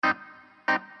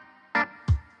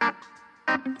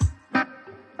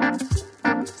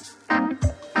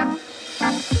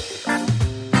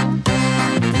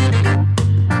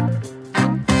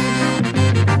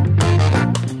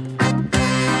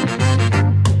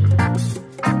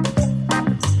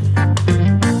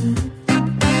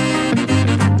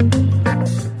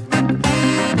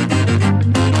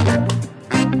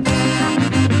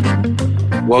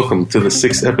Welcome to the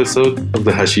 6th episode of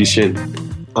the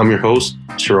Hashishin. I'm your host,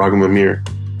 Shirag Mamir.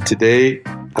 Today,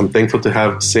 I'm thankful to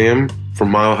have Sam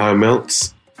from Mile High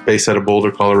Melts, based out of Boulder,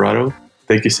 Colorado.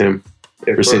 Thank you, Sam,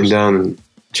 for sitting down and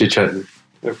chit-chatting.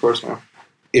 Of course, man.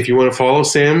 If you want to follow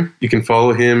Sam, you can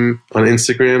follow him on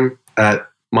Instagram at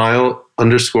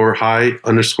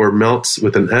mile_high_melts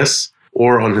with an S,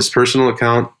 or on his personal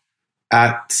account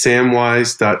at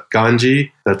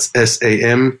samwise.ganji. That's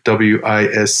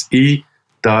SAMWISE.GANJI.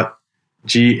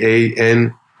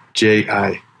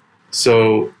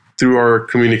 So through our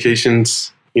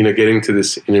communications, getting to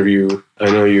this interview,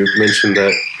 I know you mentioned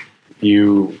that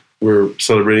you were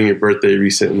celebrating your birthday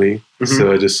recently. Mm-hmm.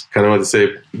 So I just kind of want to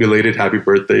say belated happy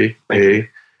birthday, A.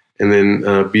 And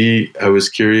then B, I was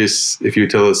curious if you would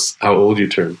tell us how old you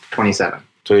turned. 27.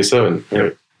 27. Yep. All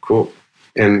right, cool.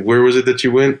 And where was it that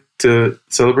you went to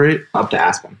celebrate? Up to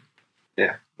Aspen.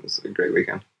 Yeah, it was a great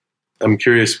weekend. I'm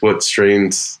curious what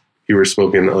strains you were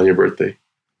smoking on your birthday.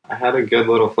 I had a good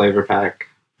little flavor pack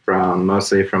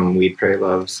mostly from Weed Prey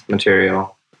Love's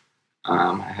material.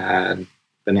 I had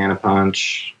banana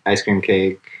punch, ice cream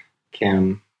cake,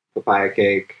 Kim, papaya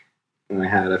cake, and I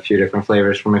had a few different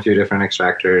flavors from a few different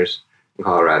extractors in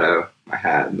Colorado. I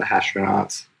had the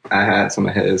Hastronauts. I had some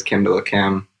of his Kim de la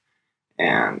Kim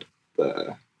and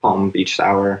the Palm Beach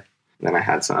Sour. And then I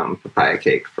had some papaya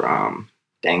cake from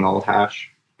Dang Old Hash,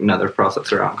 another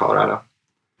processor out in Colorado.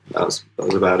 That was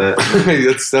about it.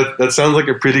 That sounds like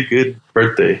a pretty good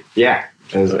birthday. Yeah,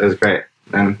 it was great.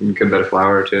 And a good bit of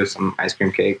flour too, some ice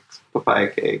cream cakes,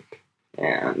 papaya cake,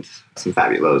 and some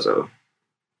Fabuloso.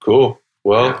 Cool.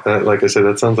 Well, yeah. Like I said,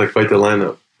 that sounds like quite the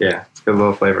lineup. Yeah, it's a good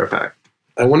little flavor pack.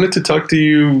 I wanted to talk to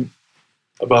you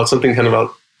about something kind of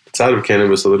outside of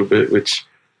cannabis a little bit, which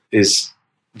is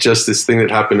just this thing that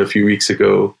happened a few weeks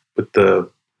ago with the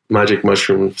magic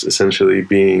mushrooms essentially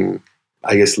being,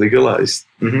 I guess, legalized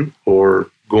or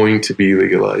going to be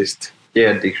legalized.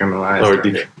 Yeah,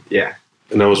 decriminalized. Yeah.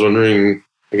 And I was wondering,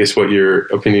 I guess, what your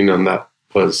opinion on that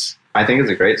was. I think it's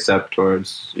a great step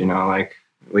towards,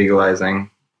 legalizing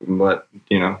what,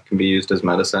 can be used as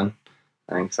medicine.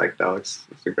 I think psychedelics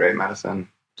is a great medicine.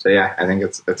 So yeah, I think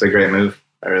it's a great move.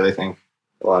 I really think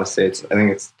a lot of states, I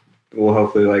think will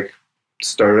hopefully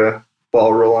start a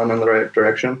ball rolling in the right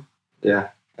direction. Yeah,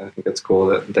 I think it's cool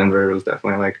that Denver was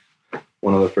definitely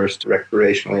one of the first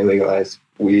recreationally legalized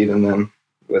weed, and then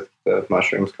with the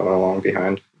mushrooms coming along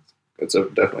behind, it's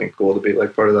definitely cool to be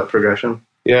part of that progression.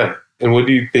 Yeah, and what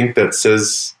do you think that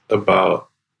says about,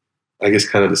 I guess,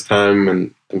 kind of this time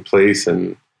and place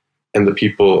and the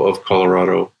people of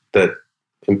Colorado that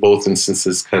in both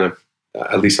instances kind of,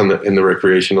 at least in the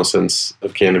recreational sense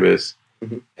of cannabis,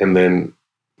 and then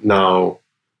now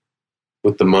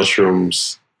with the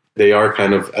mushrooms, they are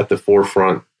kind of at the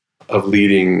forefront of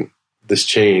leading this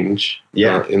change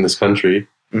in this country.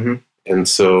 Mm-hmm. And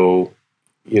so,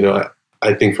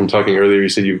 I think from talking earlier, you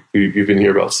said you've been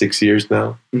here about 6 years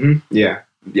now? Mm-hmm. Yeah,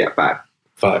 5.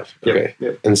 5, okay.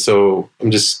 Yep. And so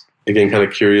I'm just, again, kind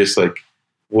of curious,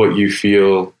 what you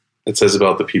feel it says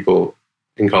about the people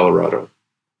in Colorado.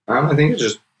 I think it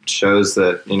just shows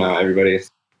that, everybody's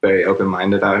very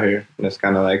open-minded out here, and it's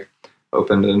kind of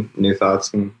open to new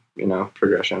thoughts and,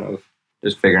 progression of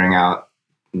just figuring out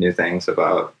new things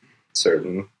about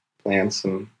certain plants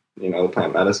and, the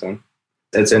plant medicine.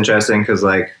 It's interesting because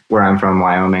where I'm from,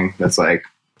 Wyoming, that's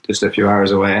just a few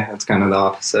hours away. It's kind of the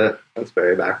opposite. It's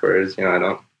very backwards. I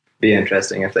don't be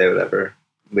interesting if they would ever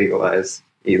legalize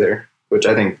either, which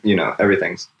I think,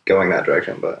 everything's going that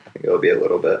direction, but I think it'll be a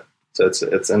little bit. So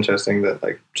it's interesting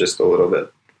that just a little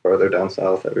bit further down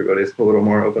south, everybody's a little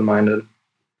more open-minded.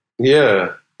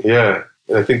 Yeah.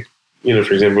 And I think,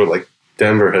 for example,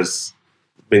 Denver has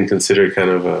been considered kind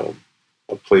of a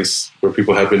place where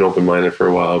people have been open-minded for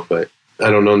a while, but I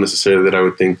don't know necessarily that I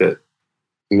would think that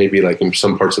maybe in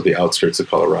some parts of the outskirts of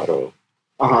Colorado.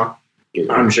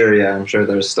 I'm sure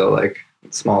there's still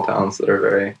small towns that are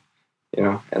very,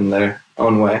 in their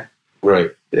own way.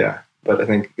 Right. Yeah. But I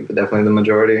think definitely the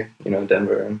majority,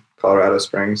 Denver and Colorado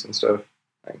Springs and stuff,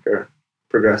 I think are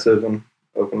progressive and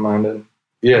open-minded.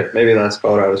 Yeah. Maybe less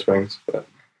Colorado Springs, but.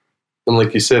 And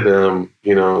like you said,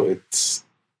 it's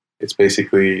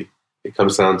basically, it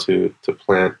comes down to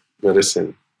plant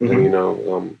medicine.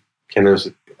 Mm-hmm. And, cannabis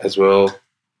as well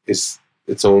is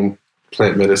its own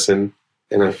plant medicine.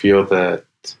 And I feel that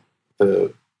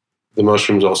the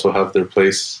mushrooms also have their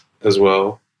place as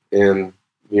well. And,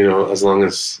 as long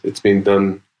as it's being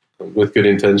done with good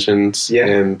intentions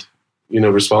and,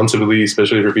 responsibly,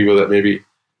 especially for people that maybe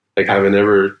haven't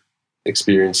ever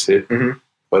experienced it.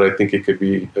 But I think it could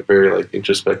be a very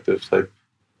introspective type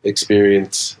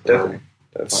experience. Definitely.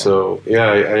 Definitely. So yeah,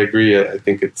 I agree. I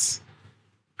think it's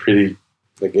pretty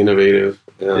like innovative,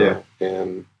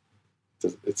 and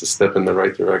it's a step in the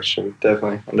right direction.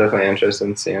 Definitely. I'm definitely interested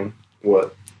in seeing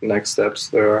what next steps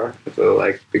there are if it'll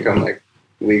like become like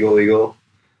legal,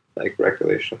 like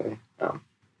recreationally.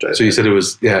 So you said it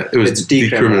was it's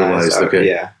decriminalized. Okay.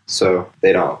 Yeah. So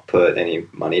they don't put any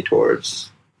money towards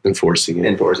enforcing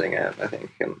it. I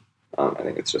think, and I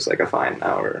think it's just like a fine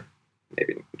now, or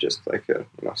maybe just like a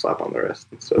slap on the wrist.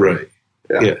 So, right.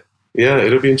 Yeah.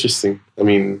 It'll be interesting. I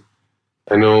mean,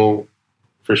 I know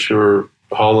for sure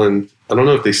Holland. I don't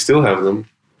know if they still have them,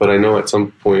 but I know at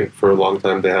some point for a long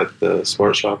time they had the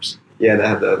smart shops. Yeah, they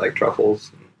had the like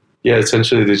truffles. Yeah,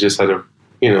 essentially they just had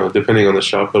depending on the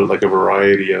shop, but like a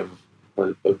variety of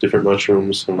different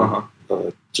mushrooms and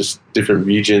just different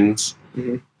regions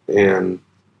and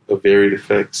of varied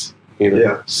effects.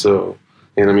 Yeah. So,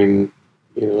 and I mean,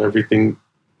 everything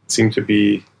seemed to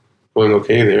be going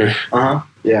okay there.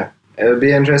 Yeah, it would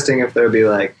be interesting if there'd be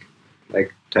like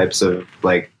types of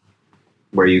like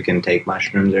where you can take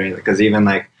mushrooms or anything, because even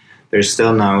like there's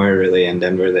still nowhere really in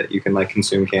Denver that you can like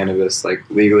consume cannabis like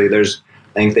legally.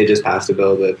 I think they just passed a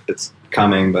bill that it's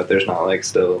coming, but there's not like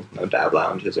still no dab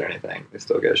lounges or anything. They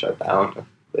still get shut down if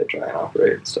they try and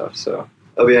operate and stuff. So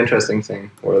it'll be interesting seeing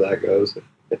where that goes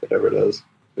if it ever does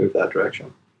move that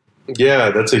direction. Yeah,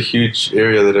 that's a huge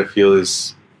area that I feel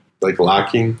is like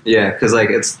lacking. Yeah, because like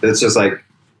it's just like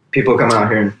people come out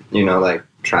here and like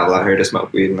travel out here to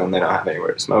smoke weed, and then they don't have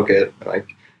anywhere to smoke it. Like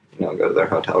go to their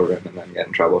hotel room and then get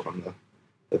in trouble from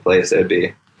the place it'd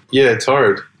be. Yeah, it's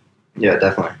hard. Yeah,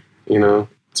 definitely.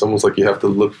 It's almost like you have to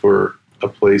look for a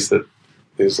place that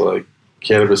is like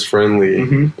cannabis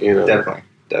friendly.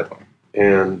 Definitely.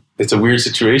 And it's a weird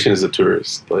situation as a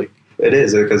tourist. Like it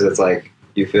is, because it's like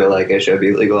you feel like it should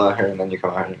be legal out here, and then you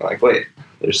come out here and you're like, wait,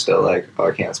 there's still like, oh,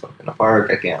 I can't smoke in a park.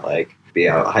 I can't like be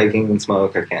out hiking and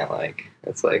smoke. I can't like.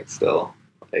 It's like still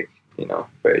like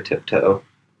very tiptoe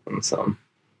in some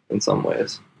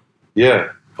ways.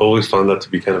 Yeah, always found that to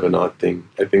be kind of an odd thing.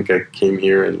 I think I came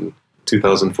here in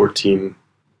 2014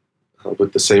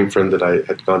 with the same friend that I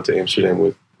had gone to Amsterdam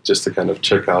with, just to kind of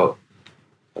check out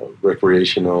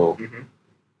recreational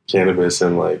cannabis,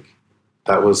 and like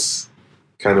that was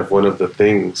kind of one of the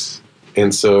things.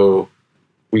 And so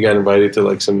we got invited to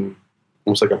like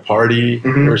almost like a party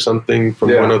or something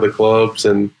from one of the clubs,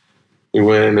 and we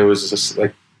went, and it was just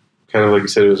like kind of like you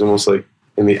said, it was almost like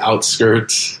in the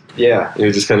outskirts. Yeah, it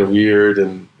was just kind of weird,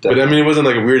 but I mean, it wasn't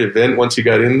like a weird event once you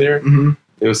got in there.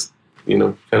 It was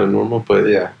kind of normal, but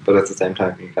but at the same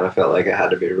time, you kind of felt like it had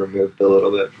to be removed a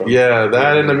little bit from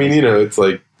that. And I mean, it's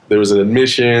like there was an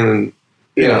admission,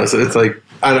 and so it's like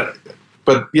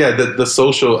but yeah, the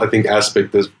social, I think,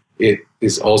 aspect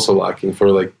is also lacking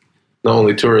for like not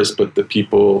only tourists but the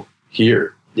people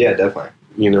here. Yeah, definitely.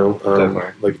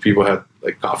 Definitely. Like people had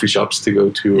like coffee shops to go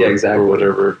to, or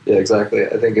whatever. Yeah, exactly.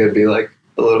 I think it'd be like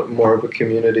a little more of a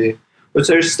community, which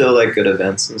there's still like good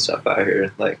events and stuff out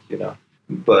here, like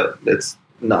but it's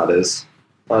not as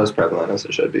prevalent as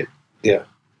it should be. Yeah.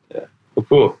 Well,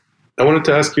 cool. I wanted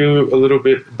to ask you a little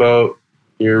bit about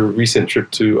your recent trip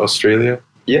to Australia.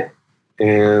 Yeah.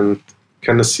 And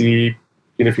kind of see,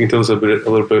 if you can tell us a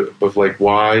little bit of like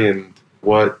why and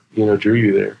what drew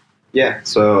you there. Yeah.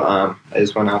 So I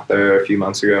just went out there a few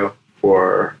months ago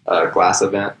for a glass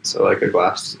event. So like a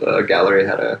glass gallery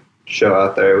had a show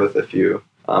out there with a few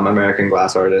American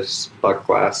glass artists, Buck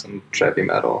Glass and Trevi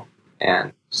Metal.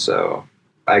 And so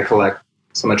I collect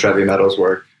some of Trevi Metal's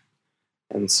work.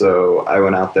 And so I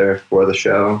went out there for the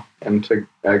show, and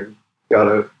I got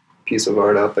a piece of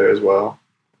art out there as well.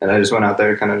 And I just went out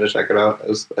there kind of to check it out.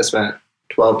 I spent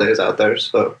 12 days out there,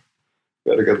 so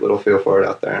got a good little feel for it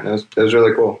out there. And it was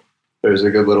really cool. There's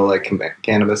a good little like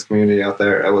cannabis community out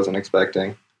there I wasn't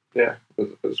expecting. Yeah,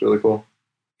 it was really cool.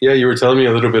 Yeah, you were telling me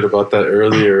a little bit about that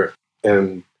earlier.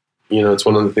 And, it's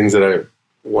one of the things that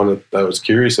I was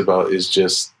curious about is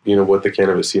just, what the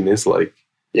cannabis scene is like.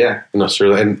 Yeah. In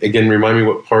Australia. And again, remind me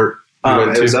what part you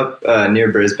went to. It was up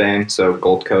near Brisbane, so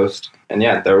Gold Coast. And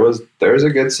yeah, there was a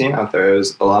good scene out there. It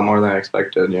was a lot more than I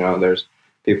expected. There's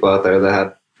people out there that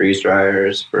had freeze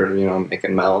dryers for,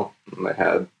 making melt. And they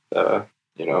had,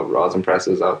 rosin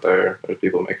presses out there. There's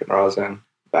people making rosin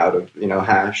out of,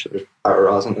 hash. There's power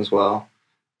rosin as well.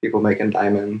 People making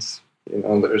diamonds.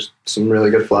 There's some really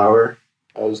good flour.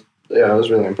 I was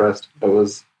really impressed. I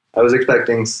was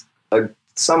expecting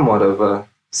somewhat of a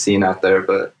scene out there,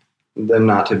 but them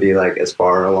not to be like as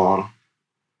far along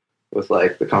with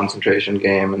like the concentration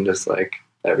game and just like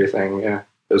everything. Yeah,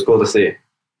 it was cool to see.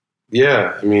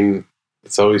 Yeah, I mean,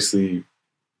 it's obviously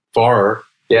far.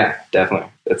 Yeah, definitely.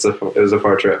 It was a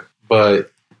far trip,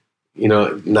 but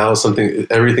now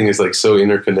everything is like so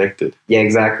interconnected. Yeah,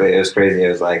 exactly. It was crazy. It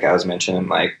was like I was mentioning,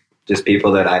 like just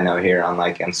people that I know here on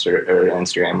like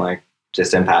Instagram, like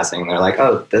just in passing. They're like,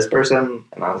 oh, this person,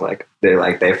 and I was like,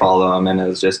 they follow them, and it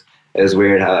was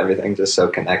weird how everything's just so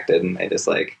connected, and they just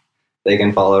like they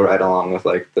can follow right along with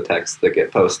like the texts that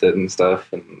get posted and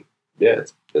stuff, and yeah,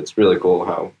 it's really cool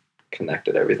how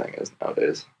connected everything is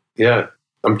nowadays. Yeah,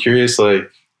 I'm curious,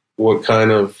 like what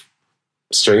kind of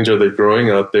strains are they growing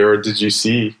out there, or did you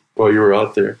see while you were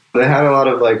out there? They had a lot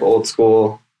of like old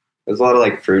school. There's a lot of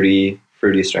like fruity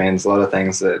strains, a lot of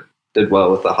things that did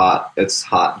well with it's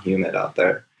hot and humid out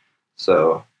there.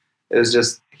 So it was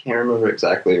just, I can't remember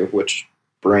exactly which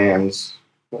brands,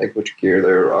 like which gear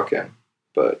they were rocking,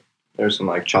 but there's some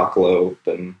like Chocolate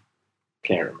and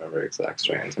can't remember exact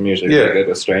strains. I'm usually really good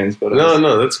with strains, but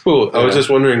no, that's cool. Yeah. I was just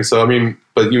wondering. So I mean,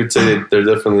 but you would say they're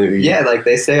definitely like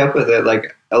they stay up with it.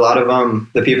 Like a lot of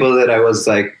them, the people that I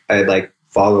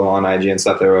follow on IG and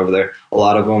stuff that were over there, a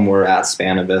lot of them were at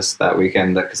Spanibus that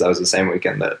weekend because that was the same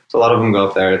weekend so a lot of them go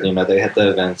up there. They hit the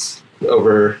events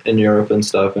over in Europe and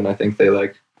stuff, and I think they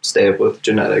like stay up with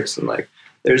genetics and like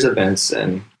there's events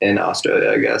in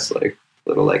Australia, I guess, like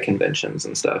little like conventions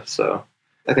and stuff. So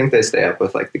I think they stay up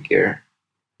with like the gear.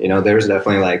 There's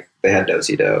definitely like they had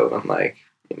Do-Si-Do and like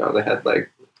they had like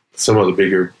some of the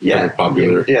bigger,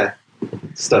 popular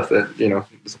stuff that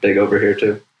is big over here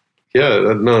too.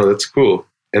 Yeah, no, that's cool.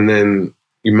 And then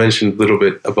you mentioned a little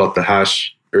bit about the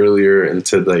hash earlier and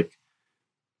said like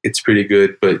it's pretty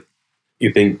good, but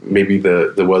you think maybe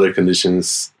the weather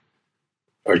conditions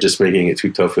are just making it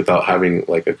too tough without having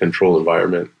like a control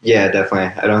environment. Yeah,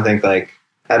 definitely. I don't think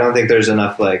there's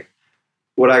enough like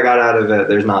what I got out of it.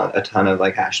 There's not a ton of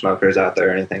like hash smokers out there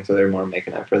or anything, so they're more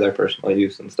making it for their personal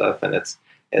use and stuff. And it's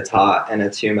hot and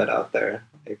it's humid out there.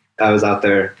 Like, I was out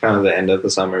there kind of the end of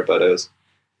the summer, but it was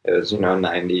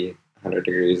 90, 100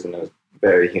 degrees, and it was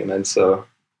very humid. So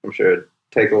I'm sure it'd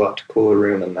take a lot to cool a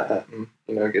room in that, and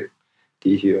get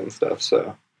dehu and stuff.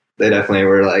 So they definitely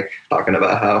were like talking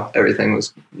about how everything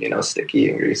was sticky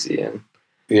and greasy, and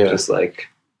just like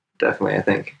definitely I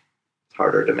think it's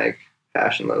harder to make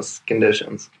hash in those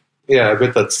conditions. Yeah, I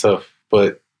bet that's tough,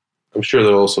 but I'm sure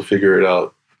they'll also figure it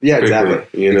out. Yeah,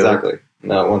 quickly, exactly.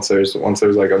 No, once there's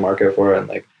like a market for it and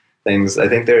like things, I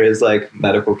think there is like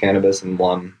medical cannabis in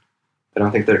one. I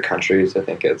don't think they're countries. I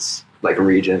think it's like a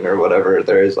region or whatever.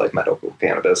 There is like medical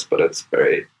cannabis, but it's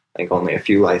very, I think only a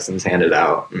few licenses handed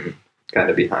out and kind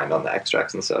of behind on the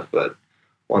extracts and stuff. But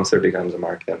once there becomes a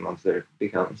market and once there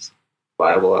becomes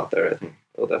viable out there, I think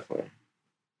it'll definitely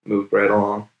move right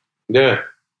along. Yeah.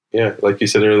 Yeah. Like you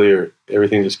said earlier,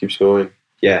 everything just keeps going.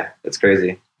 Yeah. It's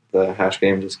crazy. The hash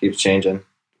game just keeps changing.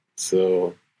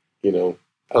 So,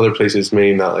 other places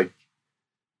may not like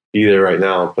be there right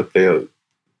now, but they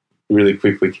really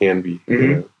quickly can be.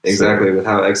 Exactly. So, with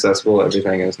how accessible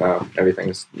everything is now,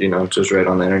 everything's, just right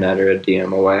on the internet or a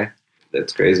DM away.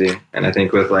 It's crazy. And I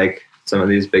think with like some of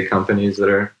these big companies that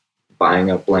are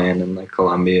buying up land in like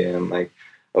Colombia and like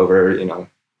over,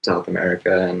 South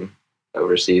America and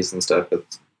overseas and stuff,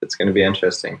 it's going to be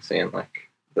interesting seeing like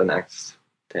the next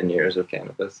 10 years of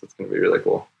cannabis. It's going to be really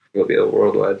cool. It'll be a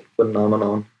worldwide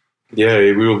phenomenon. Yeah,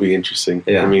 it will be interesting.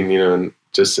 Yeah. I mean, and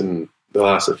just in the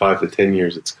last 5 to 10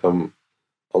 years, it's come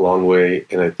a long way.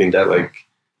 And I think that like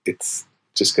it's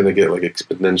just going to get like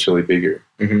exponentially bigger,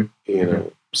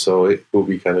 so it will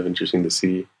be kind of interesting to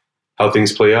see how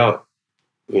things play out.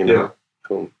 I don't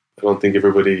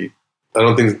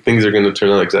think things are going to turn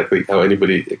out exactly how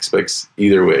anybody expects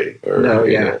either way.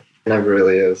 It never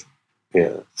really is.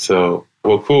 Yeah. So,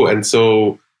 well, cool. And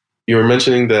so you were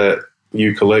mentioning that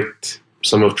you collect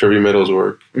some of Trevi Metal's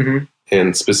work,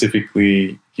 and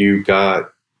specifically you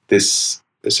got this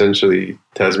essentially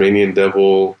Tasmanian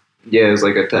devil. Yeah, it was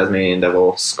like a Tasmanian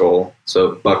devil skull.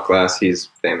 So Buck Glass, he's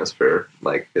famous for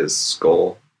like his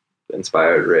skull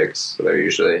inspired rigs. So they're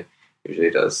usually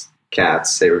does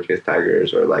cats, saber-toothed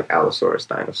tigers, or like Allosaurus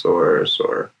dinosaurs,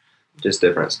 or just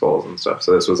different skulls and stuff.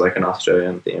 So this was like an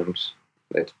Australian themed.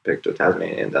 They picked a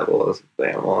Tasmanian devil as the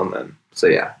animal, and then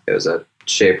it was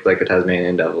shaped like a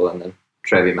Tasmanian devil, and then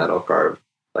Trevi Metal carved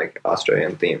like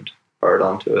Australian themed art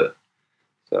onto it.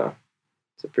 So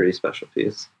it's a pretty special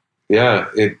piece. Yeah,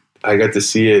 I got to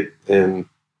see it, and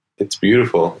it's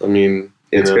beautiful. I mean,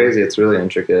 it's crazy. It's really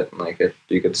intricate. Like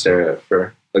you could stare at it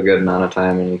for a good amount of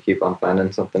time, and you keep on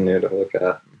finding something new to look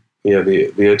at. Yeah,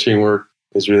 the etching work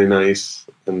is really nice,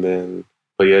 and then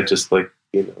just like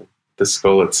the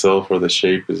skull itself or the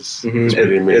shape is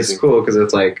pretty amazing. It's cool because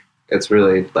it's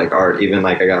really like art. Even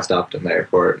like I got stopped in the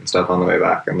airport and stuff on the way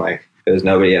back, and like because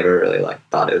nobody ever really like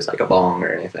thought it was like a bong or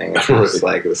anything. It was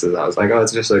like, I was like, oh,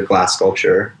 it's just a glass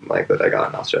sculpture like that I got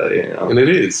in Australia, you know. And it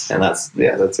is. And that's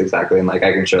exactly, and like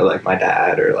I can show like my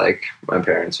dad or like my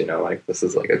parents, you know, like this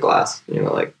is like a glass, you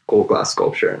know, like cool glass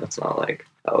sculpture, and it's not like,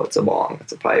 oh, it's a bong,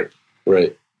 it's a pipe.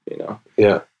 Right. You know.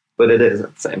 Yeah. But it is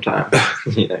at the same time.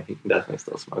 You know, you can definitely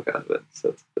still smoke out of it.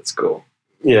 So it's cool.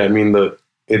 Yeah, I mean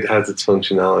it has its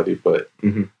functionality, but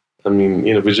I mean,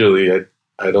 you know, visually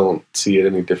I don't see it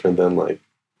any different than like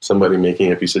somebody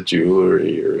making a piece of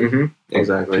jewelry or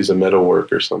exactly a piece of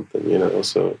metalwork or something, you know.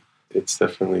 So it's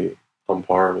definitely on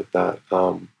par with that.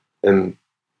 And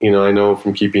you know, I know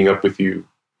from keeping up with you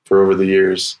for over the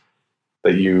years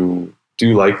that you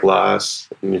do like glass,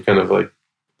 and you're kind of like,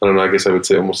 I don't know, I guess I would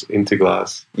say almost into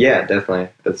glass. Yeah, definitely.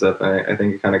 It's definitely, I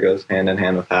think it kind of goes hand in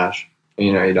hand with hash.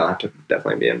 You know, you don't have to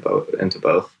definitely be into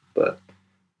both, but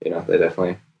you know, they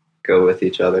definitely go with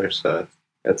each other. So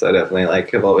I definitely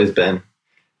like have always been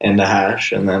into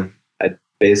hash, and then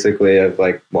I've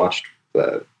like watched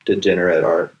the Degenerate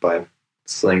Art by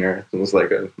Slinger. It was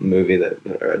like a movie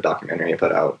or a documentary he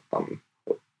put out. I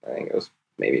think it was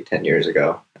maybe 10 years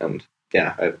ago, and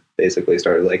yeah, I basically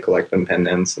started like collecting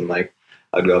pendants, and like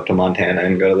I'd go up to Montana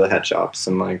and go to the head shops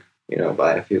and like, you know,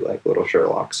 buy a few like little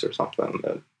Sherlocks or something,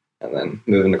 and then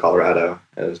moving to Colorado,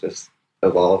 it was just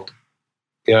evolved.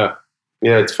 Yeah.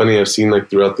 Yeah, it's funny. I've seen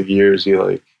like throughout the years,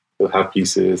 you'll have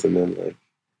pieces, and then like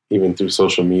even through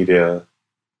social media,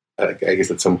 I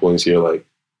guess at some points you're like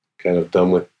kind of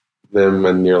done with them,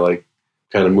 and you're like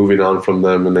kind of moving on from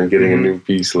them, and then getting a new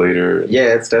piece later.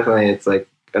 Yeah, it's like,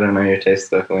 I don't know, your taste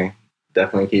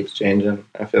definitely keeps changing.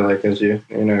 I feel like as you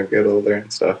know, get older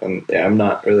and stuff. And yeah, I'm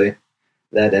not really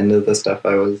that into the stuff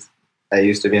I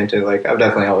used to be into. Like I've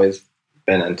definitely always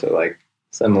been into like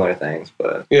similar things,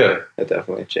 but yeah, it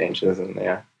definitely changes. And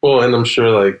yeah, well, and I'm sure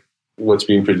like what's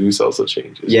being produced also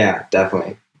changes. Yeah,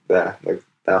 definitely. That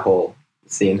whole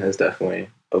scene has definitely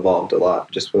evolved a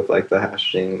lot, just with like the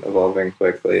hash scene evolving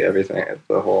quickly. Everything,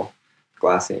 the whole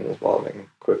glass scene is evolving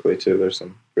quickly too. There's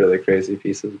some really crazy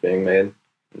pieces being made,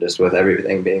 just with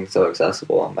everything being so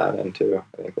accessible on that end too.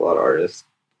 I think a lot of artists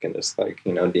can just like,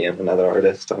 you know, DM another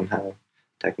artist on how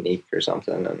technique or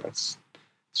something, and it's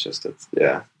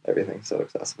everything's so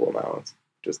accessible now. It's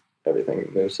just everything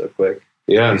moves so quick.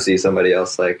 Yeah, you see somebody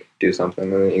else like do something,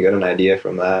 and then you get an idea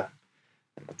from that,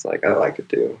 and it's like, oh, I could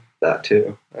do that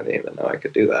too. I didn't even know I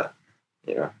could do that.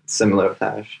 You know, it's similar with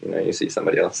hash. You know, you see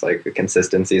somebody else, like the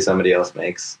consistency somebody else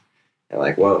makes, and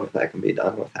like, whoa, that can be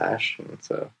done with hash. And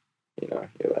so, you know,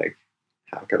 you're like,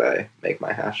 how could I make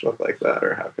my hash look like that,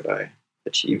 or how could I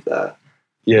achieve that?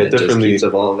 Yeah, and it definitely just keeps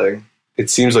evolving. It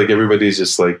seems like everybody's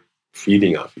just like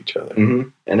feeding off each other,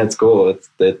 and it's cool.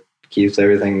 It keeps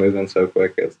everything moving so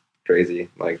quick. It's crazy.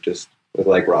 Like just with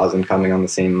like rosin coming on the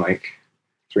scene like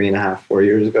 3.5, 4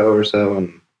 years ago or so,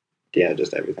 and yeah,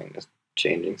 just everything just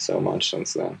changing so much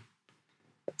since then.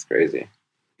 That's crazy.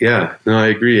 Yeah, no, I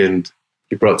agree. And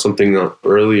you brought something up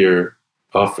earlier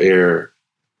off air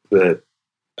that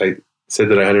I said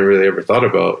that I hadn't really ever thought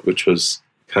about, which was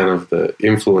kind of the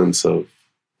influence of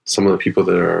some of the people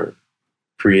that are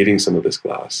creating some of this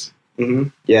glass.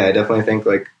 Yeah, I definitely think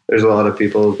like there's a lot of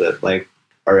people that like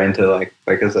are into like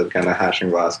I said, kind of hash and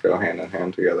glass go hand in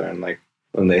hand together, and like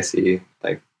when they see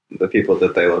like the people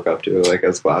that they look up to like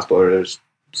as glass blowers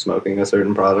smoking a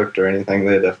certain product or anything,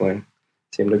 they definitely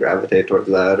seem to gravitate towards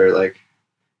that, or like,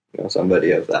 you know, somebody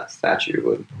of that stature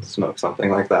would smoke something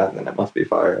like that, then it must be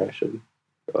fire. I should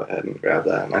go ahead and grab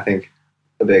that. And I think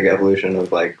the big evolution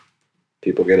of like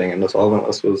people getting into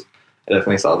solventless was I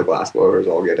definitely saw the glass blowers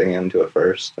all getting into it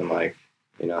first, and like,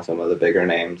 you know, some of the bigger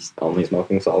names only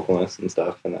smoking solventless and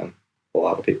stuff, and then a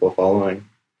lot of people following.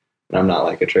 And I'm not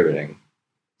like attributing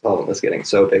solventless getting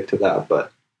so big to that,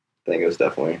 but I think it was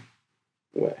definitely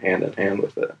went hand in hand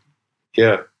with it.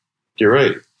 Yeah, you're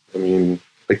right. I mean,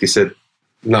 like you said,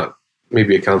 not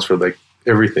maybe accounts for like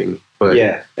everything, but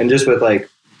yeah, and just with like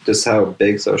just how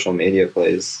big social media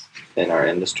plays in our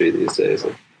industry these days,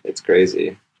 it's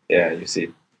crazy. Yeah, you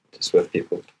see just with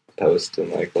people post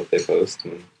and like what they post,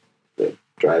 and it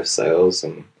drives sales,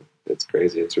 and it's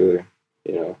crazy. It's really,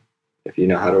 you know, if you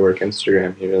know how to work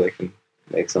Instagram, you really can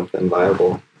make something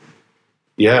viable.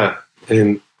 Yeah,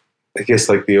 and I guess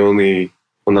like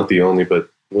not the only, but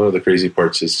one of the crazy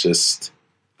parts is just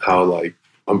how like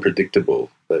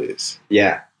unpredictable that is.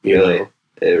 Yeah, really.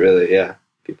 It really, yeah.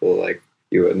 People like,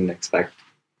 you wouldn't expect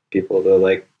people to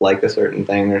like a certain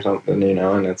thing or something, you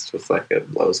know, and it's just like it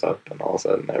blows up, and all of a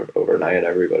sudden overnight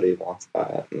everybody wants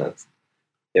that, and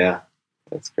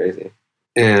that's crazy.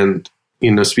 And,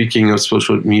 you know, speaking of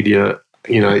social media,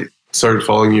 you know, I started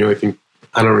following you, I think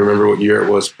I don't remember what year it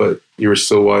was, but you were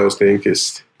still Wiles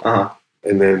Dankest. Uh-huh.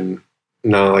 And then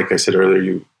now, like I said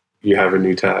earlier, you have a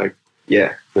new tag.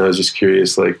 Yeah. And I was just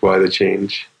curious, like, why the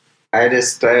change? I had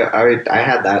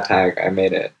that tag. I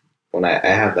made it when I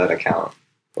had that account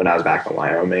when I was back in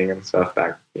Wyoming and stuff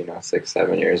back,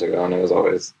 6-7 years ago. And it was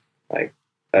always like,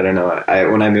 I don't know.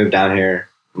 When I moved down here,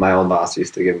 my old boss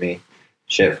used to give me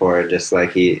shit for it. Just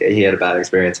like he had a bad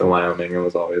experience in Wyoming and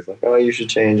was always like, oh, you should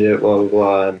change it, blah, blah,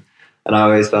 blah. And I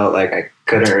always felt like I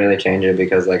couldn't really change it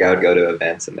because like I would go to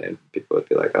events and people would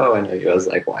be like, oh, I know you as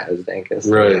like Wiles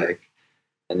Dankest. Right. Like,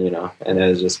 and and it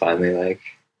was just finally like,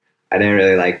 I didn't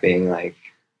really like being like,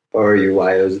 oh, are you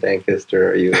Wiles Dankest or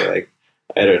are you like,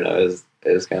 I don't know.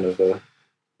 It was kind of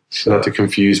not to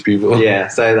confuse people. Yeah.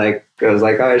 So I was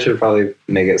like, oh, I should probably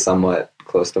make it somewhat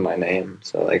close to my name.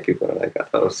 So like people are like,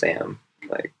 oh, Sam,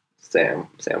 like Sam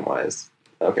Wise.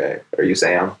 Okay. Are you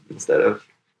Sam instead of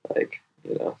like,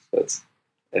 so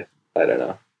I don't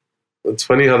know. It's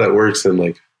funny how that works and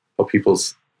like how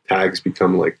people's tags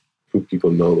become like who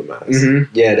people know them as.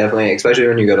 Mm-hmm. Yeah, definitely. Especially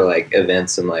when you go to like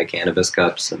events and like cannabis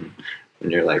cups and when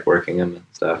you're like working them and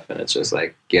stuff. And it's just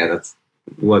like, yeah, that's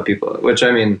what people, which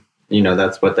I mean,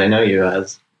 that's what they know you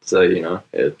as. So,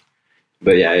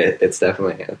 but yeah, it's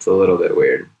definitely, it's a little bit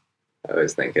weird. I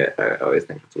always think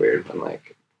it's weird when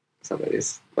like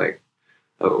somebody's like,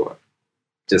 oh,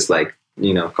 just like,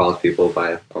 calls people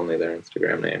by only their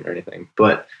Instagram name or anything.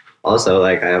 But also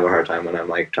like I have a hard time when I'm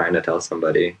like trying to tell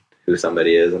somebody who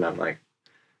somebody is and I'm like,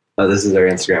 oh, this is their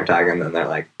Instagram tag, and then they're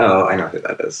like, oh, I know who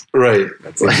that is. Right.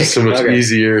 It's like so much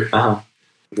easier. Uh-huh.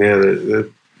 Yeah,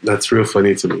 that's real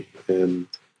funny to me. And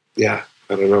yeah,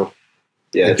 I don't know.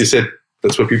 Yeah, like you said,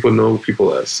 that's what people know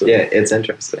people as. So. Yeah, it's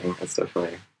interesting. It's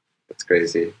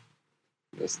crazy.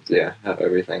 Just how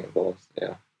everything evolves.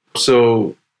 Yeah.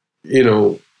 So,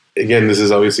 again, this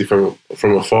is obviously from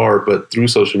afar, but through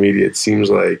social media, it seems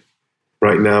like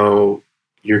right now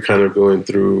you're kind of going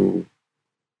through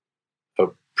a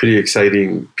pretty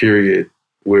exciting period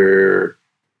where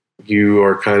you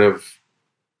are kind of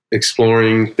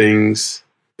exploring things.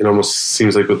 It almost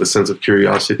seems like with a sense of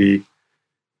curiosity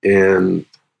and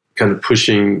kind of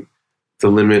pushing the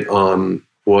limit on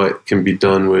what can be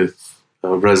done with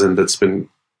resin that's been,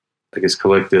 I guess,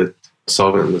 collected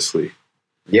solventlessly.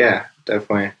 Yeah,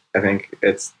 definitely. I think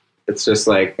it's just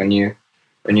like when you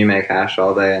make hash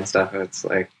all day and stuff, it's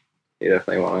like you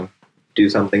definitely want to do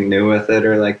something new with it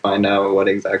or like find out what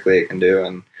exactly it can do.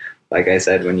 And like I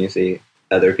said, when you see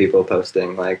other people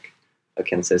posting like a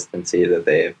consistency that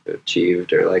they've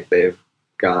achieved or like they've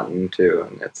gotten to,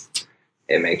 and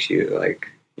it makes you like,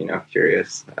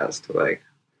 curious as to like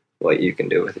what you can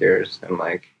do with yours.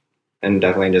 And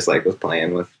definitely just like with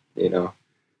playing with,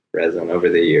 resin over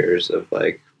the years of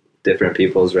like different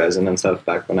people's resin and stuff.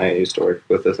 Back when I used to work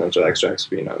with essential extracts,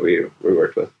 we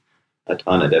worked with a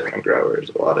ton of different growers,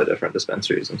 a lot of different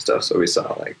dispensaries and stuff. So we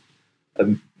saw like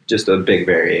just a big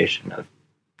variation of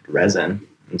resin.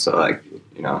 And so like,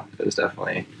 it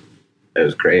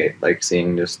was great. Like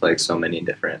seeing just like so many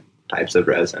different types of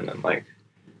resin and like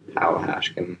how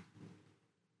hash can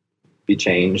be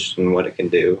changed and what it can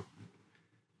do.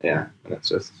 Yeah. And it's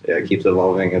just, it keeps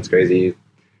evolving. It's crazy. You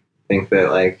think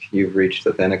that like you've reached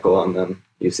the pinnacle and then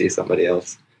you see somebody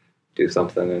else do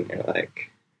something and you're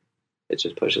like, it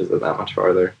just pushes it that much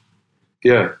farther.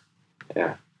 Yeah.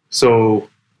 Yeah. So,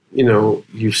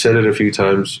 you've said it a few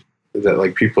times that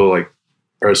like people like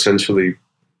are essentially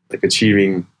like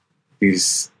achieving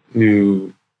these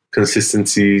new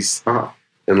consistencies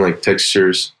and like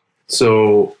textures.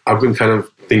 So I've been kind of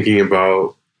thinking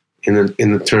about in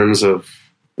the terms of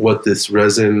what this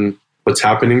resin, what's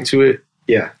happening to it.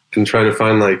 Yeah. And trying to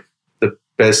find like the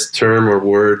best term or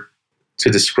word to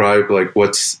describe like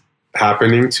what's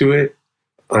happening to it.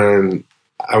 And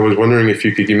I was wondering if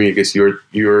you could give me, I guess,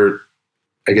 your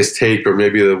take or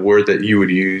maybe the word that you would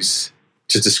use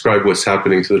to describe what's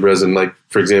happening to the resin. Like,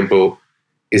 for example,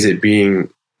 is it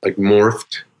being like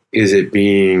morphed? Is it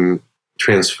being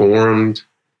transformed?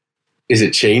 Is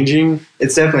it changing?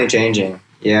 It's definitely changing.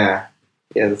 Yeah.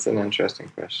 Yeah, that's an interesting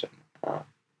question.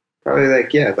 Probably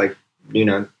like,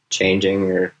 changing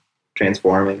or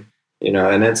transforming,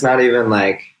 and it's not even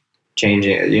like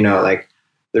changing, like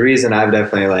the reason I've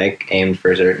definitely like aimed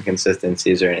for certain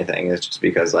consistencies or anything is just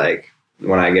because like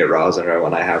when I get rosin or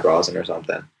when I have rosin or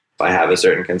something, if I have a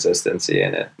certain consistency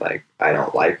in it, like I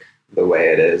don't like the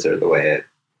way it is or the way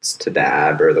it's to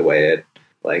dab or the way it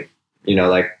like,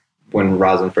 like when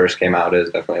rosin first came out, it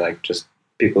was definitely like just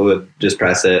people would just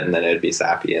press it and then it'd be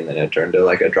sappy and then it turned to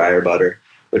like a drier butter,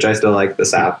 which I still like the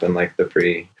sap and like the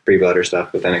pre-butter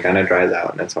stuff, but then it kind of dries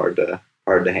out and it's hard to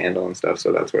handle and stuff.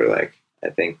 So that's where like I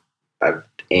think I've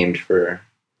aimed for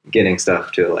getting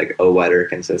stuff to like a wetter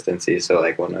consistency. So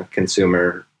like when a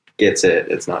consumer gets it,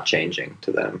 it's not changing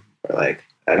to them. Or like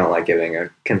I don't like giving a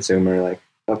consumer like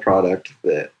a product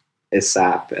that is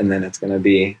sap and then it's going to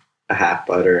be a half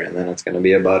butter and then it's going to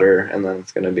be a butter and then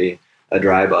it's going to be a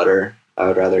dry butter. I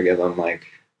would rather give them like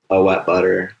a wet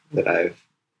butter that I've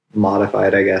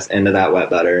modified, I guess, into that wet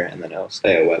butter, and then it'll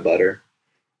stay a wet butter,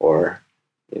 or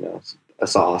a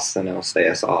sauce, and it'll stay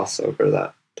a sauce over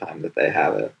that time that they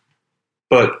have it.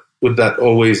 But would that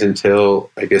always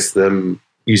entail, I guess, them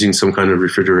using some kind of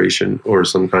refrigeration or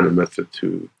some kind of method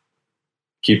to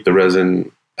keep the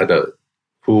resin at a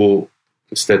cool,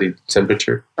 steady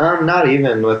temperature? Not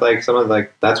even with like some of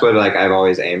like that's what like I've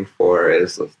always aimed for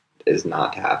is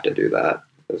not to have to do that,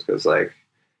 because like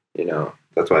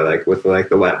that's why like with like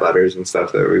the wet butters and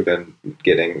stuff that we've been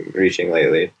reaching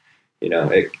lately,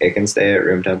 it can stay at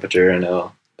room temperature and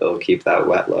it'll keep that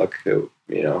wet look.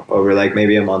 Over like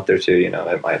maybe a month or two,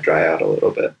 it might dry out a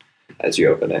little bit as you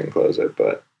open it and close it,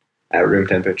 but at room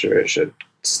temperature it should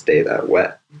stay that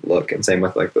wet look. And same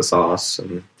with like the sauce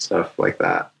and stuff like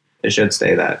that. It should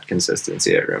stay that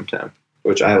consistency at room temp,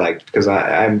 which I liked because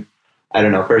I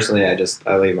don't know, personally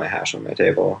I leave my hash on my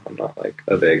table. I'm not like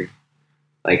a big,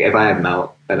 like if I have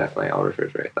melt, I definitely I'll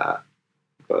refrigerate that.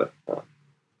 But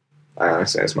I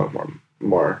honestly I smoke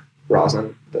more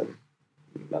rosin than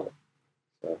melt.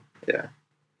 So yeah.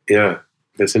 Yeah,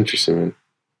 that's interesting, man.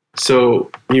 So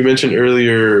you mentioned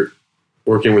earlier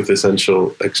working with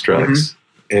essential extracts,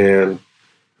 and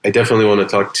I definitely want to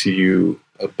talk to you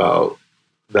about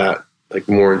that like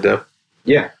more in depth.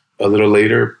 Yeah. A little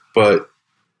later, but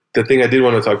the thing I did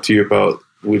want to talk to you about,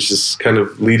 which is kind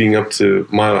of leading up to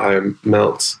Mile High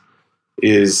Melts,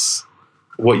 is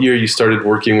what year you started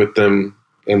working with them,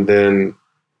 and then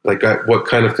like what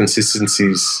kind of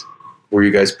consistencies were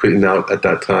you guys putting out at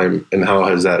that time, and how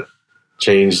has that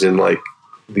changed in like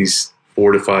these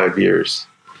 4 to 5 years?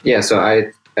 Yeah, so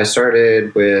I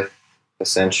started with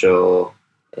Essential,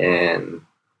 and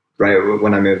right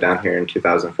when I moved down here in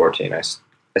 2014, I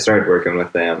started working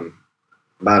with them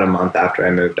about a month after I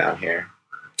moved down here.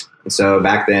 And so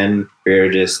back then we were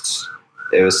making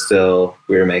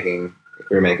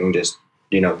just,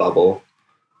 bubble.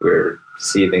 We were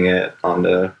sieving it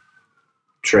onto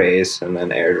trays and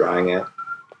then air drying it.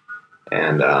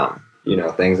 And,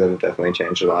 things have definitely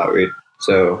changed a lot.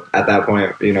 So at that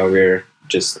point, we were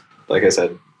just, like I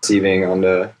said, sieving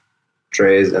onto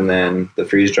trays, and then the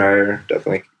freeze dryer,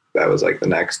 definitely that was like the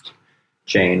next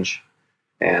change.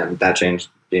 And that changed,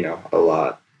 a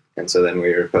lot. And so then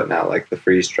we were putting out like the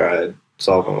freeze dried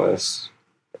solventless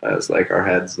as like our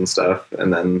heads and stuff.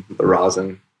 And then the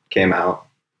rosin came out,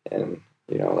 and,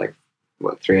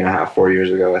 3.5, 4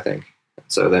 years ago, I think.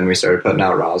 So then we started putting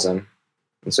out rosin.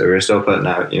 And so we were still putting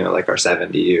out, like our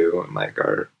 7DU and like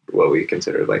our, what we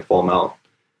considered like full melt.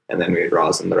 And then we had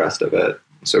rosin the rest of it.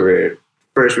 So we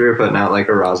were putting out like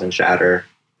a rosin shatter.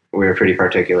 We were pretty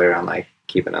particular on like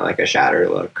keeping it like a shatter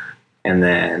look. And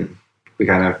then we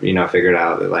kind of, figured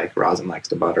out that like rosin likes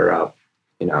to butter up,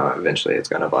 eventually it's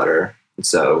going to butter. And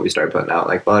so we started putting out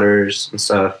like butters and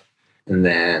stuff. And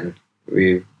then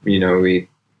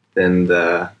then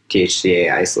the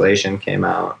THCA isolation came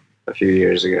out a few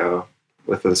years ago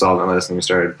with the solventless, and we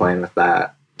started playing with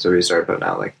that. So we started putting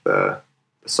out like the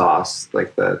sauce,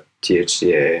 like the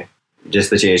THCA, just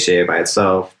the THCA by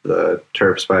itself, the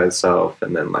terps by itself,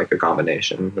 and then like a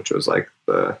combination, which was like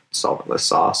the solventless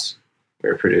sauce we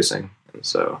were producing. And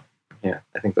so, yeah,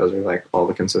 I think those are like all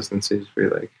the consistencies we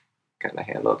like kind of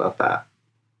handled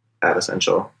at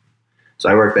Essential. So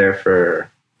I worked there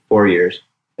for 4 years,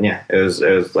 and yeah, it was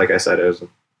like I said, it was an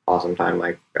awesome time.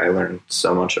 Like I learned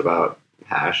so much about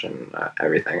hash and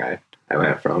everything. I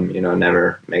went from,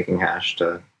 never making hash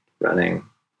to running,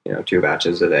 2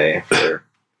 batches a day for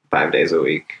 5 days a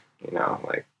week,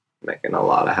 like making a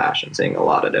lot of hash and seeing a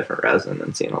lot of different resin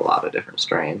and seeing a lot of different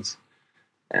strains.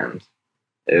 And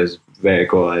it was very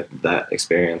cool. That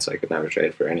experience I could never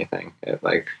trade for anything. I have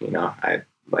like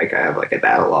a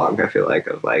data log, I feel like,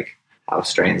 of like how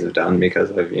strains have done, because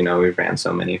of, we've ran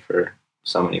so many for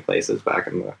so many places back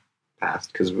in the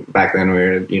past. Because back then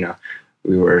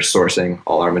we were sourcing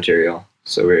all our material.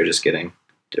 So we were just getting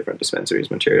different dispensaries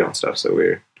material and stuff. So we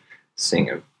were seeing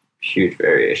a huge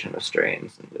variation of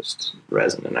strains and just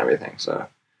resin and everything. So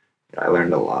I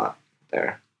learned a lot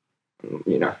there.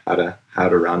 How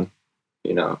to run,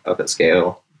 up at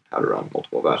scale, how to run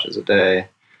multiple batches a day,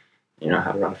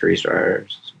 how to run freeze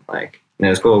dryers. Like, and it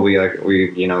was cool. We gotta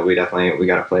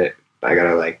play it. I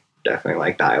gotta like definitely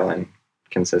like dial in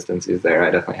consistencies there. I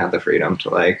definitely had the freedom to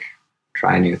like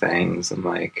try new things, and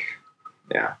like,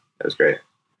 yeah, it was great.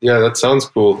 Yeah, that sounds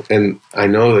cool. And I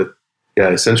know that,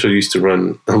 Essential used to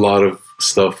run a lot of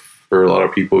stuff for a lot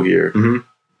of people here.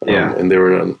 Mm-hmm. Yeah. And they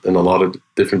were in a lot of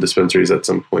different dispensaries at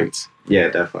some points. Yeah,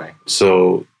 definitely.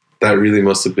 So that really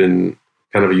must have been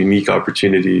kind of a unique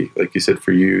opportunity, like you said,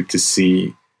 for you to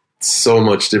see so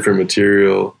much different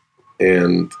material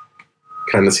and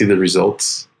kind of see the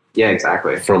results. Yeah,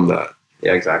 exactly. From that.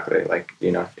 Yeah, exactly. Like,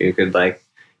 you could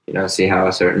see how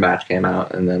a certain batch came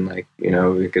out, and then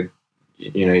we could,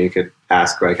 you could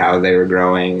ask like how they were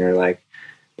growing, or like,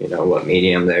 what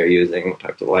medium they're using, what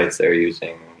types of lights they're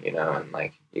using, and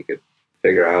like you could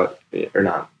figure out or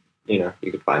not, you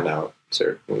could find out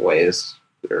certain ways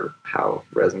or how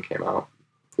resin came out.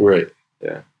 Right.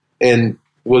 Yeah. And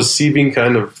was sieving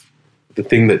kind of the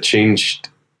thing that changed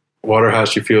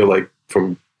Waterhouse, you feel like,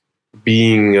 from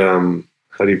being,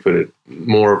 how do you put it,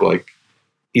 more of like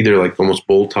either like almost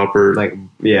bowl topper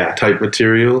type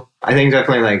material? I think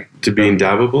definitely like to being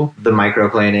dabbable? The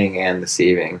microplaning and the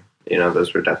sieving,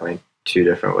 those were definitely two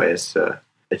different ways to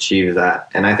achieve that.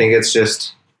 And I think it's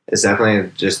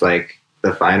definitely just like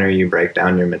the finer you break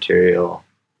down your material,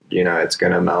 it's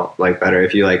going to melt like better.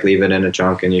 If you like leave it in a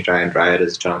chunk and you try and dry it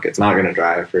as a chunk, it's not going to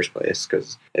dry in the first place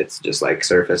because it's just like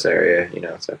surface area,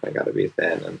 it's definitely got to be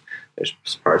thin, and there's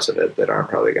parts of it that aren't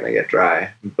probably going to get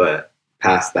dry. But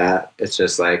past that, it's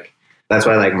just like, that's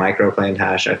why like microplaned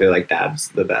hash, I feel like dab's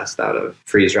the best out of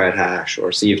freeze-dried hash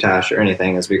or sieved hash or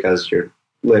anything, is because you're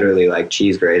literally like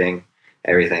cheese grating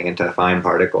everything into fine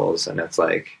particles, and it's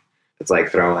like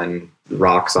throwing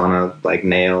rocks on a like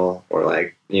nail, or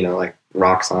like, like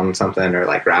rocks on something, or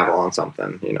like gravel on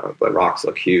something, the rocks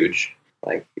look huge,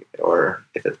 like, or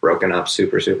if it's broken up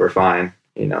super, super fine,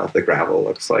 the gravel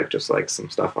looks like just like some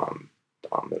stuff on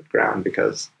the ground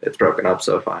because it's broken up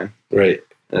so fine. Right.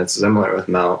 And it's similar with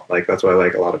melt. Like, that's why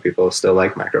like a lot of people still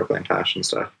like microplaned hash and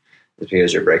stuff, is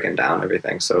because you're breaking down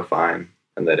everything so fine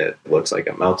and that it looks like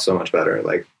it melts so much better.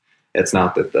 Like, it's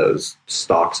not that those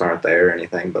stalks aren't there or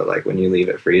anything, but like when you leave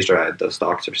it freeze dried, those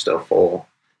stalks are still full.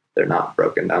 They're not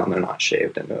broken down. They're not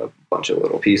shaved into a bunch of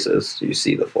little pieces. You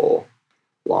see the full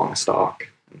long stalk.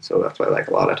 And so that's why like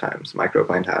a lot of times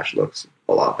microplaned hash looks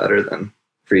a lot better than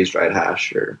freeze dried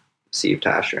hash or sieved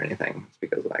hash or anything. It's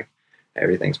because like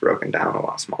everything's broken down a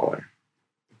lot smaller.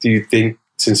 Do you think,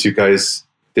 since you guys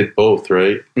did both,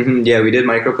 right? Mm-hmm. Yeah, we did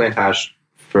microplaned hash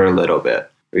for a little bit.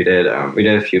 We did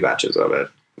a few batches of it.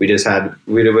 We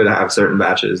would have certain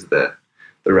batches that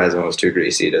the resin was too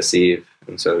greasy to sieve,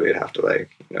 and so we'd have to like,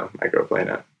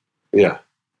 microplane it. Yeah.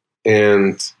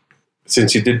 And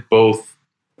since you did both,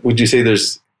 would you say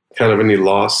there's kind of any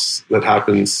loss that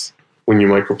happens when you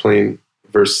microplane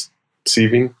versus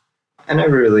sieving? I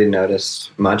never really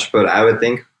noticed much, but I would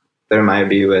think there might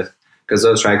be because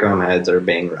those trichome heads are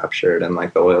being ruptured and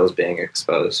like the oil is being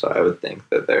exposed. So I would think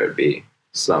that there would be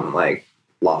some like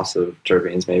loss of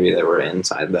terpenes maybe that were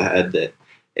inside the head, that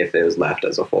if it was left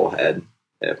as a full head,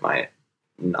 it might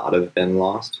not have been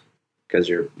lost because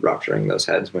you're rupturing those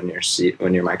heads when you're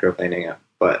microplaning it.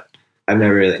 But I've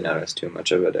never really noticed too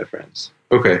much of a difference.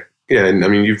 Okay. Yeah. And I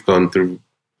mean, you've gone through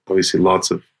obviously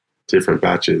lots of different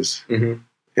batches. Mm-hmm.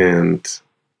 And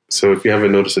so if you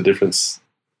haven't noticed a difference,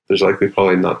 there's likely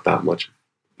probably not that much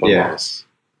loss.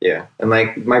 Yeah. And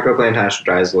like microplaned hash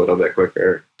dries a little bit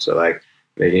quicker. So like,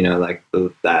 maybe, like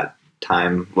that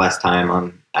time, less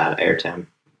time at air temp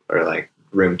or like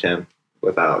room temp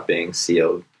without being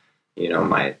sealed,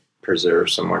 might preserve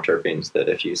some more terpenes that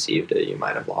if you sieved it, you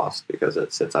might have lost because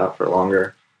it sits out for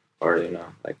longer. Or,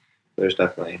 like there's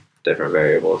definitely different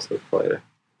variables that play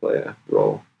a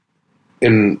role.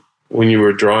 And when you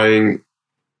were drying,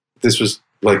 this was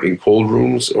like in cold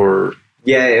rooms, or?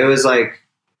 Yeah, it was like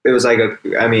it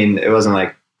wasn't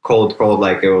like cold,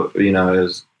 like it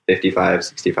was 55,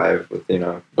 65 with,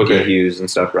 hues and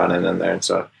stuff running in there and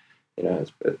stuff.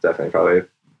 It's definitely probably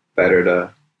better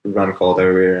to run cold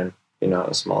over here in,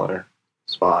 a smaller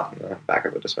spot in the back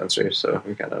of a dispensary. So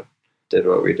we kind of did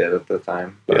what we did at the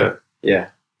time. But, yeah.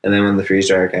 And then when the freeze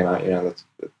dryer came out, that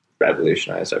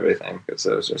revolutionized everything, because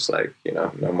it was just like,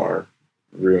 no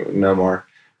more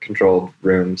controlled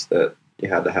rooms that you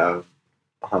had to have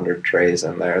 100 trays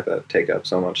in there that take up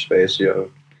so much space. You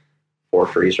have 4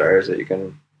 freeze dryers that you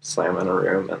can slam in a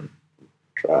room and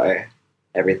dry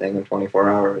everything in 24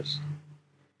 hours.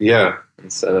 Yeah.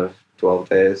 Instead of 12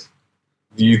 days.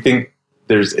 Do you think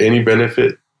there's any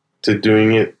benefit to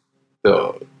doing it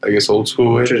the, I guess, old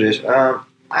school way? Tradition.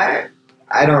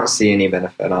 I don't see any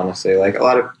benefit, honestly. Like a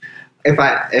lot of,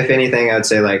 if anything, I would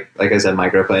say like I said,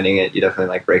 microplaning it, you definitely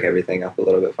like break everything up a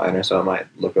little bit finer, so it might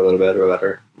look a little bit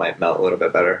better, might melt a little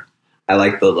bit better. I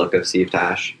like the look of sieved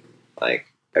hash. Like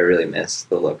I really miss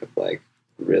the look of like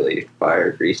really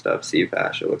fire greased up sea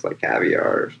bass. It looks like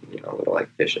caviar, little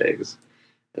like fish eggs.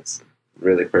 It's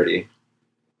really pretty.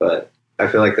 But I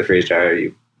feel like the freeze dryer,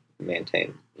 you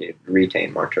retain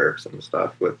more terps and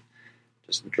stuff with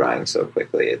just drying so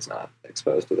quickly. It's not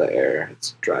exposed to the air.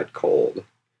 It's dried cold.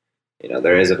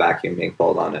 There is a vacuum being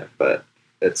pulled on it, but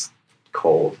it's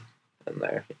cold in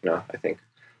there. I think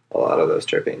a lot of those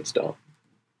terpenes don't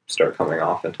start coming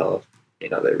off until,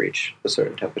 they reach a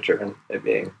certain temperature, and it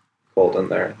being cold in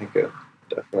there, I think it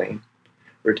definitely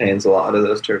retains a lot of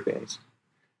those terpenes.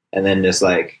 And then just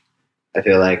like, I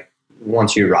feel like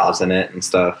once you rosin it and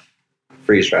stuff,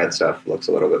 freeze-dried stuff looks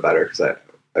a little bit better, because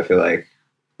I feel like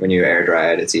when you air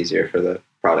dry it, it's easier for the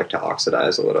product to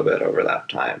oxidize a little bit over that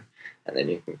time. And then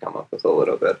you can come up with a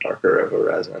little bit darker of a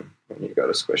resin when you go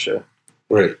to squish it.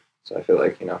 Right. So I feel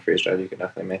like, freeze-dried, you can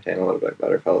definitely maintain a little bit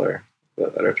better color, a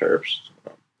bit better terps.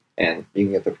 And you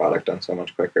can get the product done so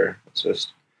much quicker. It's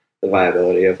just the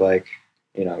viability of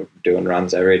doing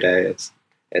runs every day.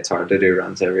 It's hard to do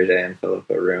runs every day and fill up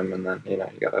a room, and then, you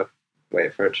gotta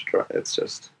wait for it to dry. It's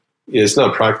just... Yeah, it's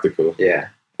not practical. Yeah.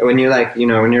 When you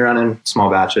when you're running small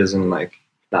batches and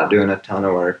not doing a ton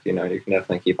of work, you can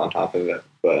definitely keep on top of it.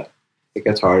 But it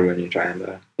gets hard when you're trying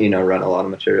to, run a lot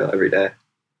of material every day.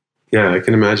 Yeah, I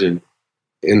can imagine.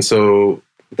 And so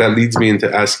that leads me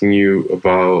into asking you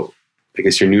about, I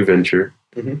guess, your new venture,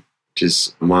 which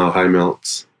is Mile High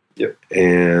Melts. Yep.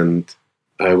 And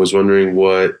I was wondering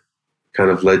what kind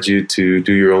of led you to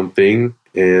do your own thing,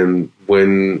 and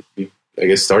when you, I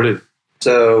guess, started.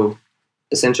 So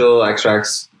Essential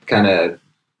Extracts kind of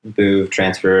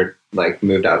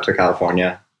moved out to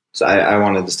California. So I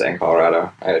wanted to stay in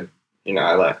Colorado. I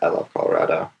love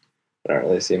Colorado. I don't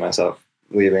really see myself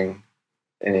leaving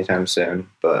anytime soon.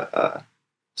 But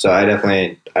so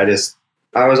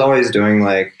I was always doing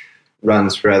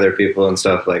runs for other people and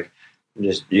stuff,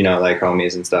 just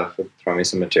homies and stuff would throw me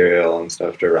some material and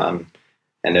stuff to run,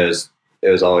 and it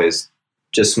was always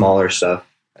just smaller stuff.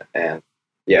 And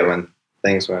yeah, when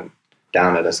things went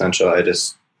down at Essential, I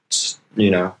just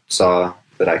saw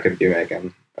that I could be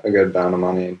making a good amount of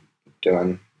money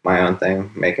doing my own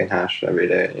thing, making hash every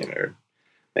day,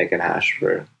 making hash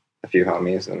for a few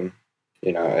homies. And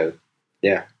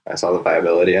I saw the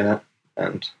viability in it,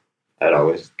 and I'd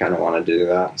always kind of wanted to do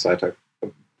that. So I took a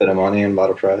bit of money and bought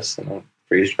a press and a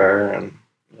freeze dryer, and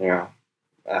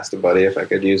asked a buddy if I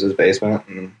could use his basement,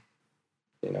 and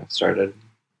started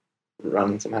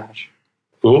running some hash.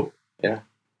 Cool. Yeah.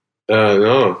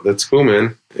 No, that's cool,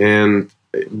 man. And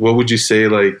what would you say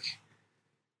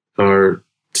are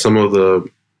some of the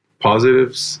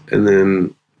positives, and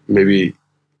then maybe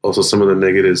also some of the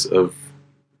negatives of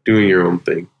doing your own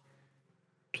thing?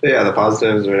 So yeah, the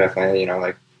positives are definitely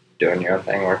doing your own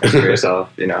thing, working for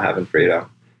yourself, having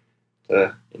freedom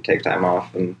to take time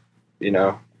off, and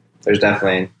there's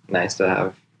definitely nice to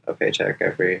have a paycheck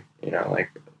every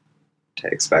to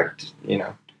expect,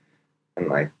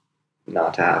 and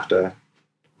not to have to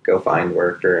go find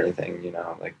work or anything,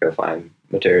 go find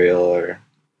material or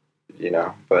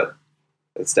but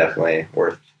it's definitely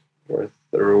worth the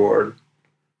reward.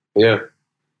 Yeah.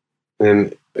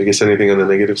 And I guess anything on the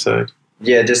negative side?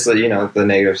 Yeah, just the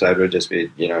negative side would just be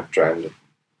trying to,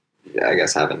 I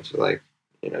guess, having to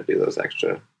do those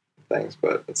extra things,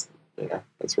 but it's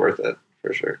it's worth it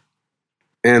for sure.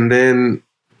 And then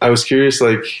I was curious,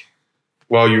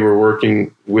 while you were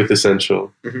working with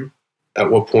Essential, at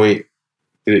what point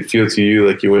did it feel to you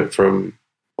like you went from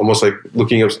almost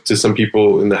looking up to some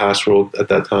people in the hash world at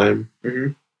that time,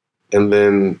 and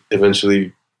then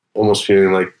eventually almost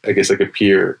feeling I guess, a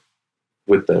peer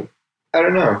with them? I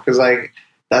don't know, because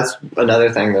that's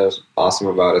another thing that was awesome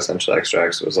about Essential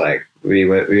Extracts was we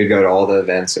would go to all the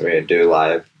events and we would do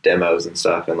live demos and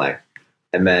stuff, and I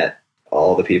met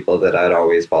all the people that I'd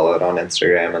always followed on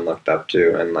Instagram and looked up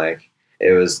to, and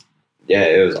it was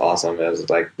awesome. It was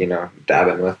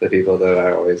dabbing with the people that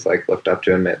I always looked up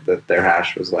to, and that their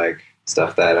hash was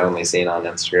stuff that I'd only seen on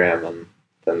Instagram, and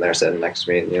then they're sitting next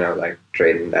to me and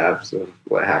trading dabs of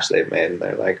what hash they've made, and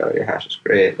they're oh, your hash is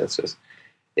great. And it's just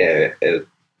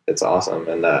it's awesome.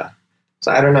 And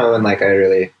so I don't know, and I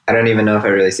don't even know if I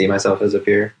really see myself as a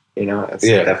peer. It's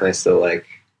definitely still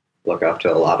look up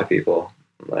to a lot of people.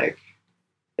 I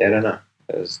don't know.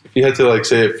 If you had to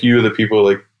say a few of the people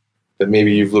that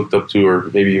maybe you've looked up to, or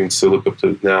maybe even still look up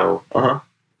to now,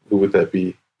 who would that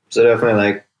be? So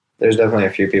definitely there's definitely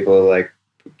a few people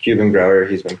Cuban Grower.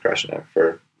 He's been crushing it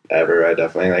forever. I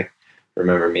definitely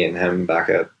remember meeting him back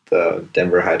at the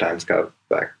Denver High Times Cup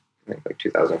back, I think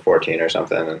 2014 or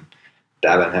something, and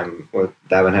dabbing him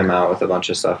out with a bunch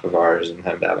of stuff of ours, and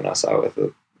him dabbing us out with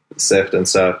the sift and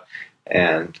stuff.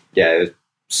 And yeah, it was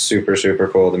super, super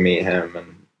cool to meet him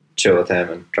and chill with him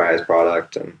and try his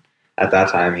product. And at that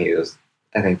time,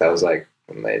 I think that was like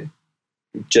when they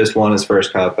just won his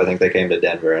first cup. I think they came to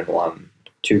Denver and won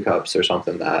 2 cups or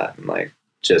something and like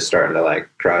just starting to like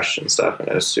crush and stuff. And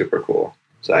it was super cool.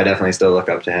 So I definitely still look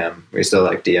up to him. We still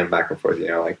like DM back and forth,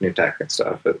 like new tech and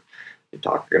stuff, but we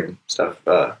talk and stuff.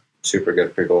 Super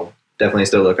good people. Definitely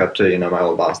still look up to, my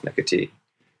old boss, Nick T.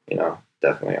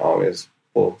 Definitely always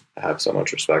will have so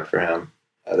much respect for him.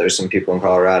 There's some people in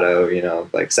Colorado,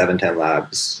 like 710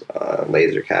 Labs,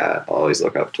 Laser Cat. I always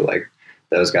look up to like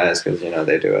those guys because,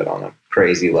 they do it on a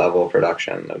crazy level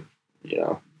production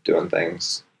of, doing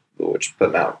things, which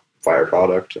putting out fire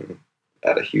product and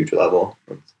at a huge level.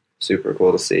 It's super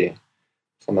cool to see.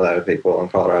 Some of the other people in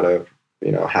Colorado,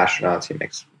 Hastronauts, he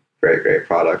makes great, great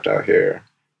product out here.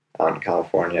 Out in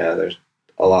California, there's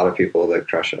a lot of people that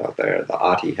crush it out there. The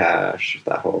Ati Hash,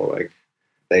 that whole like,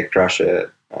 they crush it.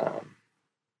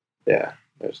 Yeah,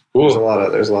 there's a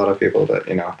lot of people that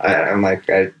I'm like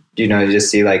you just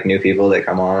see like new people that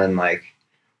come on and like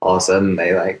all of a sudden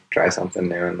they like try something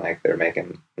new and like they're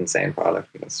making insane product.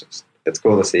 And it's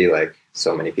cool to see like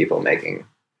so many people making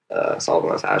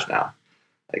solventless hash now.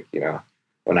 Like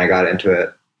when I got into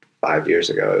it 5 years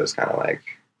ago, it was kind of like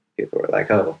people were like,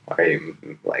 "Oh, are you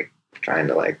like trying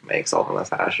to like make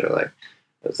solventless hash?" Or like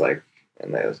it was like,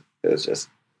 and it was just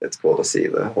it's cool to see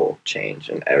the whole change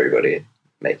and everybody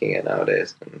making it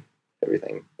nowadays and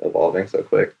everything evolving so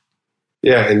quick.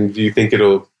 Yeah, and do you think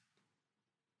it'll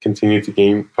continue to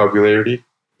gain popularity?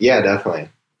 Yeah, definitely.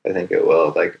 I think it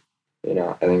will. Like,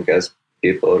 I think as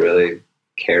people really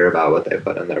care about what they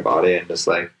put in their body and just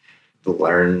like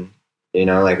learn,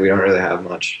 like we don't really have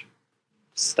much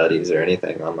studies or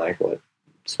anything on like what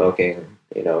smoking,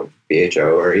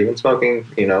 BHO or even smoking,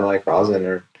 like rosin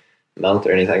or melt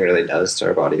or anything really does to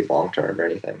our bodies long term or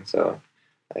anything. So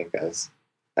I think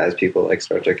as people like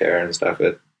start to care and stuff,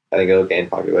 I think it'll gain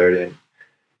popularity.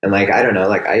 And like, I don't know,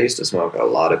 like I used to smoke a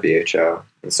lot of BHO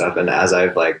and stuff. And as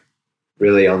I've like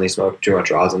really only smoked too much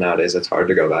rosin nowadays, it's hard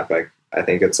to go back. Like, I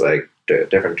think it's like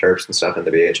different terps and stuff in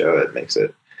the BHO. It makes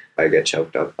it, I get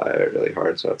choked up by it really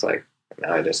hard. So it's like,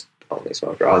 now I just only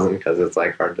smoke rosin because it's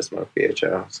like hard to smoke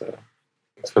BHO. So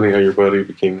it's funny how your body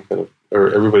became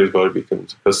or everybody's body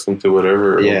becomes accustomed to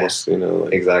whatever. Yeah, almost,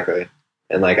 like, exactly.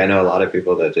 And like, I know a lot of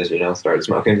people that just, started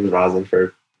smoking rosin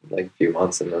for like a few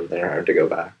months and then they're hard to go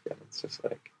back. And it's just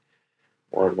like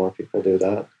more and more people do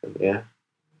that. And yeah.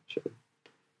 Sure.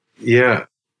 Yeah.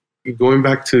 Going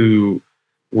back to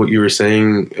what you were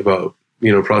saying about,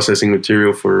 processing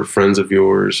material for friends of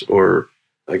yours, or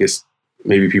I guess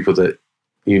maybe people that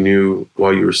you knew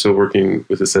while you were still working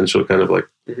with Essential, kind of like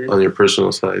on your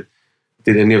personal side.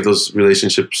 Did any of those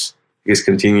relationships, I guess,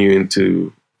 continue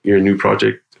into your new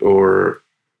project, or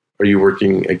are you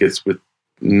working, I guess, with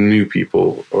new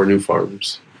people or new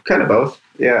farms? Kind of both.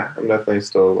 Yeah, I'm definitely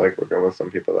still like working with some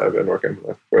people that I've been working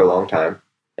with for a long time.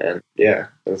 And yeah,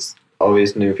 there's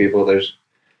always new people. There's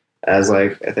I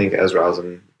think as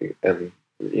rosin and,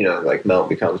 like melt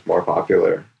becomes more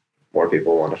popular, more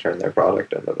people want to turn their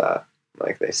product into that.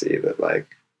 Like they see that like,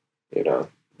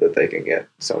 that they can get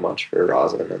so much for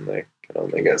rosin and they can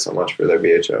only get so much for their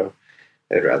BHO.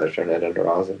 They'd rather turn it into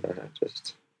rosin, and it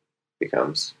just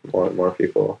becomes more and more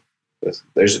people.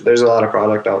 There's a lot of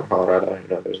product out in Colorado.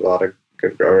 There's a lot of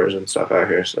good growers and stuff out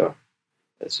here. So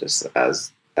it's just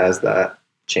as that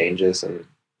changes and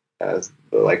as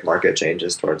the like market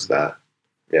changes towards that,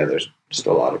 yeah, there's just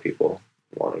a lot of people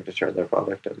wanting to turn their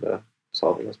product into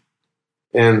solventless.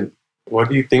 And why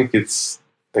do you think it's,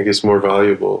 I guess, more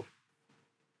valuable?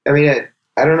 I mean,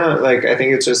 I don't know. Like, I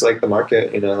think it's just like the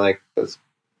market, like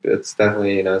it's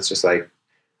definitely, it's just like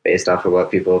based off of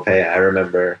what people pay. I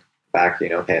remember back,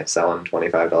 selling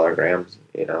 $25 grams,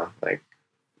 like,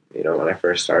 when I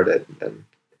first started, and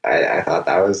I thought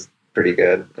that was pretty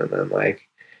good. And then like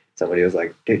somebody was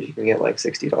like, dude, you can get like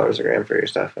 $60 a gram for your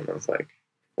stuff. And I was like,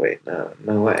 wait, no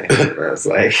way. And I was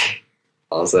like,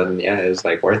 all of a sudden, yeah, it was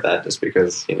like worth that just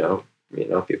because,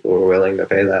 people were willing to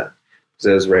pay that.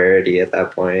 So it was rarity at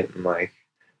that point, and like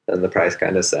then the price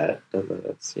kind of set, and then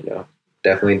it's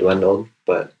definitely dwindled.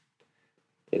 But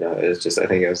it was just, I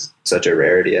think it was such a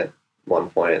rarity at one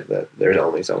point that there's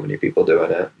only so many people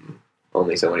doing it, and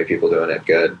only so many people doing it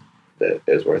good that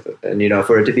is worth it. And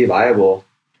for it to be viable,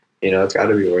 it's got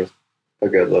to be worth a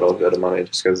good little bit of money,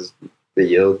 just because the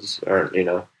yields aren't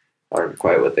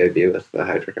quite what they'd be with the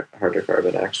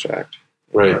hydrocarbon extract.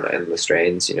 Right. And the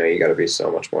strains, you got to be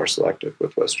so much more selective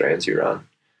with what strains you run.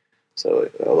 So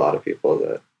a lot of people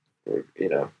that,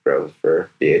 grow for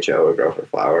BHO or grow for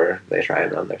flower, they try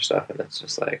and run their stuff and it's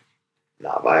just like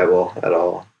not viable at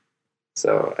all.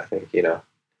 So I think,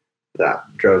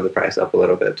 that drove the price up a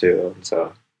little bit too. And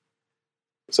so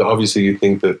obviously you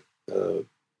think that the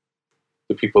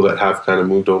people that have kind of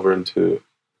moved over into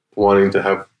wanting to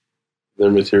have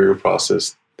their material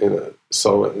processed in a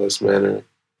solventless manner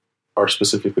are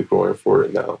specifically growing for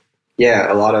it now.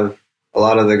 Yeah, a lot of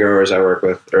the growers I work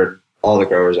with, or all the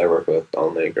growers I work with,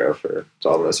 only grow for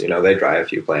solventless. They dry a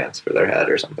few plants for their head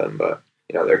or something, but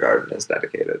their garden is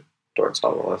dedicated towards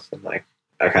solventless, and like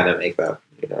I kind of make that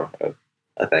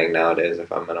a thing nowadays.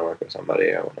 If I'm going to work with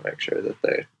somebody, I want to make sure that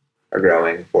they are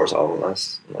growing for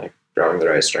solventless, and like growing the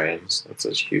right strains. That's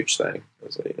a huge thing.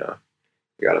 So,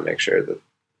 you got to make sure that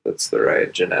that's the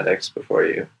right genetics before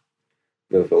you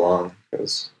move along,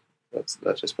 because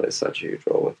that just plays such a huge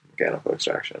role with mechanical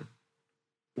extraction.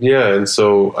 Yeah, and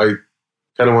so I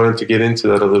kind of wanted to get into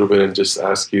that a little bit and just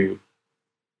ask you,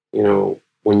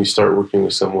 when you start working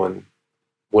with someone,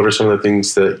 what are some of the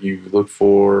things that you look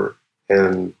for?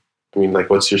 And I mean, like,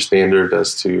 what's your standard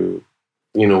as to,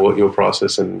 what you'll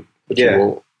process and what you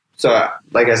won't? So,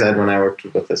 like I said, when I worked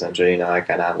with Essential, I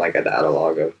kind of have like a data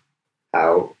log of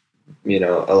how,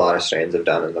 a lot of strains have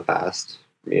done in the past,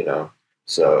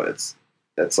 So it's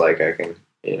like I can,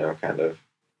 kind of,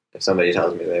 if somebody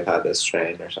tells me they've had this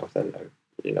strain or something,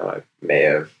 I may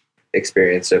have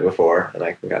experienced it before, and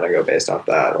I can kind of go based off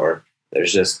that. Or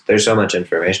there's so much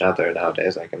information out there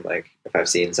nowadays. I can, like, if I've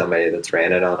seen somebody that's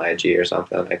ran it on IG or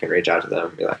something, I can reach out to them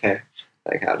and be like, hey,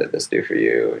 like, how did this do for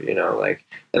you?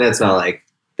 And it's not like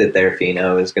that their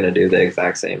pheno is going to do the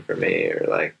exact same for me, or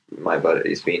like my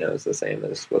buddy's pheno is the same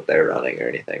as what they're running or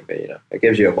anything. But, it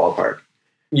gives you a ballpark.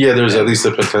 Yeah, there's at least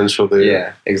a potential there.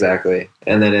 Yeah, exactly.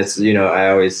 And then it's, I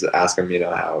always ask them,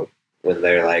 how, when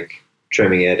they're like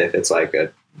trimming it, if it's like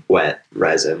a wet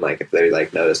resin, like if they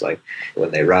like notice like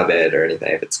when they rub it or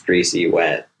anything, if it's greasy,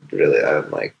 wet, really, I'm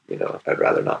like, I'd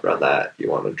rather not run that. You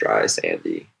want a dry,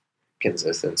 sandy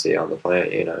consistency on the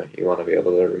plant, you want to be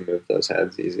able to remove those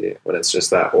heads easy. When it's just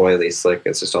that oily slick,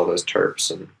 it's just all those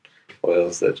terps and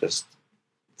oils that just,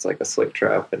 it's like a slick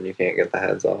trap and you can't get the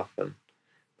heads off.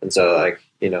 And so, like,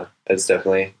 it's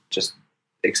definitely just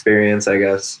experience, I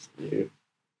guess. You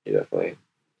definitely.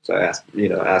 So I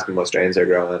ask them what strains they're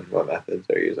growing, what methods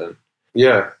they're using.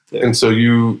 Yeah. And so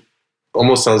you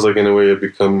almost sounds like in a way you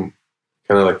become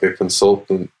kind of like a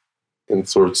consultant in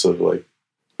sorts of like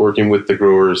working with the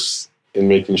growers and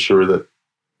making sure that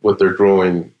what they're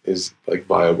growing is like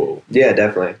viable. Yeah,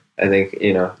 definitely. I think,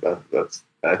 that's,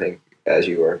 I think as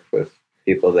you work with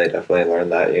people, they definitely learn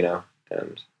that,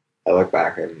 and I look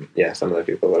back and some of the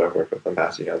people that I've worked with in the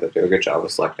past, they do a good job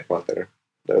of selecting what they're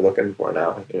looking for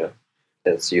now.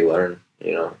 It's you learn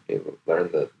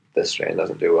that this strain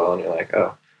doesn't do well, and you're like,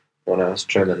 oh, when I was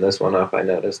trimming this one up, I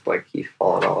noticed like he's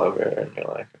falling all over, and you're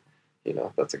like,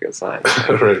 that's a good sign.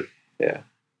 Right. Yeah.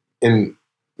 And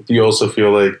do you also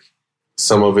feel like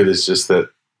some of it is just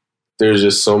that there's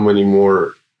just so many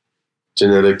more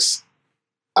genetics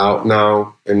out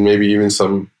now, and maybe even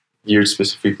some geared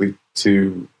specifically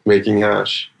to making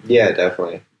hash? Yeah,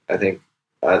 definitely. I think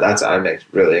I'm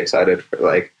really excited for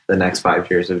like the next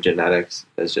 5 years of genetics.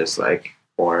 Is just like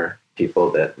more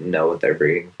people that know what they're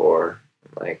breeding for,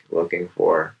 like looking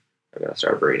for. I'm gonna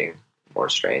start breeding more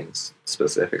strains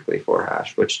specifically for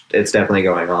hash, which it's definitely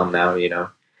going on now.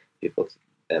 People,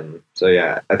 and so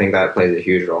I think that plays a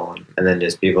huge role. And then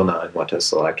just people knowing what to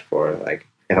select for. Like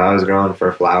if I was growing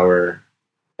for flower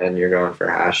and you're going for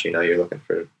hash, you're looking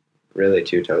for really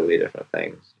two totally different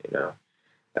things.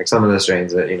 Like some of the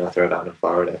strains that throw down in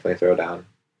flower definitely throw down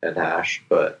in hash,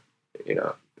 but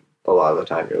a lot of the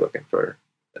time you're looking for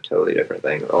a totally different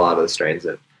thing. A lot of the strains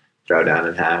that throw down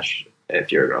in hash,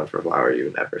 if you're growing for flower, you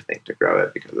would never think to grow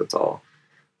it because it's all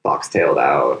fox-tailed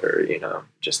out or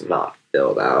just not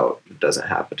filled out. It doesn't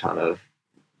have a ton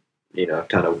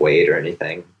of weight or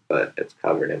anything, but it's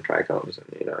covered in trichomes,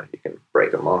 and you can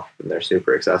break them off and they're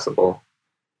super accessible.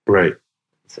 Right.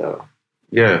 So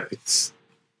yeah, it's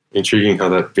intriguing how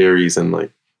that varies and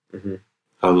like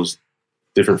how those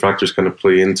different factors kind of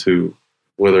play into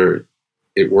whether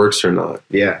it works or not.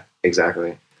 Yeah,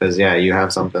 exactly. Because you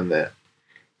have something that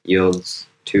yields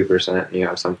 2% and you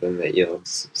have something that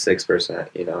yields 6%.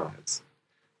 It's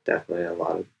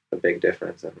definitely a big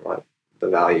difference in what the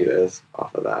value is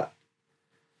off of that.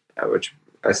 Which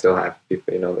I still have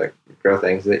people that grow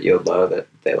things that yield low that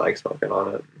they like smoking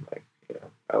on it. Like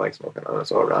I like smoking on it,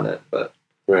 so I'll run it. But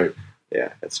right.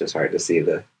 Yeah, it's just hard to see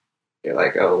you're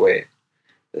like, oh, wait,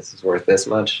 this is worth this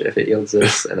much if it yields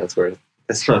this, and it's worth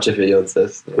this much if it yields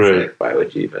this. And it's right. Like, why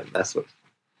would you even mess with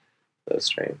those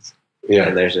strains? Yeah.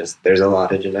 And there's a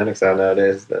lot of genetics out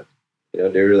nowadays that, do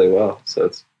really well. So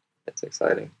it's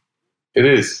exciting. It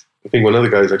is. I think one of the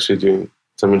guys actually doing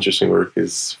some interesting work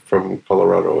is from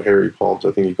Colorado, Harry Palms.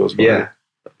 I think he goes by.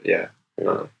 Yeah.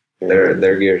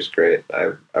 Their gear is great.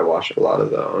 I watch a lot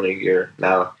of the Oni gear.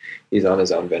 Now he's on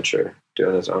his own venture,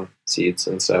 doing his own seeds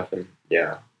and stuff, and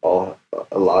yeah, a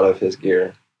lot of his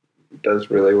gear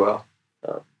does really well.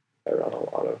 I run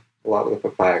a lot of the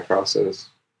papaya crosses.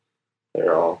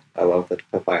 I love the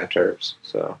papaya terps,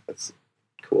 so it's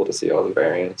cool to see all the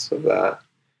variants of that.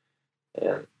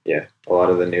 And yeah, a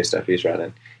lot of the new stuff he's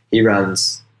running. He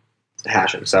runs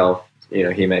hash himself. You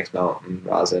know, he makes melt and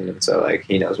rosin, and so like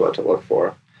he knows what to look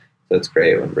for. So it's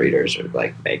great when breeders are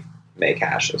like make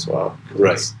hash as well.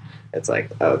 Right. It's like,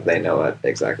 oh, they know it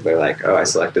exactly. They're like, oh, I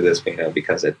selected this Pinot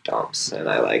because it dumps, and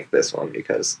I like this one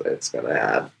because it's going to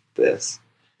add this.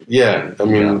 Yeah, I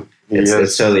mean,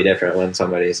 it's totally different when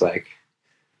somebody's like,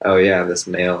 oh yeah, this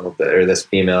male or this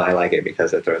female, I like it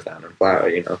because it throws down in flower.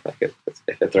 You know, like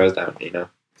if it throws down, you know,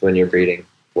 when you're breeding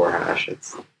for hash,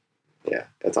 it's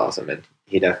awesome, and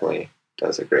he definitely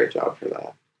does a great job for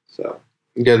that. So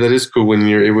yeah, that is cool when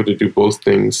you're able to do both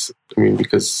things. I mean,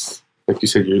 because like you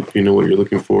said, you know what you're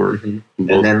looking for. Mm-hmm.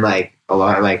 And then like a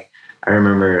lot, like I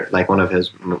remember like one of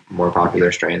his more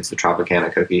popular strains, the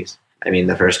Tropicana cookies. I mean,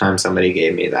 the first time somebody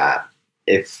gave me that,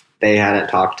 if they hadn't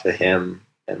talked to him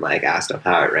and like asked him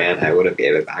how it ran, I would have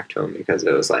gave it back to him because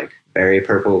it was like very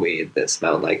purple weed that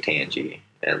smelled like tangy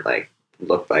and like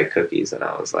looked like cookies. And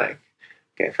I was like,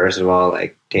 okay, first of all,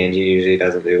 like tangy usually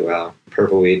doesn't do well.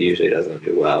 Purple weed usually doesn't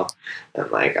do well. And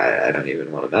like, I don't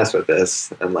even want to mess with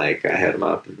this. And like, I hit them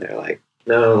up and they're like,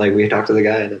 no, like we talked to the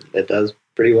guy and it does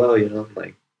pretty well, you know?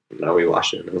 Like, no, we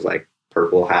washed it and it was like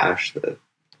purple hash, the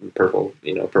purple,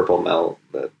 you know, purple melt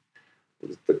that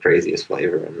was the craziest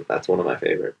flavor. And that's one of my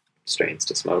favorite strains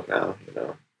to smoke now, you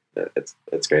know?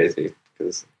 It's crazy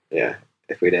because, yeah,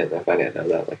 if I didn't know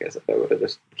that, like I said, I would have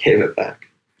just gave it back.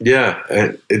 Yeah,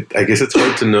 and I guess it's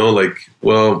hard to know, like,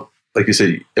 well, like you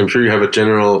said, I'm sure you have a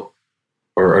general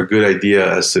or a good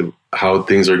idea as to how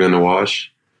things are going to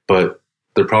wash, but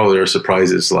there probably are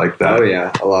surprises like that. Oh,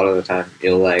 yeah, a lot of the time.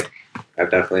 You'll, like, I've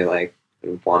definitely, like,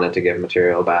 wanted to give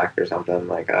material back or something,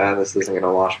 like, this isn't going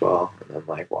to wash well, and then,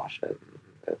 like, wash it.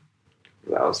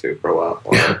 That was super well.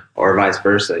 Or vice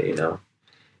versa, you know.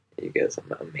 You get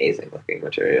some amazing-looking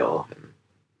material, and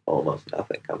almost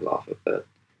nothing comes off of it.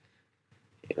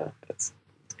 You know, it's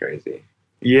crazy.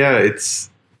 Yeah, it's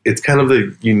kind of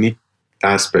the unique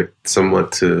aspect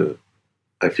somewhat to,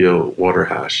 I feel, water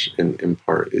hash in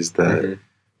part is that,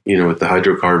 you know, with the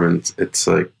hydrocarbons, it's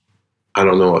like, I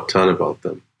don't know a ton about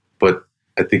them, but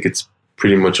I think it's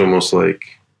pretty much almost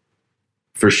like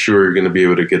for sure you're going to be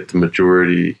able to get the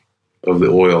majority of the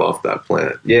oil off that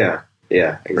plant. Yeah,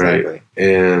 exactly. Right?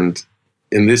 And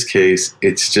in this case,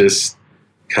 it's just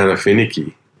kind of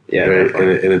finicky. Yeah,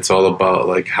 right. And it's all about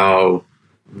like how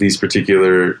these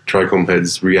particular trichome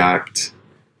heads react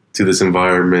to this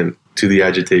environment, to the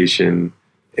agitation,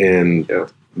 and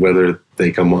whether they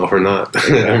come off or not.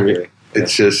 Exactly. I mean,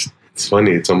 it's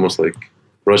funny. It's almost like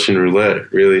Russian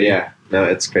roulette, really. Yeah, no,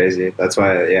 it's crazy. That's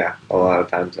why, a lot of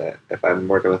times if I'm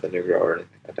working with a new grower or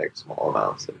anything, I take small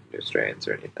amounts of new strains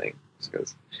or anything, just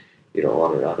because you don't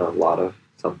want to run a lot of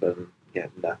something, get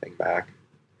nothing back.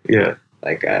 Yeah.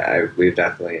 Like we've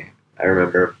definitely, I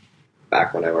remember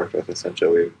back when I worked with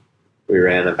Essential, we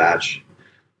ran a batch,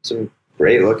 some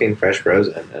great looking fresh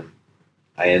rosin, and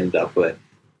I ended up with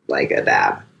like a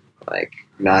dab, like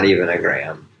not even a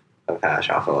gram of hash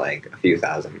off of like a few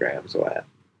thousand grams wet.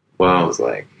 Wow. I was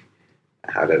like,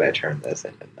 how did I turn this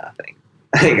into nothing?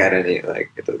 Like I didn't even,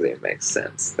 like, it doesn't even make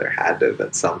sense. There had to have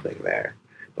been something there,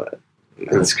 but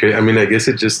it's crazy. I mean, I guess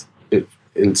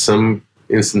in some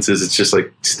instances it's just like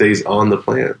stays on the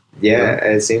plant. Yeah,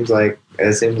 it seems like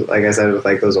I said with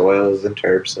like those oils and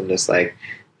terps and just like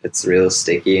it's real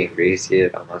sticky and greasy.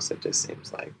 It just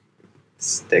seems like it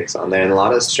sticks on there. And a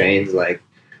lot of strains, like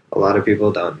a lot of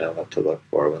people don't know what to look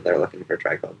for when they're looking for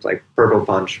trichomes. Like Purple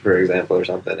Punch, for example, or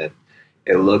something.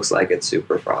 It looks like it's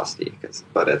super frosty,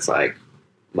 but it's like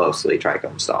mostly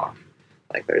trichome stalk.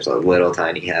 Like there's a little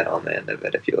tiny head on the end of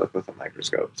it if you look with a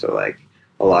microscope. So like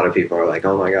a lot of people are like,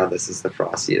 oh my god, this is the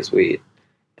frostiest weed.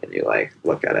 And you like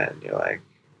look at it and you're like,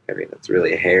 I mean, it's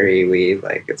really hairy weed.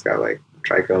 Like it's got like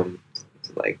trichome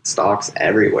like stalks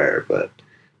everywhere, but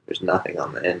there's nothing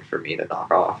on the end for me to knock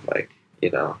off. Like,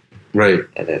 you know, right.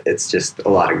 And it's just a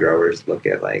lot of growers look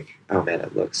at like, oh man,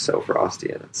 it looks so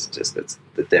frosty, and it's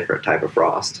the different type of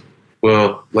frost.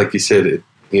 Well, like you said, it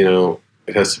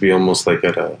has to be almost like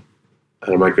at a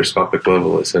microscopic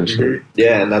level, essentially. Mm-hmm.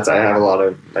 Yeah, and I have a lot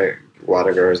of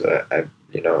growers that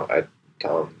I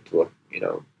tell them to look,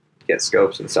 get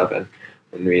scopes and stuff. And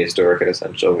when we used to work at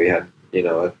Essential, we had,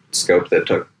 a scope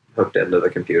that hooked into the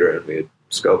computer, and we would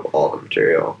scope all the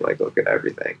material, like look at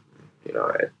everything, you know.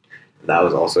 And that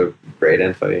was also great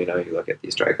info. You know, you look at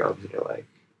these trichomes and you're like,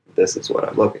 this is what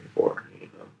I'm looking for. You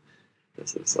know,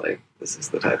 this is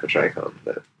the type of trichome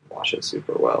that washes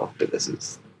super well. But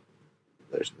there's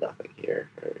nothing here,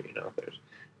 or you know, it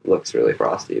looks really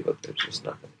frosty, but there's just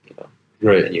nothing. You know,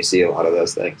 Right. and you see a lot of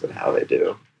those things and how they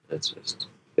do. It's just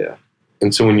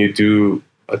And so when you do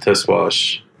a test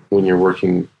wash, when you're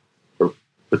working or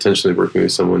potentially working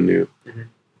with someone new,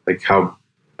 like how,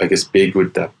 I guess, big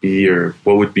would that be, or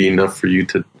what would be enough for you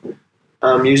to?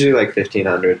 Usually like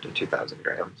 1,500 to 2,000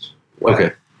 grams. Wet.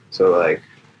 Okay. So like,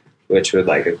 which would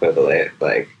like equivalent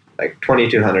like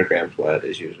 2,200 grams wet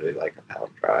is usually like a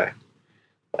pound dry,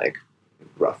 like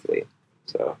roughly.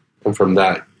 So. And from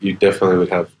that, you definitely would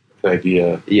have an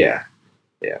idea. Yeah.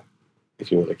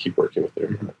 If you want to keep working with it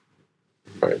or not.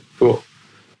 All right. Cool.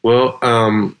 Well,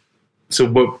 so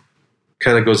what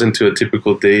kind of goes into a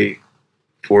typical day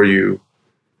for you,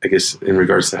 I guess, in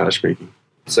regards to hash making?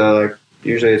 So like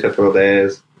usually a typical day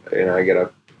is, you know, I get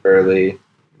up early,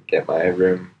 get my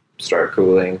room, start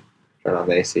cooling, turn on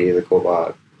the AC, the cool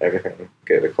bot, everything,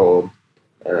 get it cold.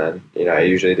 And then, you know, I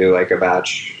usually do like a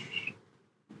batch,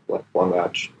 like one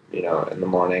batch, you know, in the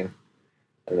morning.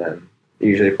 And then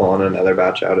usually pull in another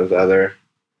batch out of the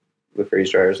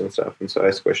freeze dryers and stuff. And so I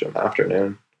squish it in the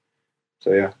afternoon.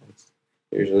 So yeah, it's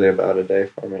usually about a day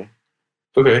for me.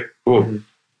 Okay, cool.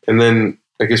 And then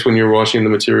I guess when you're washing the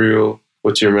material,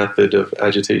 what's your method of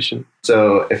agitation?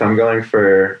 So if I'm going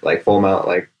for like full melt,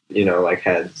 like, you know, like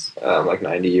heads, like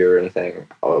 90U or anything,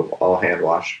 I'll hand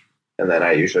wash. And then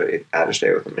I usually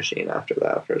agitate with the machine after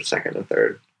that for second and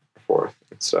third or fourth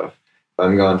and stuff. If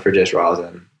I'm going for just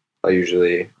rosin, I'll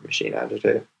usually machine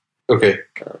agitate. Okay.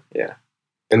 Yeah.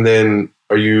 And then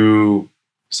are you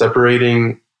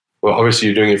separating? Well, obviously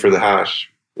you're doing it for the hash.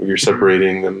 You're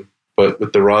separating them. But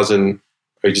with the rosin,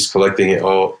 are you just collecting it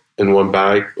all in one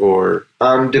bag, or?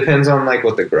 Depends on like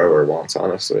what the grower wants,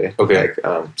 honestly. Okay.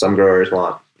 Like some growers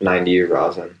want 90U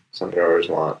rosin. Some growers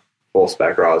want full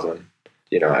spec rosin.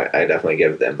 You know, I definitely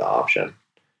give them the option.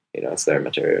 You know, it's their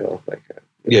material. Like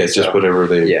yeah, it's just whatever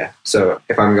they. Yeah. So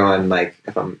if I'm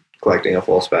collecting a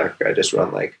full spec, I just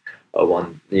run like a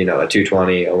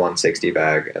 220, a 160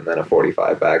 bag, and then a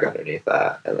 45 bag underneath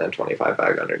that, and then 25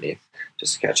 bag underneath,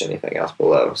 just to catch anything else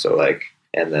below. So like,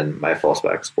 and then my full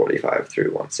spec's 45 through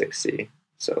 160.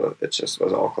 So it just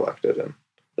was all collected in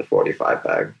the 45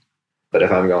 bag. But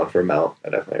if I'm going for melt, I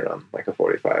definitely run like a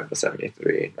 45, the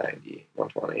 73, 90,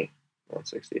 120,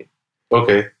 160.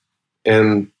 Okay.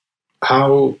 And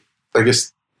how, I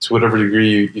guess, to whatever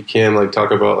degree you can, like,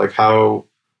 talk about like how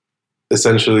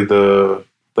essentially the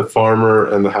farmer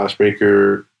and the hash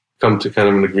maker come to kind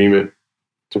of an agreement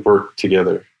to work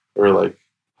together, or like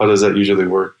how does that usually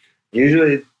work?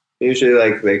 Usually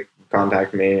like they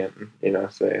contact me and, you know,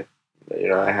 say, you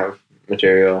know, I have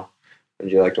material,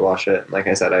 would you like to wash it? And like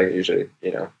I said, I usually,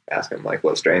 you know, ask them like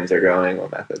what strains they're growing,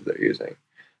 what methods they're using,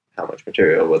 how much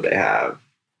material would they have,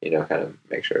 you know, kind of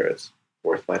make sure it's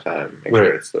worth my time, make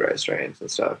sure it's the right strains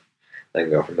and stuff. Then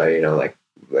go from there, you know, like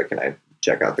can I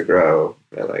check out the grow?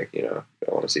 And I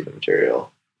want to see the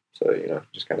material. So, you know,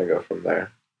 just kind of go from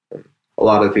there. And a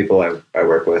lot of the people I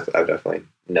work with, I've definitely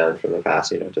known from the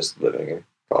past, you know, just living in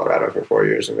Colorado for 4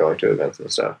 years and going to events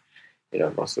and stuff. You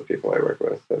know, most of the people I work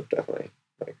with have definitely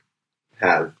like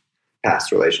had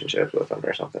past relationships with them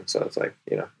or something. So it's like,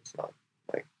 you know, it's not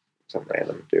like some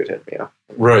random dude hit me up.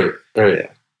 Right.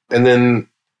 Yeah. And then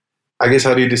I guess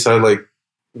how do you decide like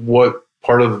what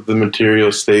part of the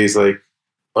material stays like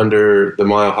under the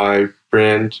Mile High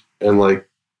brand and like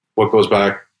what goes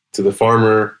back to the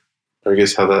farmer? Or I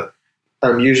guess how that.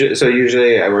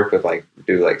 Usually I work with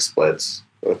do splits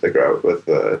with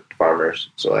the farmers.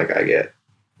 So like I get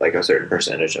like a certain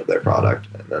percentage of their product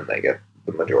and then they get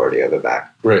the majority of it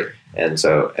back. Right. And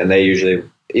they usually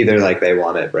either like they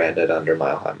want it branded under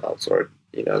Mile High Melts or,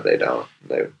 you know, they don't.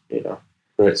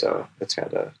 Right. So it's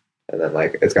kind of, and then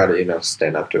like it's got to, you know,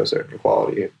 stand up to a certain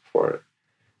quality before it,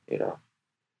 you know,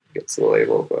 gets the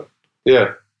label. But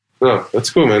yeah, no, that's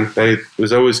cool, man. I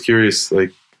was always curious,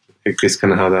 like, I guess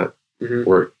kind of how that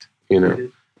worked, you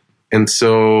know. And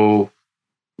so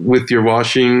with your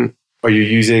washing, are you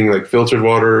using like filtered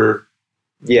water?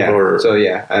 Yeah.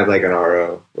 I have like an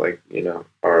RO, like, you know,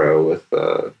 RO with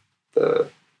the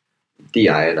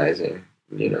deionizing,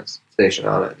 you know, station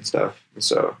on it and stuff. And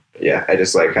so yeah, I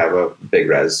just like have a big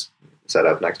res set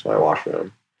up next to my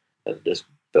washroom and just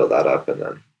fill that up, and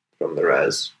then from the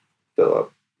res fill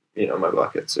up, you know, my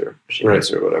buckets or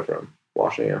machines or whatever I'm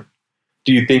washing in.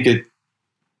 Do you think it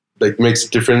like makes a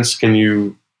difference? Can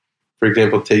you, for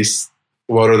example, taste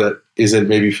water that isn't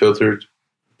maybe filtered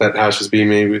that hash is being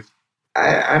made with?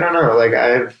 I don't know. Like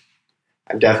I've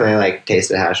definitely like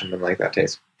tasted hash and been like, that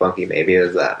tastes funky. Maybe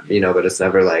is that, but it's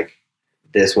never like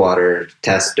this water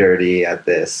tests dirty at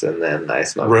this, and then I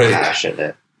smell hash and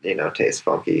it, tastes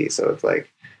funky. So it's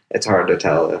like, it's hard to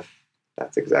tell if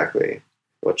that's exactly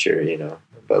what you're,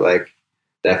 but like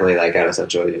definitely like at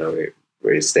Essential,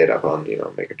 we stayed up on,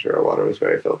 making sure our water was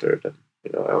very filtered, and,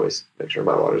 I always make sure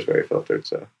my water is very filtered.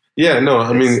 So yeah, no,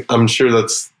 I mean, I'm sure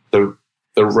that's the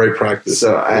right practice.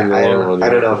 So I don't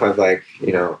know if I've like,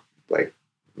 like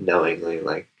knowingly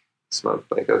like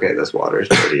smoked like, okay, this water is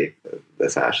dirty.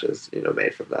 This hash is,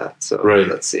 made from that. So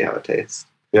let's see how it tastes.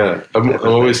 Yeah. I'm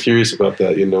always curious about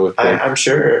that, with I'm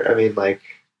sure.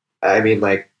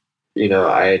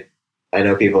 I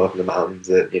know people up in the mountains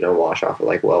that, wash off of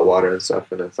like well water and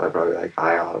stuff, and it's like probably like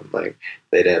high on, like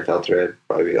they didn't filter it,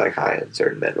 probably like high in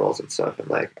certain minerals and stuff. And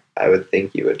like, I would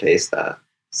think you would taste that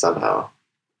somehow,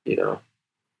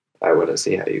 I wouldn't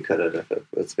see how you couldn't if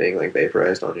it's being like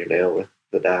vaporized on your nail with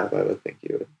the dab. I would think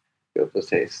you would be able to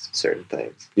taste certain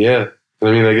things. Yeah.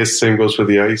 I mean, I guess same goes for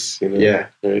the ice, Yeah.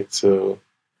 Right. So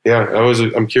yeah,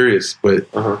 I'm curious, but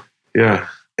yeah.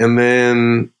 And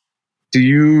then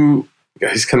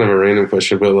it's kind of a random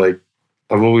question, but like,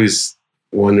 I've always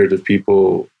wondered if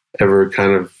people ever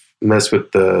kind of mess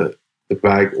with the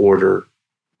bag order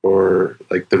or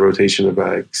like the rotation of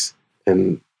bags,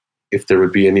 and if there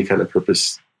would be any kind of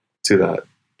purpose to that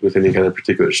with any kind of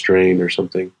particular strain or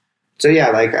something. So yeah,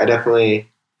 like I definitely,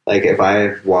 like if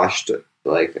I've washed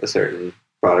like a certain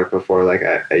product before, like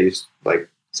I used, like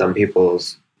some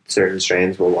people's certain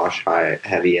strains will wash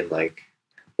heavy in like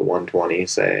the 120,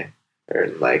 say, or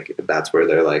like that's where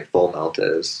their like full melt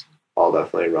is. I'll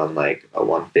definitely run like a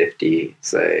 150,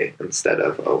 say, instead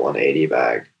of a 180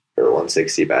 bag or a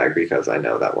 160 bag, because I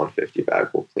know that 150 bag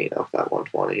will clean up that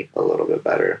 120 a little bit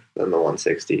better than the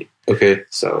 160. Okay.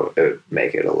 So it would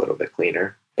make it a little bit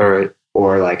cleaner. All right.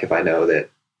 Or like if I know that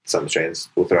some strains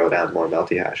will throw down more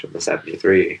melty hash in the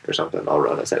 73 or something, I'll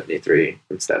run a 73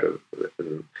 instead of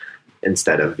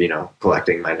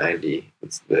collecting my 90.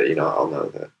 I'll know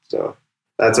that. So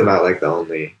that's about like the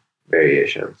only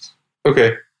variations.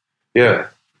 Okay. Yeah.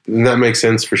 And that makes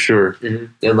sense for sure. Mm-hmm.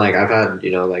 And like I've had,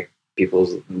 like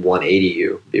people's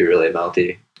 180U be really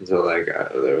melty. And so like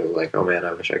they were like, oh man,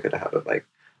 I wish I could have had like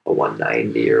a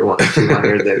 190 or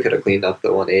 200 that could have cleaned up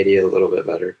the 180 a little bit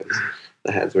better, because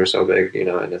the heads were so big,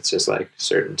 and it's just like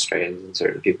certain strains and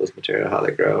certain people's material, how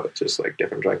they grow. It's just like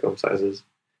different trichome sizes,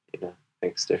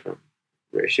 makes different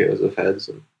ratios of heads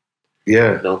and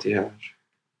melty hash.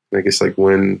 I guess like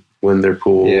when they're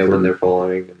pulled. Yeah, when they're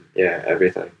pulling, and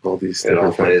everything. All these it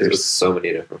all plays factors. with so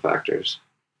many different factors.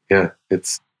 Yeah,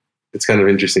 it's kind of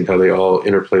interesting how they all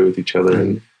interplay with each other,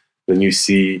 and then you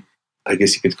see, I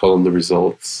guess you could call them the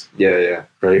results. Yeah.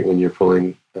 Right, when you're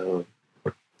pulling the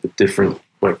different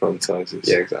micron sizes.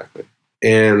 Yeah, exactly.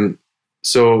 And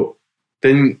so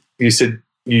then you said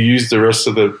you used the rest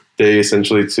of the day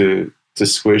essentially to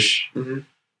squish. Mm-hmm.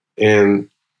 And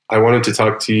I wanted to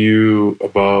talk to you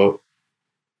about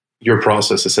your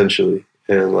process essentially,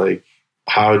 and like,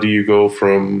 how do you go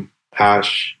from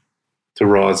hash to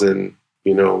rosin?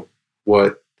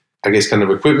 What, I guess, kind of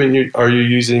equipment are you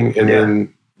using, and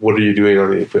then what are you doing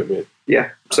on the equipment? Yeah.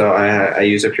 So I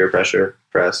use a pure pressure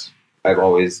press. I've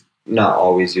not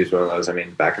always used one of those. I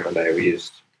mean, back in the day,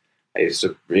 I used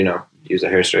to, use a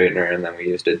hair straightener, and then we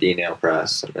used a D-nail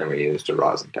press, and then we used a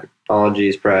Rosin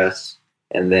Technologies press,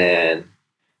 and then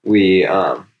we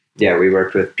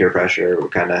worked with pure pressure. We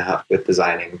kind of helped with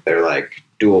designing their like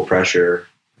dual pressure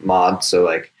mod. So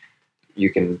like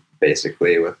you can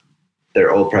basically, with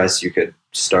their old press, you could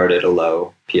start at a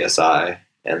low PSI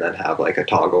and then have like a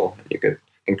toggle. You could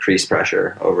increase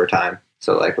pressure over time.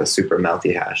 So like with super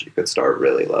melty hash, you could start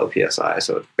really low PSI,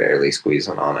 so it's barely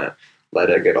squeezing on it, let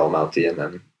it get all melty, and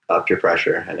then up your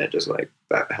pressure, and it just like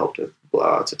that helped with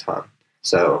blowouts a ton.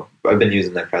 So I've been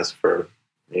using that press for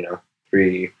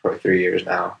 3 years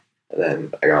now, and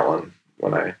then I got one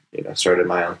when I started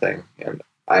my own thing, and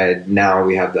now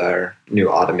we have our new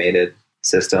automated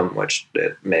system, which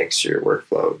it makes your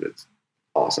workflow, it's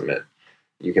awesome.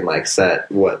 You can like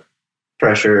set what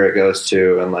pressure it goes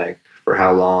to and like for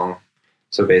how long.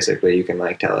 So basically you can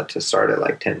like tell it to start at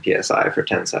like 10 psi for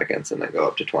 10 seconds, and then go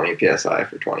up to 20 psi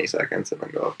for 20 seconds, and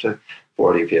then go up to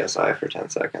 40 psi for 10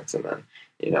 seconds, and then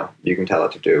you can tell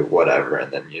it to do whatever,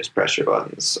 and then use pressure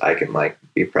buttons. I can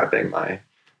be prepping my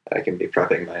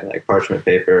like parchment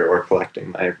paper or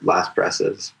collecting my last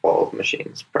presses while the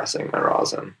machine's pressing my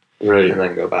rosin. Right. And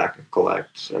then go back and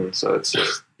collect. And so it's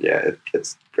just,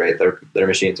 it's great. Their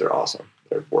machines are awesome.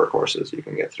 They're workhorses. You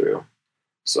can get through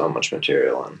so much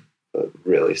material in a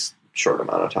really short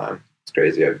amount of time. It's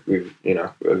crazy. I've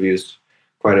used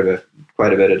quite a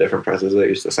bit of different presses. I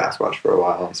used the Sasquatch for a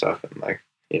while and stuff, and like,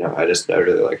 I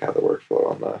really like how the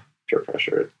workflow on the pure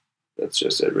pressure. It's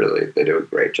just they do a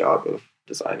great job of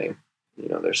designing,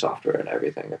 their software and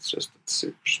everything. It's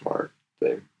super smart.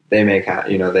 They make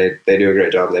they do a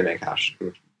great job. They make hash.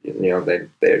 They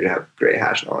have great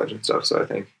hash knowledge and stuff. So I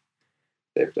think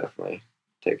they've definitely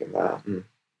taken that.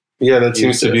 Yeah, that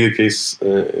seems to be the case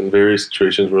in various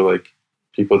situations where like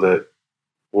people that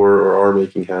were or are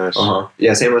making hash.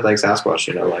 Yeah, same with like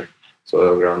Sasquatch. Like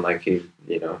soil grown. Like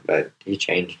that he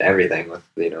changed everything with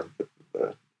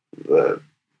the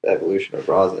evolution of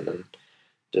rosin and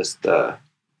just.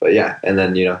 But yeah, and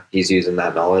then he's using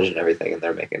that knowledge and everything, and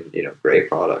they're making great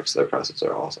products. Their presses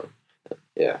are awesome.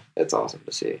 Yeah, it's awesome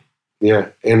to see. Yeah,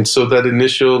 and so that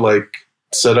initial like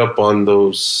setup on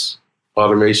those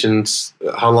automations,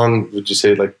 how long would you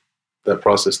say like that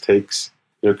process takes?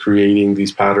 Creating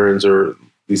these patterns or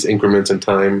these increments in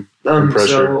time and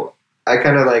pressure. So I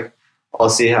kind of like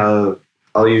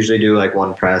I'll usually do like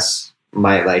one press.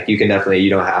 You can definitely you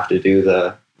don't have to do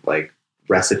the like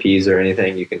recipes or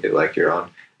anything. You can do like your own.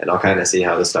 And I'll kind of see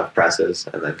how the stuff presses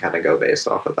and then kind of go based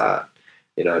off of that,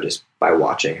 just by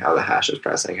watching how the hash is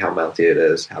pressing, how melty it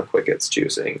is, how quick it's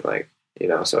juicing,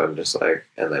 so I'm just like,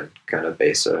 and then kind of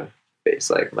base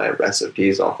like my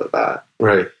recipes off of that.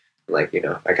 Right. Like,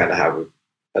 I kind of have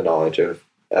a knowledge of,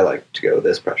 I like to go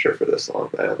this pressure for this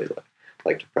long. I only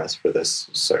like to press for this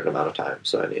certain amount of time.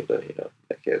 So I need to,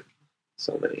 make it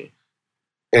so many.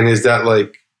 And is that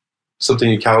like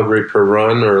something you calibrate per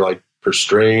run or like per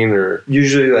strain or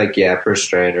usually like per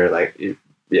strain or like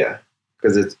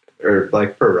because it's or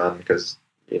like per run because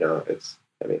it's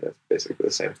basically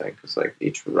the same thing because like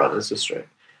each run is a strain.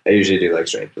 I usually do like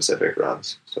strain specific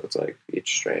runs, so it's like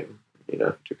each strain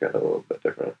to kind of a little bit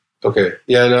different. Okay,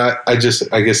 yeah, no, I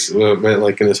guess meant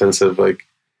like in the sense of like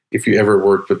if you ever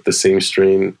worked with the same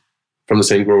strain from the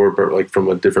same grower but like from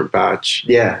a different batch,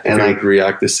 and like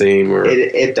react the same or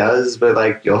it does, but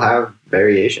like you'll have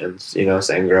variations,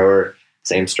 same grower,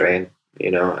 same strain,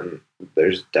 and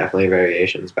there's definitely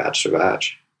variations batch to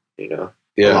batch, A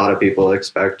lot of people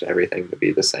expect everything to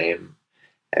be the same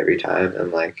every time,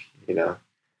 and like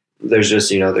there's just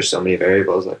there's so many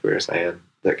variables like we were saying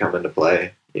that come into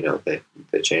play.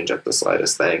 They change up the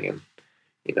slightest thing, and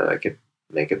it could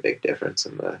make a big difference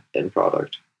in the end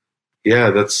product. Yeah,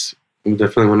 that's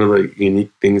definitely one of the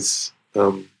unique things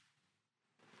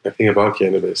I think about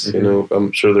cannabis. Mm-hmm.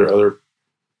 I'm sure there are other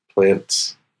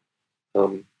plants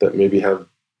that maybe have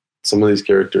some of these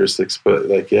characteristics, but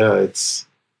like it's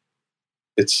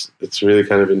really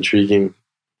kind of intriguing.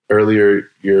 Earlier,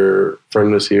 your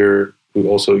friend was here who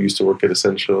also used to work at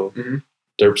Essential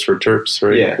Derps for Terps,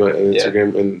 right? Yeah, on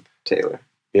Instagram and Taylor.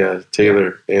 Yeah,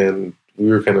 Taylor, and we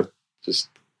were kind of just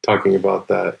talking about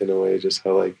that in a way, just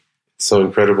how like it's so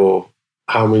incredible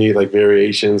how many like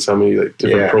variations, how many like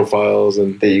different profiles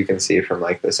and that you can see from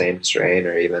like the same strain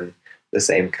or even the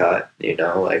same cut,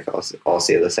 like I'll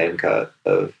see the same cut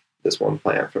of this one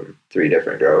plant from 3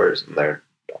 different growers and they're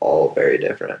all very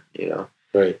different,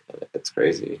 Right. It's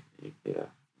crazy.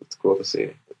 It's cool to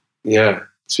see. Yeah.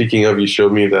 Speaking of, you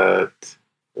showed me that,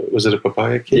 was it a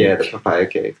papaya cake? Yeah, the papaya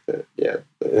cake.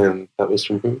 And that was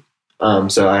from who?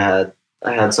 So I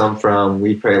had some from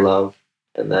Weed Pray Love,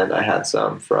 and then I had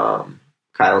some from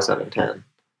Kyle 710,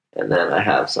 and then I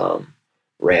have some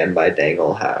ran by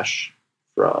Dangle Hash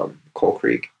from Coal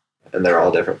Creek, and they're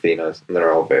all different phenos, and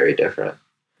they're all very different.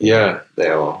 Yeah, they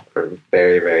all are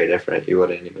very, very different. You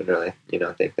wouldn't even really,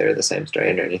 think they're the same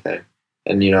strain or anything.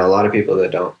 And a lot of people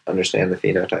that don't understand the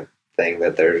phenotype thing,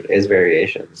 that there is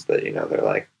variations. That they're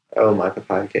like, oh, my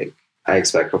papaya cake, I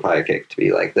expect papaya cake to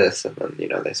be like this, and then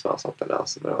they smell something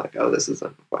else, and they're like, oh, this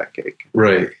isn't papaya cake.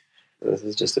 Right. This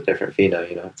is just a different pheno.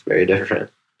 It's very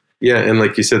different. Yeah, and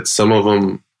like you said, some of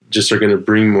them just are going to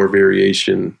bring more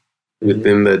variation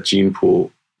within that gene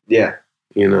pool. Yeah.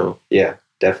 Yeah,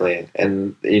 definitely.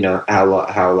 And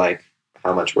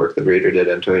how much work the breeder did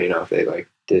into it. If they like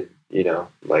did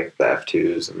like the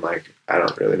F2s, and like I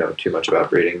don't really know too much about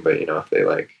breeding, but if they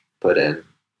like put in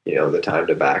the time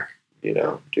to back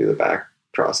do the back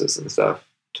process and stuff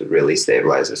to really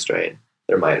stabilize a strain,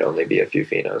 there might only be a few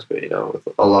phenos. But with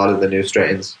a lot of the new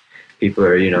strains, people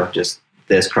are just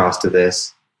this cross to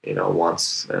this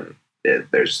once, and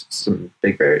there's some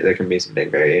there can be some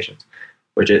big variations,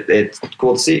 which it's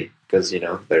cool to see because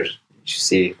you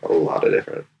see a lot of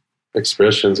different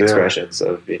expressions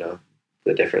of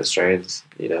the different strains.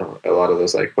 A lot of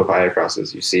those like papaya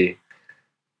crosses, you see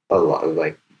a lot of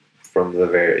like from the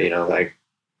very like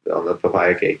on the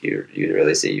papaya cake, you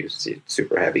really see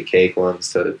super heavy cake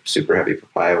ones to super heavy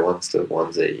papaya ones to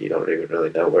ones that you don't even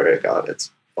really know where it got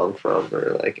its funk from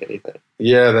or like anything.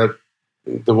 Yeah, that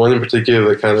the one in particular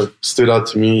that kind of stood out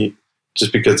to me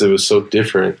just because it was so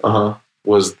different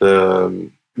was the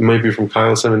maybe from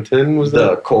Kyle 710 was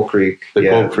the that? Coal Creek.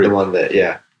 Coal Creek. The one that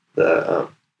the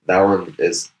that one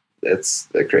it's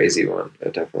a crazy one.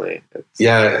 It definitely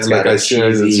and like I see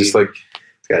it, it's just like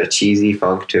it's got a cheesy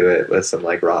funk to it with some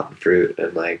like rotten fruit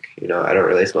and like, you know, I don't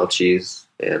really smell cheese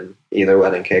in either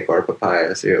wedding cake or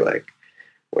papaya, so you're like,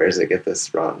 where does it get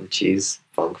this rotten cheese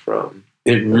funk from?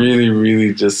 It really,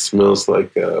 really just smells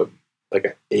like a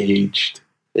aged,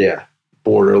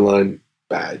 borderline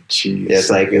bad cheese. Yeah, it's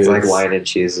like wine and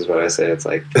cheese is what I say. It's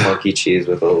like funky cheese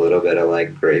with a little bit of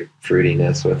like grape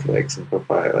fruitiness with like some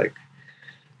papaya. Like,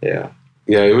 yeah,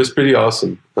 it was pretty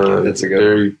awesome. It's a good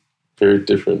very, very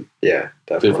different. Yeah,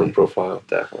 definitely. Different profile,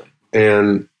 definitely.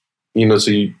 And you know,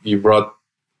 so you brought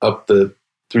up the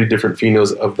 3 different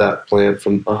phenols of that plant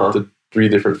from the 3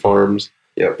 different farms.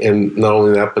 Yep. And not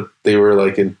only that, but they were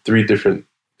like in 3 different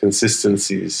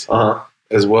consistencies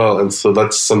as well. And so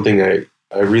that's something I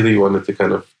really wanted to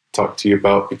kind of talk to you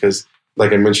about because,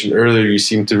 like I mentioned earlier, you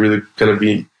seem to really kind of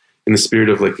be in the spirit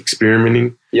of like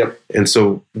experimenting. Yep. And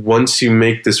so once you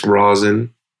make this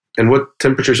rosin, and what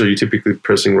temperatures are you typically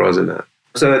pressing rosin at?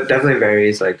 So it definitely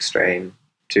varies, like strain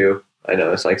too. I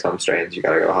know it's like some strains you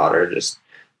got to go hotter, just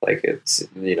like it's,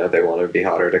 you know, they want to be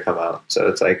hotter to come out. So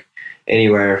it's like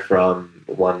anywhere from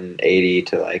 180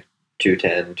 to like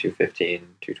 210, 215,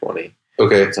 220.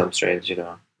 Okay. And some strains, you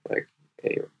know, like,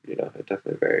 you know, it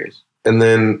definitely varies. And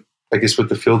then I guess with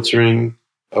the filtering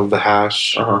of the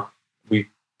hash, we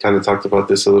kind of talked about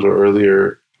this a little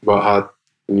earlier about how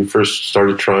when you first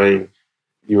started trying,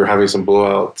 you were having some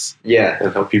blowouts. Yeah.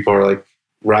 And how people are like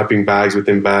wrapping bags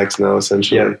within bags now,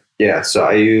 essentially. Yeah. So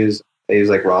I use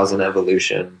like Rosin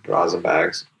Evolution, rosin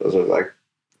bags. Those are like,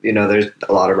 you know, there's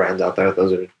a lot of brands out there.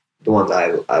 Those are the ones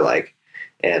I like.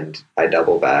 And I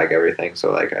double bag everything.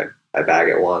 So like I bag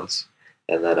it once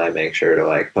and then I make sure to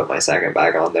like put my second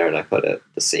bag on there and I put it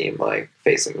the seam like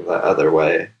facing the other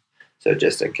way. So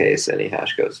just in case any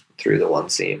hash goes through the one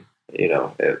seam, you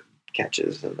know, it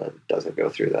catches and then doesn't go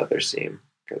through the other seam,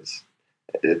 because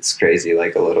it's crazy.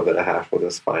 Like a little bit of hash will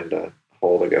just find a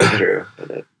hole to go through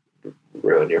and it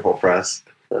ruin your whole press.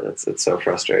 And it's so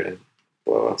frustrating.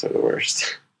 Blowouts are the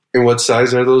worst. And what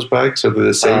size are those bags? Are they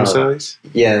the same size?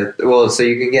 Yeah. Well, so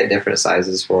you can get different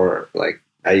sizes for, like,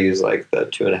 I use like the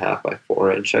 2.5 by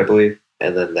 4 inch, I believe.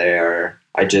 And then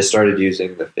I just started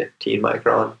using the 15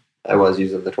 micron. I was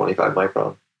using the 25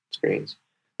 micron screens.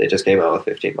 They just came out with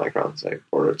 15 microns. I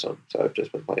ordered some, so I've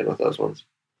just been playing with those ones.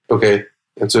 Okay.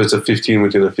 And so it's a 15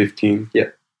 within a 15? Yeah.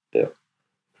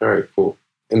 All right, cool.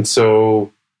 And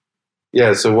so,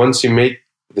 so once you make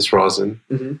this rosin,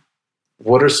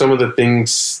 what are some of the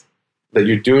things that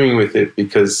you're doing with it?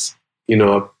 Because, you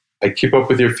know, I keep up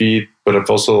with your feed, but I've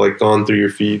also like gone through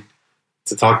your feed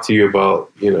to talk to you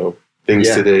about, you know, things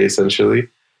today, essentially.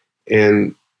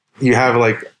 And you have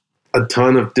like a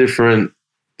ton of different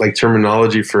like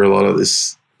terminology for a lot of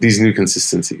these new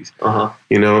consistencies,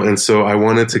 you know? And so I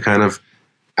wanted to kind of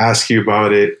ask you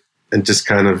about it and just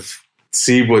kind of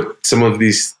see what some of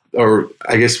these, or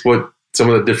I guess what some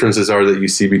of the differences are that you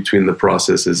see between the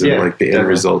processes and like the end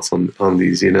results on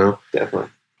these, you know? Definitely.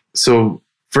 So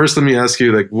first, let me ask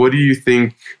you, like, what do you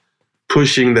think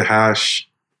pushing the hash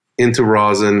into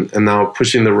rosin and now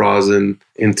pushing the rosin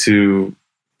into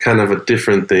kind of a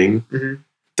different thing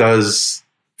does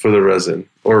for the resin,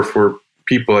 or for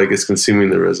people, I guess, consuming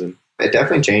the resin? It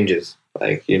definitely changes.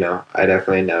 Like, you know, I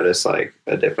definitely notice like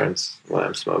a difference when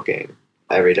I'm smoking.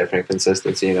 Every different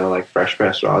consistency, you know, like fresh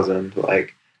pressed rosin to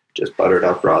like just buttered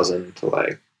up rosin to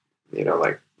like, you know,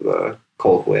 like the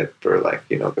cold whip, or like,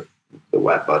 you know, the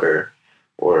wet butter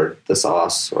or the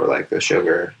sauce or like the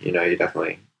sugar. You know, you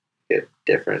definitely get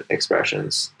different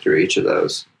expressions through each of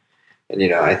those. And, you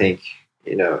know, I think,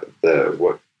 you know,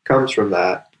 what comes from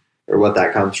that, or what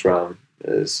that comes from,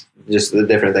 is just the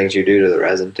different things you do to the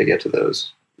resin to get to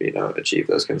those, you know, achieve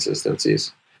those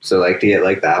consistencies. So like to get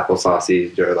like the apple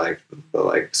sausage or like the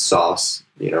like sauce,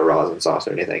 you know, rosin sauce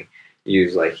or anything,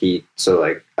 use like heat. So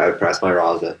like I would press my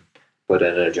rosin, put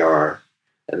it in a jar,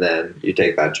 and then you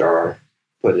take that jar,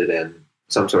 put it in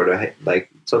some sort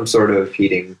of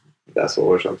heating vessel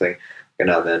or something, an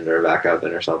oven or a back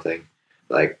oven or something,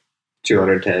 like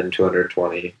 210,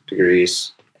 220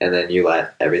 degrees. And then you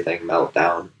let everything melt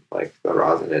down, like the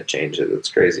rosin, it changes. It's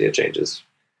crazy. It changes.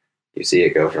 You see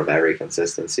it go from every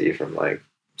consistency, from like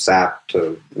sap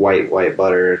to white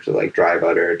butter to like dry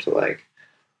butter to like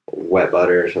wet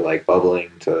butter to like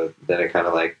bubbling to then it kind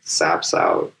of like saps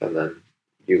out and then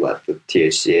you let the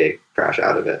THCA crash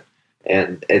out of it.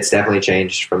 And it's definitely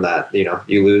changed from that. You know,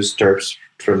 you lose terps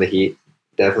from the heat,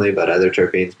 definitely, but other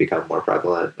terpenes become more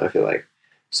prevalent, I feel like.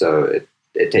 So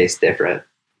it tastes different.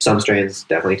 Some strains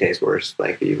definitely taste worse.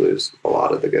 Like you lose a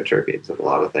lot of the good terpenes and a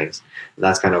lot of things. And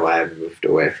that's kind of why I moved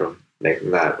away from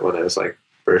making that when it was like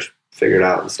first figured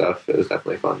out and stuff. It was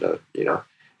definitely fun to, you know,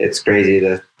 it's crazy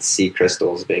to see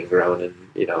crystals being grown in,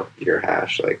 you know, your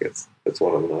hash. Like it's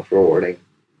one of the most rewarding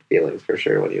feelings for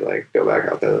sure when you like go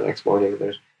back out there the next morning and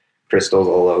there's crystals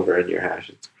all over in your hash.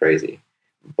 It's crazy.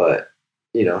 But,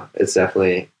 you know, it's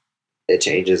definitely, it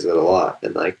changes it a lot.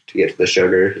 And like to get to the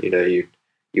sugar, you know, you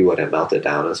wouldn't melt it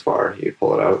down as far. You'd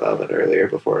pull it out of the oven earlier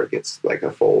before it gets like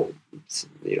a full,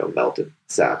 you know, melted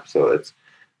sap. So it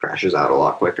crashes out a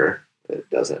lot quicker. It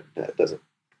doesn't, the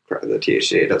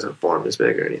THCA doesn't form as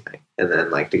big or anything. And then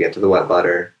like to get to the wet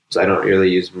butter, so I don't really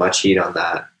use much heat on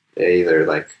that. Either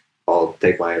like I'll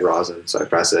take my rosin, so I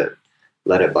press it,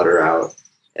 let it butter out,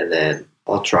 and then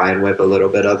I'll try and whip a little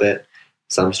bit of it.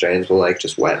 Some strains will like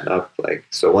just wetten up. Like,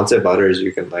 so once it butters,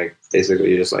 you can like,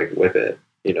 basically you just like whip it,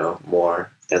 you know,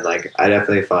 more. And like, I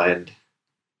definitely find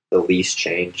the least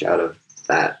change out of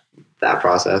that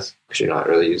process because you're not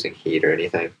really using heat or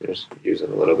anything. You're just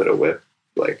using a little bit of whip,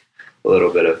 like a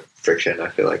little bit of friction, I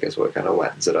feel like is what kind of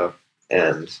wettens it up.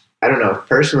 And I don't know,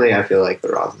 personally, I feel like the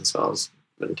rosin smells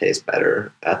and tastes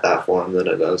better at that form than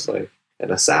it does like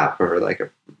in a sap or like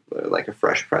a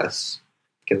fresh press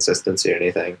consistency or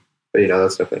anything. But you know,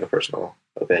 that's definitely a personal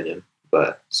opinion.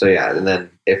 But so yeah, and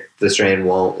then if the strain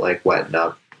won't like wetten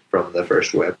up from the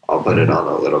first whip, I'll put it on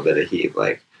a little bit of heat,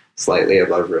 like slightly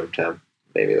above room temp,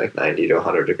 maybe like 90 to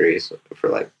 100 degrees for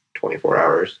like 24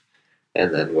 hours,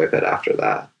 and then whip it after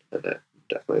that. And it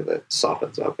definitely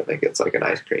softens up and it gets like an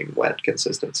ice cream wet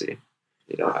consistency.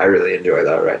 You know, I really enjoy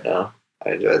that right now.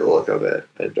 I enjoy the look of it.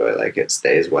 I enjoy like it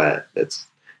stays wet. It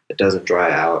doesn't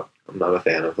dry out. I'm not a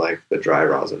fan of like the dry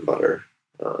rosin butter.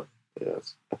 You know,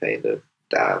 it's a pain to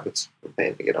dab. It's a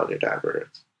pain to get on your dabber.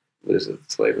 It loses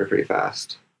its flavor pretty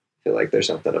fast. I feel like there's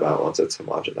something about once it's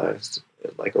homogenized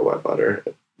in like a wet butter,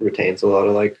 it retains a lot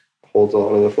of like, holds a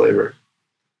lot of the flavor.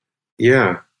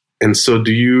 Yeah. And so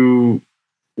do you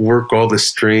work all the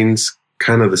strains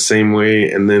kind of the same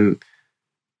way? And then,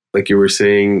 like you were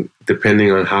saying,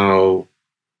 depending on how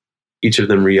each of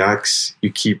them reacts,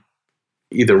 you keep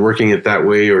either working it that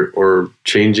way or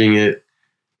changing it.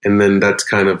 And then that's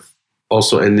kind of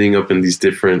also ending up in these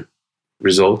different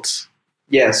results.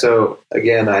 Yeah. So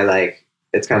again, I like,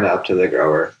 it's kind of up to the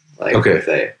grower. Like okay. If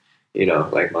they, you know,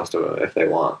 like most of them, if they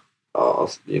want, I'll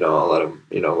let them,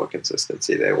 you know, what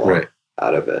consistency they want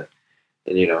out of it.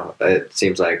 And, you know, it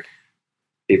seems like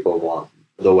people want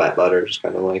the wet butter, just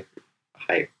kind of like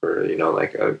hype or, you know,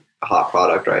 like a hot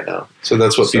product right now. So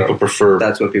that's what people prefer.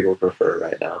 That's what people prefer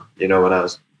right now. You know, when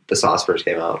the sauce first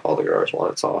came out, all the growers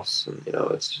wanted sauce, and, you know,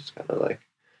 it's just kind of like,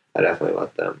 I definitely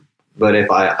let them. But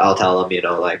if I'll tell them, you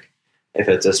know, like, if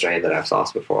it's a strain that I've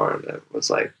sauced before and it was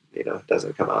like, you know, it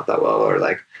doesn't come out that well, or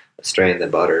like a strain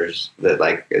that butters, that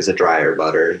like is a drier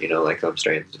butter, you know, like some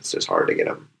strains, it's just hard to get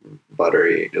them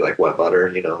buttery, like wet butter,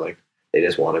 you know, like they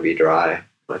just want to be dry.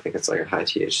 I think it's like a high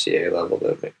THCA level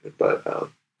that make it, but,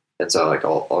 and so like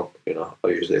I'll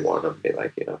usually warn them, be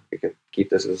like, you know, we could keep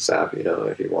this as a sap, you know,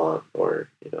 if you want, or,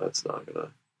 you know, it's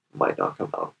might not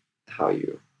come out how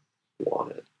you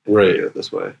want it. Right. Do it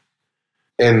this way.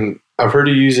 And I've heard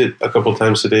you use it a couple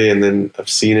times today, and then I've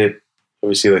seen it,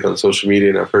 obviously, like on social media,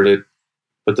 and I've heard it.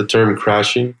 But the term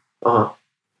crashing,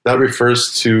 that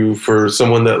refers to, for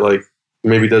someone that like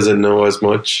maybe doesn't know as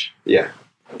much. Yeah.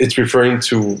 It's referring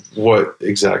to what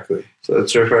exactly? So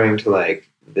it's referring to like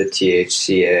the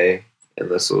THCA in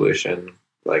the solution,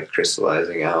 like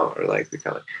crystallizing out or like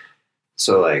becoming.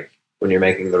 So like when you're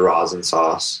making the rosin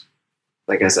sauce,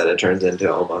 like I said, it turns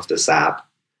into almost a sap,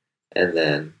 and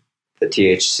then the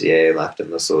THCA left in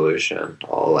the solution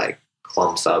all like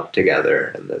clumps up together,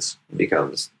 and this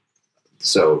becomes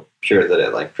so pure that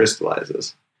it like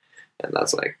crystallizes, and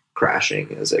that's like crashing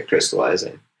is it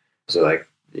crystallizing. So like,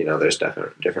 you know, there's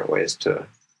different ways to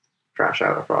crash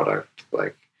out a product.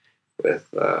 Like with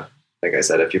like I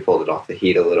said, if you pulled it off the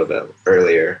heat a little bit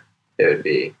earlier,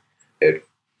 it would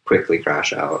quickly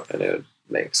crash out, and it would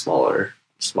make smaller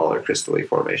crystally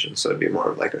formations. So it'd be more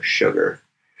of like a sugar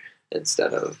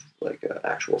instead of like an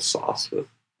actual sauce with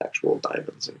actual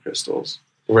diamonds and crystals.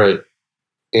 Right.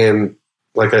 And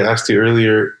like I asked you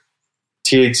earlier,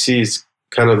 THC is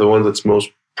kind of the one that's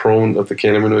most prone of the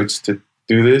cannabinoids to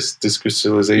do this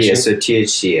crystallization. Yeah, so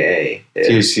THCA.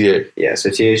 THCA. Yeah, so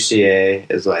THCA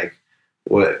is like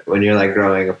when you're like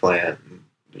growing a plant,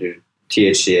 your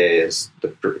THCA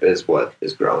is what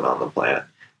is grown on the plant.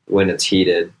 When it's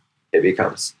heated, it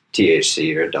becomes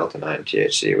THC or delta 9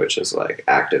 THC, which is like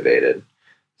activated.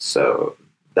 So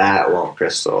that won't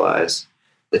crystallize.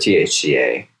 The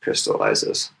THCA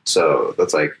crystallizes. So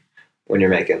that's like when you're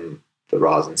making the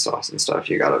rosin sauce and stuff,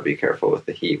 you got to be careful with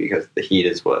the heat, because the heat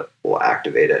is what will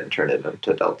activate it and turn it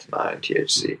into delta 9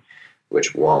 THC,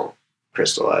 which won't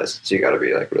crystallize. So you got to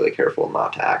be like really careful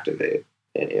not to activate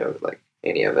any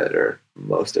of it or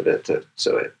most of it, the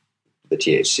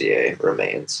THCA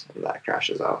remains and that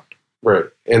crashes out. Right.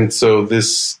 And so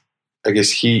this, I guess,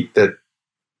 heat that,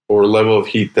 or level of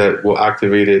heat that will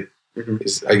activate it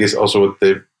is, I guess, also what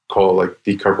they call like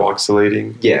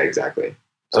decarboxylating. Yeah, exactly.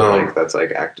 So like that's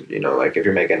like active, like if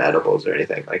you're making edibles or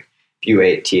anything, like if you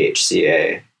ate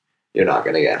THCA, you're not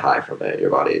going to get high from it. Your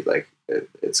body, like it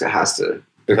has that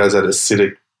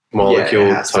acidic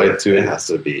molecule tied to it. It has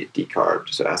to be decarbed,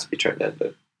 so it has to be turned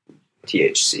into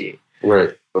THC,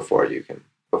 right, before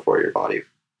your body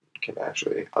can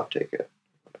actually uptake it.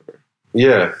 Whatever.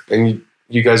 Yeah, and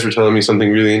you guys were telling me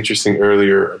something really interesting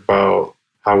earlier about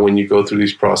how when you go through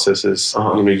these processes,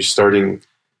 you're starting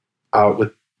out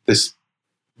with this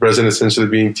resin essentially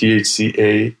being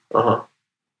THCA,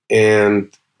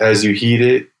 and as you heat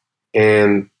it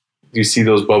and you see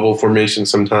those bubble formations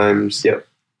sometimes,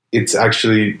 it's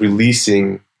actually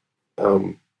releasing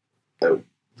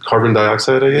carbon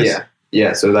dioxide, I guess.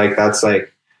 Yeah. So like that's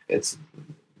like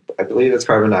I believe it's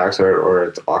carbon dioxide or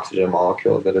it's oxygen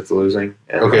molecule that it's losing.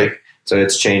 And like, so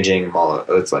it's changing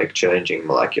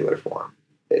molecular form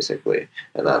basically,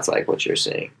 and that's like what you're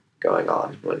seeing going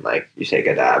on when like you take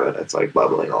a dab and it's like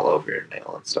bubbling all over your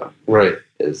nail and stuff. Right.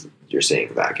 Is you're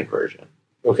seeing that conversion.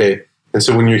 Okay. And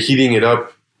so when you're heating it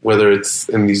up, whether it's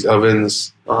in these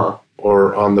ovens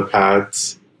or on the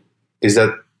pads, is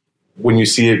that when you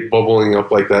see it bubbling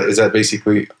up like that, is that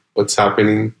basically what's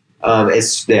happening?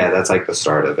 That's like the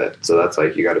start of it. So that's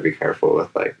like you got to be careful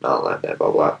with like not letting it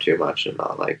bubble up too much and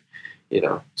not like,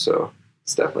 so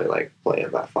it's definitely like playing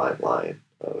that fine line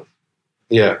of.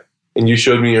 Yeah. And you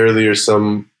showed me earlier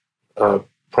some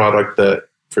product that,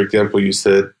 for example, you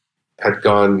said had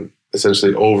gone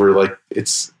essentially over like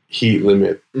its heat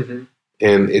limit, and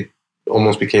it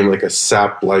almost became like a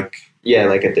sap like. Yeah,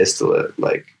 like a distillate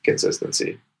like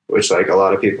consistency, which like a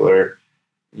lot of people are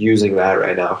using that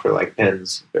right now for like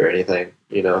pens or anything.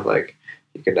 Like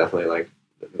you can definitely like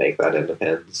make that into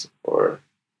pens or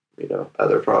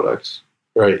other products.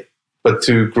 Right, but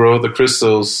to grow the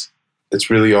crystals, it's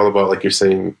really all about, like you're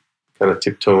saying, kind of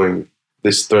tiptoeing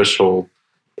this threshold,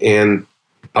 and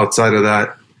outside of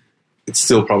that, it's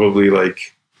still probably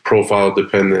like profile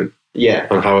dependent. Yeah,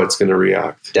 on how it's going to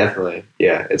react. Definitely.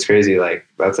 Yeah, it's crazy. Like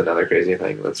that's another crazy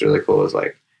thing that's really cool is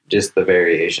like just the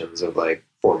variations of like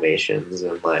formations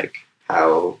and like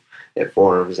how it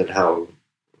forms and how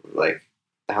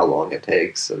long it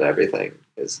takes and everything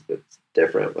it's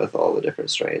different with all the different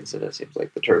strains, and it seems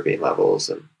like the terpene levels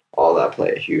and all that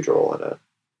play a huge role in it.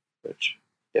 Which,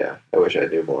 yeah, I wish I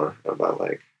knew more about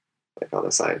like on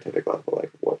a scientific level,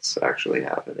 like what's actually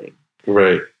happening.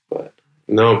 Right. But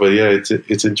yeah,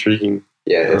 it's intriguing.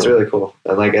 Yeah, it's really cool,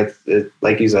 and like it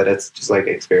like you said, it's just like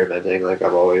experimenting. Like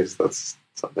that's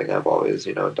something I've always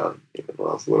done, even when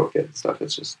I was a little kid and stuff.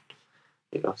 It's just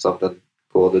something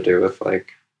cool to do with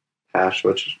like hash,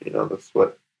 which that's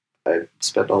what I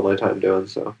spent all my time doing.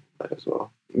 So might as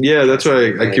well. Yeah, that's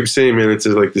why I keep saying, man, it's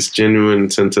like this genuine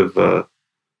sense of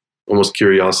almost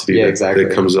curiosity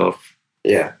that comes off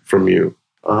from you.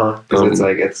 Because it's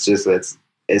like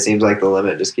it seems like the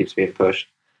limit just keeps being pushed.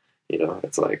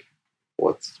 It's like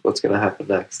what's gonna happen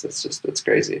next? It's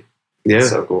crazy. Yeah, it's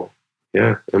so cool.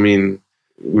 Yeah, I mean,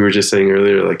 we were just saying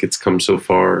earlier, like it's come so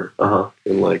far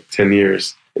in like 10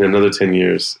 years. In another 10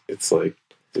 years, it's like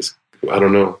just I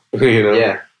don't know.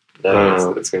 Yeah,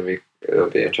 no, it'll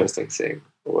be interesting seeing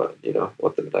what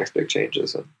the next big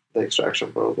changes in the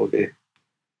extraction world will be.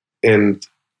 And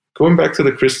going back to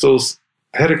the crystals,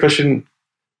 I had a question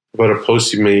about a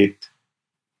post you made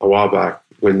a while back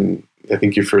when I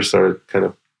think you first started kind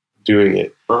of doing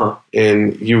it.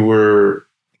 And you were,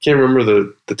 I can't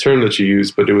remember the term that you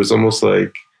used, but it was almost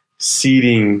like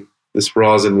seeding this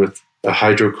rosin with a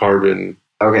hydrocarbon.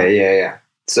 Okay, yeah.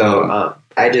 So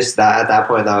I just, at that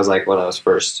point, that was like when I was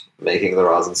first making the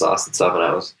rosin sauce and stuff, and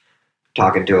I was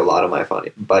talking to a lot of my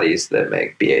funny buddies that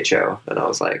make BHO, and I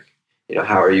was like,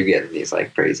 how are you getting these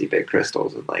like crazy big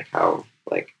crystals, and like how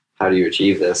do you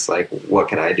achieve this? Like, what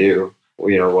can I do?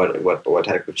 What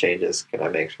type of changes can I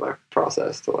make to my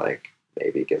process to like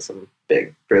maybe get some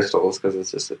big crystals?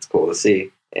 Because it's cool to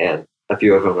see. And a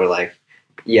few of them were like,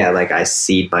 yeah, like I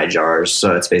seed my jars,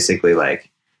 so it's basically like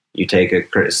you take a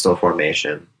crystal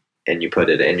formation and you put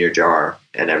it in your jar,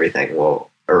 and everything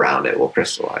around it will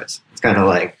crystallize. It's kind of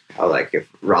like how, like, if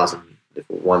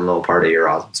one little part of your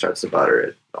rosin starts to butter,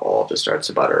 it all just starts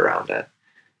to butter around it.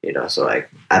 So like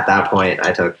at that point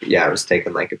I was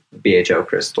taking like a BHO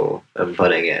crystal and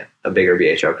a bigger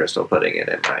BHO crystal, putting it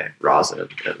in my rosin,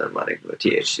 and then letting the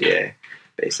THCA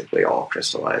basically all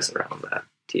crystallize around that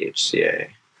THCA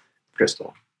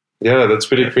crystal. Yeah, that's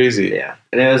pretty crazy. Yeah.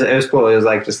 And it was cool. It was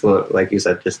like just like you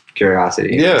said, just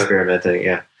curiosity, experimenting.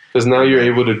 Yeah. Because now you're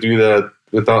able to do that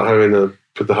without having to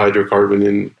put the hydrocarbon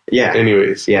in. Yeah.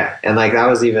 Anyways. Yeah. And like that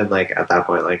was even like at that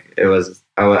point, like it was,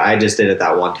 I just did it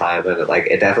that one time, and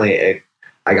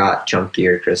I got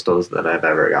chunkier crystals than I've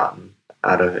ever gotten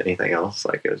out of anything else.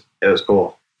 Like it was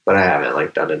cool, but I haven't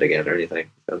like done it again or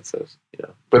anything since.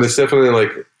 But it's definitely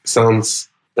like sounds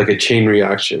like a chain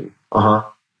reaction.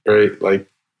 Right? Like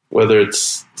whether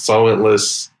it's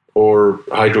solventless or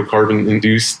hydrocarbon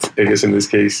induced, I guess in this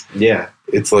case. Yeah.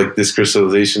 It's like this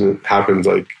crystallization happens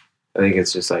like, I think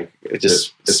it's just like it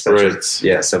spreads.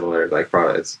 Similar like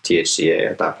probably it's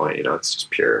THCA at that point. It's just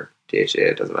pure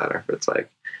THCA. It doesn't matter if it's like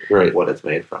what it's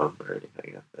made from or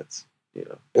anything. That's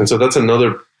And so that's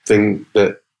another thing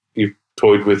that you've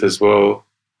toyed with as well,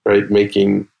 right?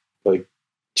 Making like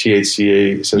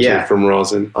THCA essentially from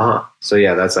rosin. So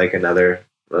yeah, that's like another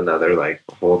like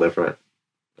whole different,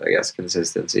 I guess,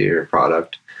 consistency or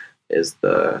product is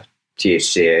the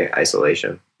THCA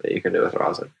isolation that you can do with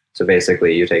rosin. So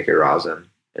basically you take your rosin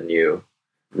and you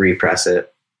repress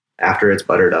it after it's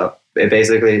buttered up. It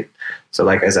basically, so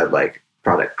like I said, like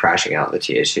product crashing out, the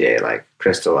THCA like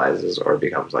crystallizes or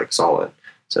becomes like solid.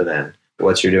 So then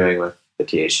what you're doing with the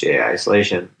THCA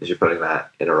isolation is you're putting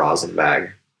that in a rosin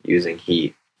bag using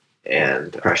heat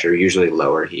and pressure, usually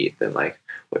lower heat than like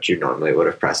what you normally would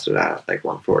have pressed it at, like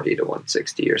 140 to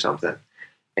 160 or something.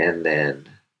 And then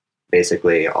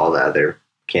basically all the other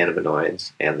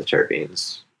cannabinoids and the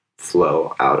terpenes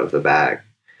flow out of the bag,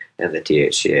 and the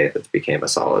THCA that became a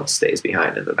solid stays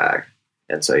behind in the bag.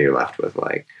 And so you're left with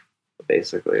like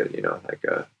basically, like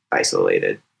a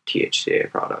isolated THCA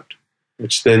product.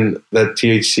 Which then that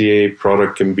THCA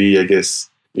product can be, I guess,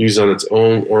 used on its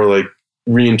own or like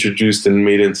reintroduced and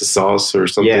made into sauce or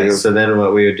something. Yeah, so then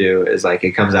what we would do is like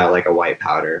it comes out like a white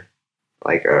powder,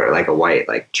 or like a white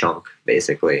like chunk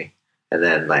basically. And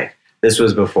then like this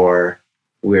was before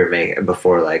we were making,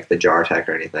 before like the jar tech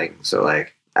or anything. So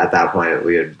like at that point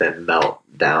we would then melt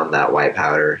down that white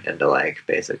powder into like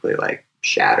basically like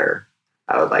shatter.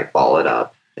 I would like ball it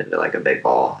up into like a big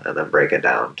ball and then break it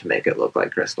down to make it look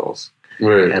like crystals.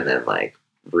 Right. And then like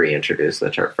reintroduce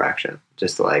the terp fraction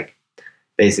just to like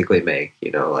basically make,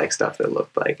 like stuff that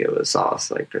looked like it was sauce,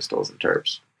 like crystals and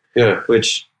terps. Yeah.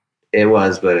 Which it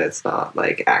was, but it's not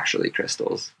like actually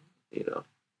crystals,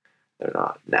 they're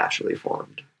not naturally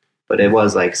formed. But it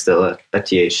was like still a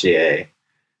THCA,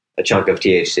 a chunk of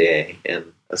THCA in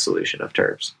a solution of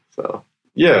terps. So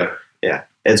yeah,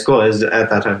 it's cool. At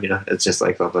that time, it's just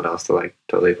like something else to like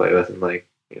totally play with and like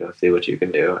see what you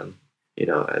can do. And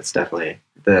it's definitely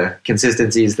the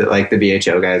consistencies that like the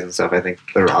BHO guys and stuff. I think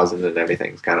the rosin and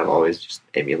everything's kind of always just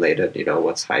emulated.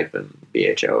 What's hype and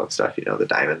BHO and stuff. The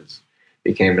diamonds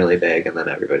became really big, and then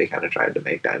everybody kind of tried to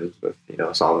make diamonds with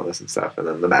solventless and stuff, and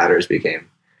then the batters became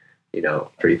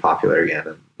pretty popular again,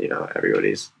 and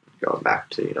everybody's going back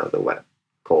to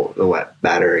the wet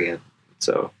batter again.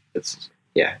 So it's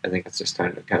I think it's just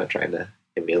kind of trying to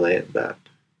emulate that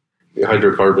the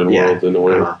hydrocarbon world in a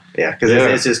way. Because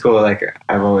it's just cool. Like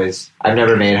I've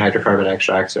never made hydrocarbon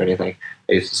extracts or anything.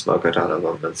 I used to smoke a ton of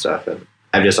them and stuff, and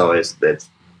I've just always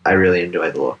I really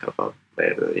enjoy the look of them.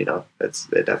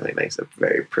 It definitely makes a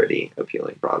very pretty,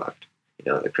 appealing product.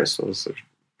 The crystals are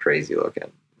crazy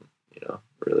looking.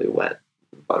 Really wet.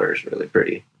 Butter's really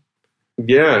pretty.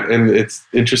 Yeah, and it's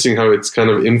interesting how it's kind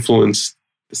of influenced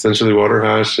essentially water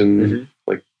hash and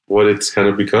like what it's kind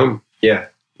of become. Yeah.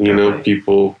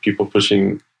 People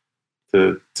pushing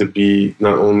to be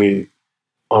not only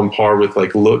on par with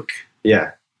like look,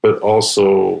 but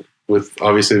also with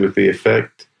obviously with the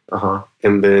effect.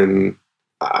 And then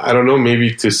I don't know,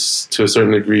 maybe to a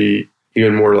certain degree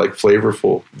even more like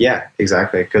flavorful. Yeah,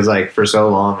 exactly. Because like for so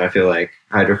long, I feel like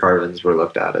hydrocarbons were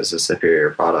looked at as a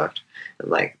superior product, and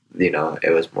like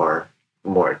it was more.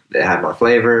 It had more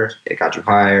flavor. It got you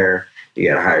higher. You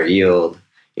get a higher yield.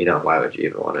 Why would you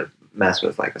even want to mess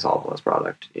with like a solventless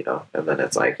product? And then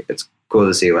it's like it's cool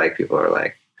to see like people are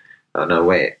like, oh no,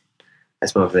 wait, I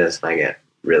smoke this and I get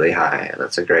really high, and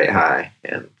it's a great high,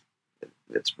 and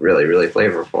it's really really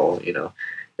flavorful.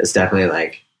 It's definitely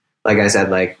like I said,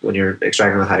 like when you're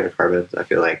extracting with hydrocarbons, I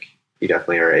feel like you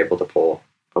definitely are able to pull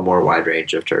a more wide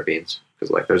range of terpenes,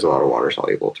 because like there's a lot of water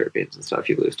soluble terpenes and stuff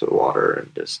you lose to the water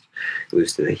and just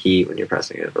lose to the heat when you're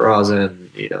pressing it in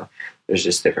rosin. You know, there's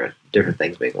just different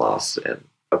things being lost in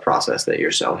a process that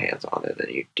you're so hands on it,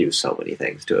 and you do so many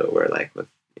things to it. Where like with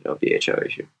BHO,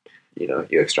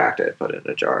 you extract it, put it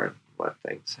in a jar, and let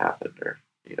things happen, or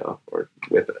or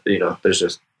with there's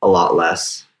just a lot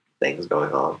less things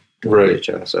going on. Right.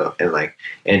 So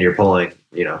and you're pulling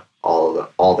all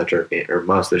the terpene or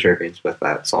most of the terpenes with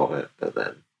that solvent, and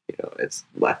then it's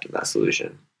left in that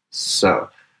solution. So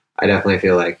I definitely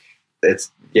feel like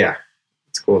it's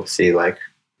cool to see like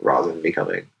rosin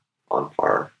becoming on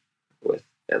par with,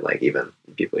 and like even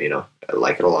people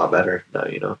like it a lot better now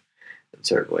in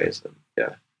certain ways,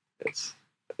 and it's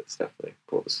definitely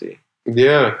cool to see.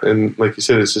 Yeah, and like you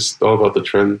said, it's just all about the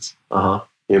trends.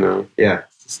 Yeah.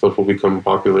 Stuff will become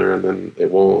popular, and then it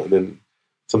won't, and then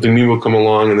something new will come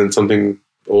along, and then something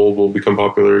old will become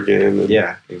popular again. And,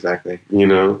 yeah, exactly.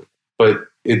 But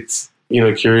it's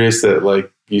curious that,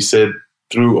 like you said,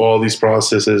 through all these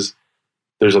processes,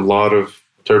 there's a lot of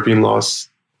terpene loss,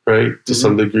 right, to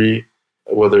some degree,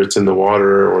 whether it's in the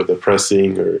water or the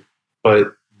pressing,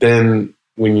 but then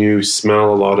when you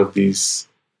smell a lot of these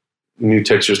new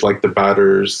textures, like the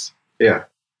batters,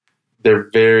 they're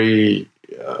very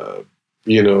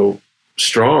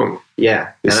strong.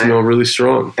 Yeah. They smell really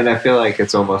strong. And I feel like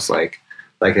it's almost like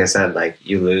I said, like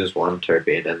you lose one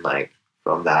terpene, and like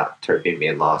from that terpene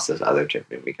being lost, this other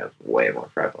terpene becomes way more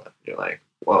prevalent. You're like,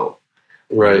 whoa,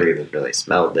 right? Never even really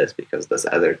smelled this because this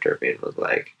other terpene was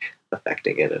like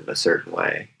affecting it in a certain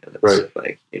way. And it's right.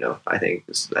 Like I think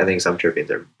some terpenes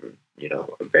are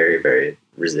very, very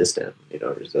resistant.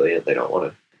 Resilient. They don't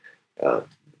want to.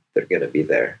 They're going to be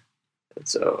there, and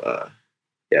so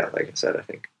like I said, I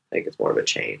think it's more of a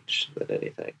change than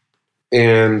anything.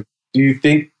 And do you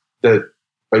think that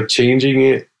by changing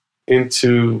it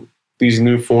into these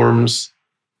new forms,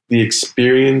 the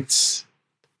experience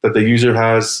that the user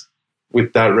has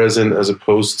with that resin, as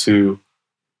opposed to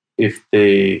if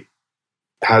they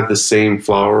had the same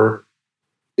flower,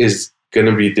 is going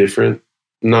to be different?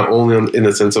 Not only in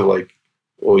the sense of like,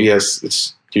 well, yes,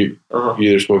 it's you're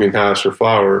either smoking hash or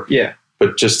flower,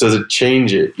 but just does it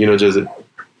change it? Does it?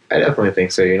 I definitely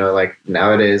think so. Like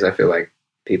nowadays, I feel like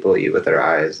people eat with their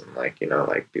eyes, and like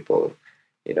like people,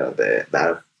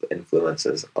 that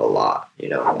influences a lot.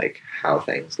 Like how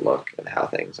things look and how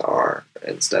things are,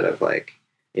 instead of like,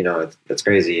 it's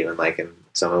crazy. Even like in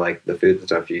some of like the food and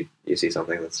stuff, you see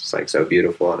something that's just like so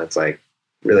beautiful and it's like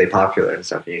really popular and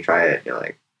stuff, and you try it, and you're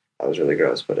like, that was really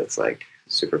gross, but it's like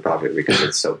super popular because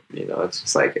it's so it's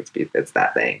just like it's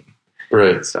that thing,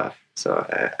 right, and stuff. So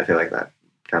I feel like that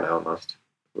kind of almost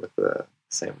with the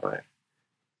same way.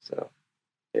 So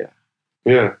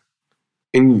yeah.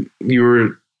 And you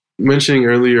were mentioning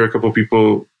earlier a couple of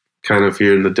people kind of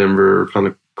here in the Denver, kind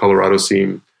of Colorado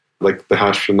scene, like the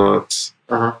astronauts.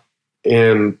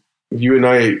 And you and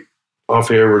I off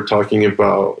air were talking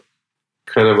about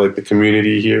kind of like the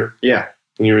community here. Yeah.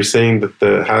 And you were saying that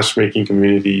the hash making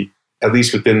community, at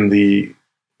least within the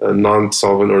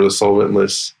non-solvent or the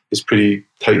solventless, is pretty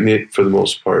tight-knit for the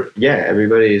most part. Yeah,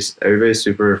 everybody's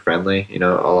super friendly. A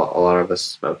lot of us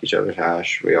smoke each other's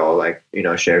hash. We all like,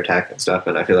 share tech and stuff.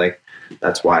 And I feel like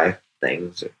that's why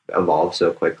things evolve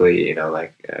so quickly.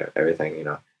 Everything,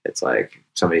 it's like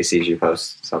somebody sees you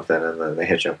post something and then they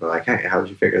hit you up and they're like, hey, how did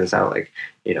you figure this out? Like,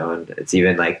 and it's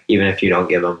even like, even if you don't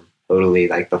give them totally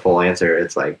like the full answer,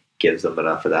 it's like gives them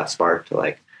enough of that spark to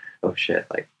like, oh shit,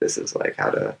 like this is like how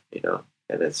to,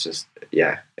 and it's just,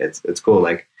 it's cool.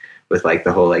 Like with like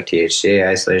the whole like THCA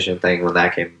isolation thing, when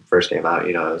that first came out,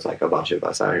 it was like a bunch of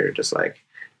us out here just like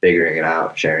figuring it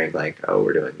out, sharing like, oh,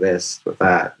 we're doing this with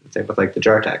that. Same with like the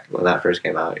jar tech. When that first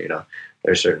came out,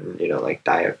 there's certain, like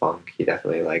Diet Funk, he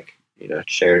definitely like,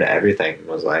 shared everything,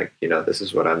 was like, this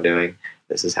is what I'm doing.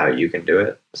 This is how you can do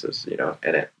it. This is,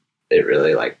 and it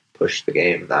really like pushed the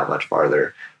game that much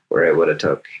farther, where it would have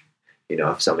took,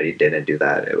 if somebody didn't do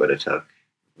that, it would have took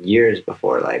years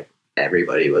before like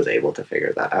everybody was able to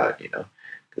figure that out,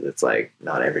 because it's like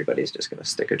not everybody's just going to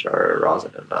stick a jar of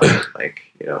rosin in them. Like,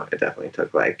 it definitely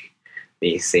took like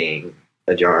me seeing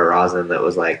a jar of rosin that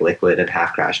was like liquid and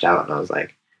half crashed out, and I was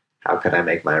like, how could I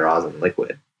make my rosin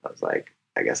liquid? I was like,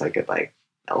 I guess I could like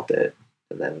melt it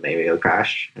and then maybe it'll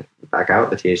crash back out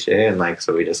the THCA, and like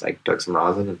so we just like took some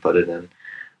rosin and put it in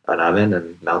an oven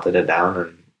and melted it down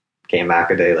and came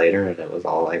back a day later and it was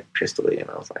all like crystally, and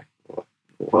I was like,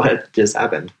 what just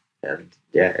happened? And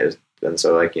it was, and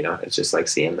so like, it's just like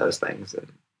seeing those things and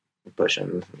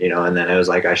pushing, and then it was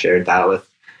like I shared that with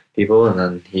people, and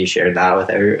then he shared that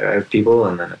with people,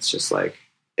 and then it's just like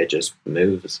it just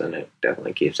moves, and it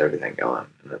definitely keeps everything going,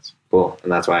 and that's cool.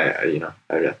 And that's why I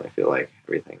definitely feel like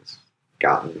everything's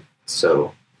gotten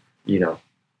so,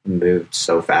 moved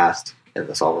so fast in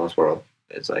the solventless world.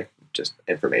 It's like just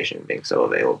information being so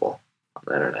available on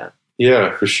the internet.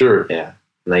 Yeah, for sure. Yeah.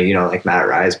 Like, like Matt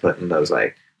Rye's putting those,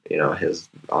 like, his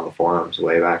on the forums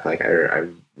way back. Like I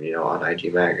on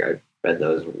IG Mag, I read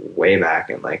those way back,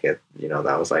 and like it,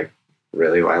 that was like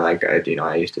really why, like,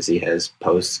 I used to see his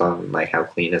posts on like how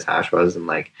clean his hash was, and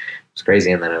like it was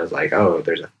crazy. And then it was like, oh,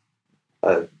 there's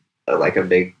a like a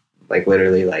big, like,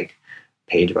 literally like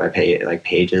page by page, like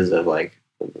pages of like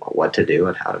what to do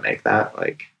and how to make that,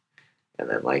 like, and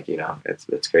then like,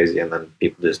 it's crazy. And then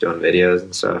people just doing videos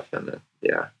and stuff, and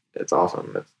it's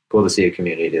awesome. It's cool to see a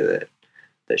community that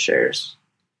shares,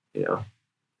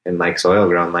 and like soil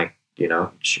grown, like,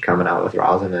 coming out with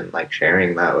rosin and like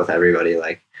sharing that with everybody.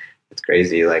 Like, it's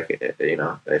crazy. Like,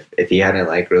 if he hadn't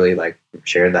like really like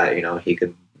shared that, he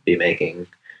could be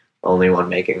only one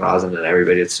making rosin, and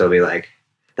everybody would still be like,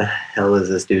 the hell is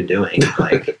this dude doing?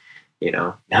 Like,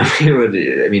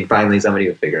 finally somebody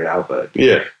would figure it out, but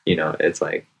yeah, it's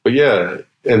like, but yeah.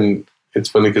 And it's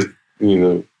funny because,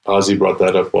 Ozzy brought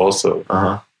that up also.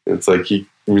 It's like he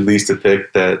released a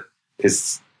pick that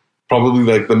is probably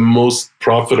like the most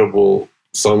profitable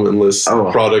solventless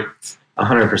product.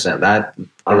 100%. That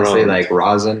honestly, like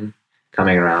rosin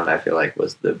coming around, I feel like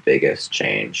was the biggest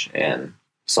change in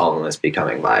solventless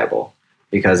becoming viable.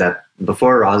 Because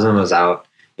before rosin was out,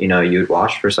 you'd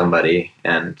wash for somebody,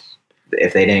 and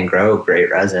if they didn't grow great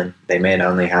resin, they may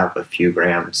only have a few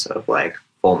grams of like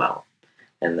full melt,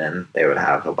 and then they would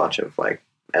have a bunch of like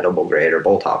edible grade or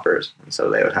bowl toppers, and so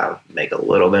they would make a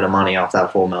little bit of money off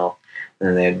that full melt, and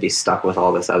then they'd be stuck with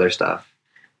all this other stuff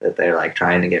that they're like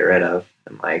trying to get rid of.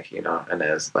 And like, and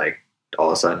it's like all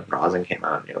of a sudden rosin came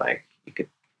out, and you're like, you could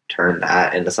turn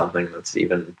that into something that's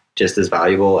even just as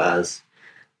valuable as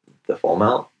the full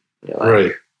melt. You're like,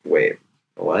 right. Wait,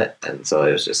 what? And so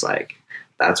it was just like,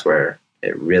 that's where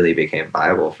it really became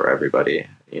viable for everybody.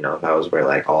 That was where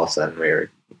like all of a sudden we were,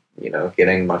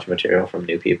 getting much material from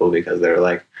new people, because they were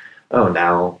like, oh,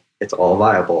 now it's all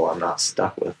viable. I'm not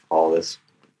stuck with all this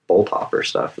bowl topper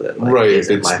stuff that like, right.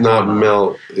 It's not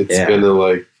melt. It's gonna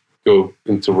like go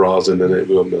into rosin and it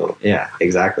will melt. Yeah,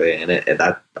 exactly. And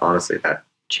that honestly, that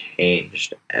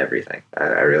changed everything. I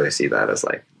really see that as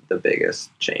like the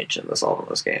biggest change in the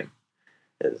solventless game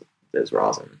is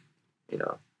rosin.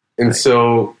 And like,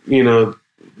 so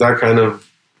that kind of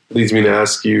leads me to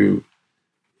ask you,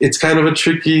 it's kind of a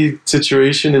tricky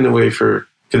situation in a way for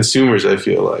consumers, I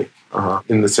feel like,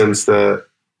 in the sense that,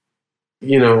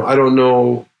 I don't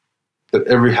know that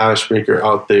every hash maker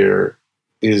out there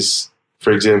is,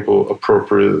 for example,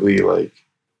 appropriately like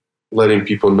letting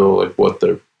people know like what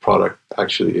their product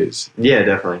actually is. Yeah,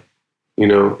 definitely.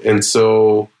 And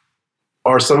so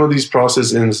are some of these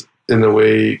processes in a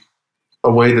way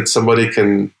that somebody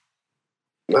can,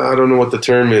 I don't know what the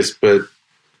term is, but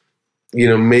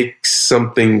make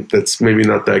something that's maybe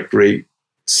not that great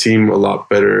seem a lot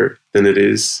better than it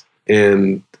is,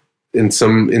 and in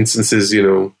some instances,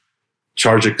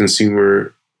 charge a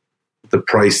consumer the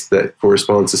price that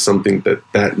corresponds to something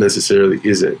that necessarily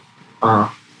isn't.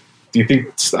 Do you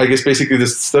think, I guess basically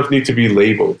this stuff needs to be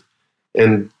labeled,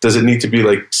 and does it need to be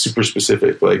like super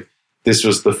specific? Like, this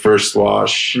was the first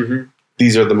wash. Mm-hmm.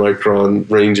 These are the micron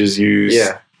ranges used.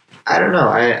 Yeah. I don't know.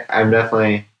 I'm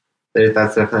definitely,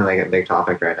 that's definitely like a big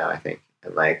topic right now, I think.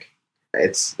 And like,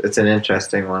 it's an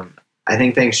interesting one. I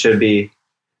think things should be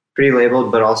pretty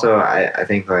labeled, but also I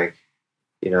think like,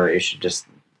 you should just,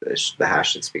 the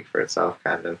hash should speak for itself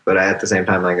kind of. But at the same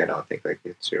time, like, I don't think like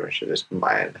the consumer should just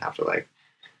buy it and have to like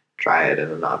try it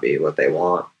and not be what they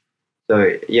want.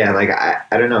 So yeah, like,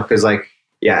 I don't know. Cause like,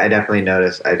 yeah, I definitely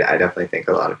notice, I definitely think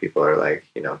a lot of people are like,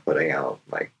 putting out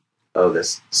like, oh,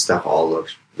 this stuff all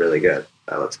looks really good.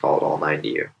 Let's call it all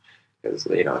 90U. Because,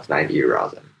 it's 90U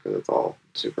rosin. Because it's all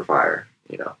super fire,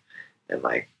 And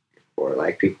like, or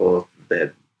like people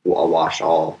that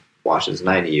will washes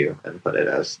 90U and put it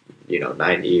as,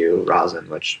 90U rosin,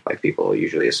 which like people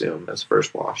usually assume as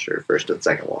first wash or first and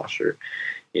second wash or,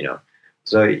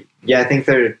 So yeah, I think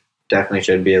there definitely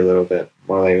should be a little bit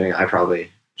more labeling. I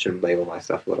probably should label my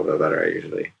stuff a little bit better. I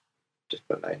usually just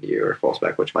put 90U or full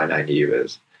spec, which my 90U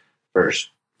is first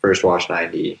wash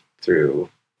 90 through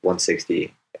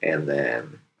 160, and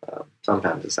then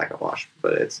sometimes the second wash,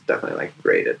 but it's definitely like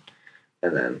graded.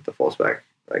 And then the full spec,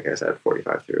 like I said,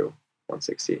 45 through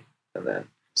 160. And then,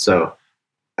 so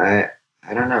I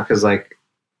don't know. Cause like,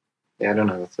 yeah, I don't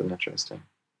know. That's an interesting.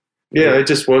 Yeah. I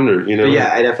just wonder, But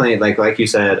yeah, I definitely like you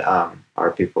said,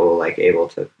 are people like able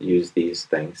to use these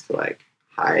things to like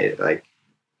hide, like,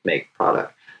 make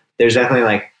product. There's definitely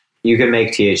like, you can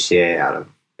make THCA out of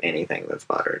anything that's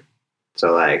buttered.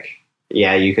 So like,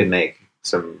 yeah, you could make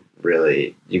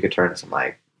you could turn some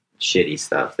like shitty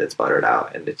stuff that's buttered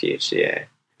out into THCA.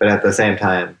 But at the same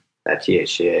time, that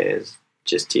THCA is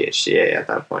just THCA at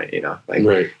that point, you know? Like,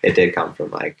 It did come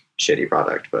from like shitty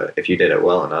product, but if you did it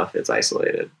well enough, it's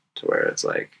isolated to where it's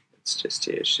like, it's just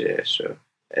THCA. So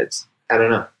it's, I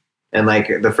don't know. And like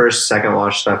the first, second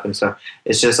wash stuff and stuff,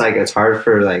 it's just like, it's hard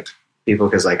for like people,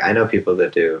 because like I know people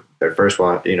that do their first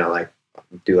wash, you know, like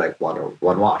do like one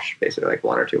wash, basically like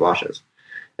 1 or 2 washes.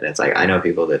 And it's like, I know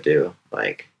people that do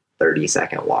like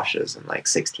 30-second washes and like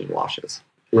 16 washes.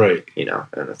 Right. You know,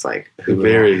 and it's like, who would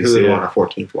want a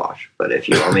 14th wash? But if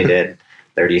you only did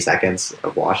 30 seconds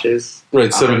of washes,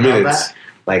 right, 7 minutes,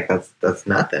 like that's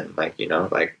nothing. Like, you know,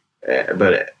 like,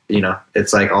 but you know,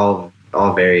 it's like all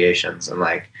variations, and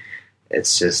like,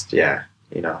 it's just, yeah,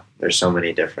 you know, there's so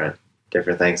many different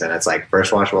things, and it's like,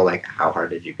 first wash, well, like, how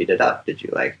hard did you beat it up? Did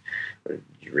you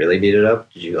really beat it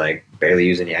up? Did you like barely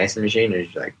use any ice in the machine, or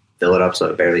did you like fill it up so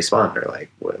it barely spun, or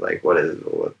like what is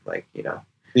like, you know?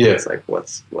 Yeah, it's like,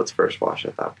 what's first wash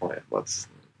at that point? What's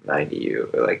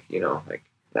 90U? Like, you know, like,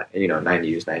 you know,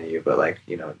 90U is 90U, but like,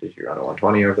 you know, did you run a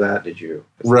 120 over that? Did you?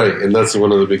 Right, and that's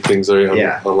one of the big things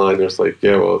online. There's like,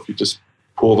 yeah, well, if you just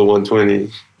pull the 120,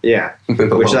 yeah,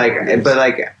 which like, but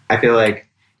like, I feel like,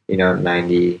 you know,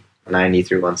 90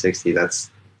 through 160,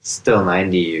 that's still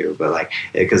 90U, but like,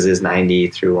 because is 90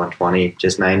 through 120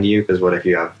 just 90U? Because what if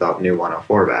you have the new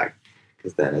 104 bag?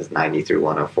 Because then is 90 through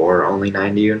 104 only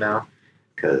 90U now?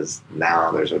 Because now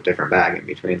there's a different bag in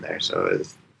between there. So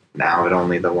is now it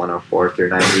only the 104 through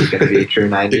 90 is going to be true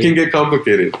 90? It can get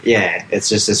complicated. Yeah,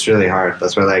 it's really hard.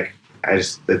 That's why, like,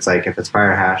 it's like, if it's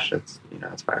fire hash, it's, you know,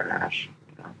 it's fire hash.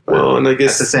 You know? But well, and I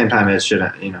guess at the same time, it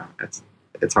shouldn't, you know,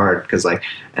 it's hard because, like,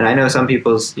 and I know some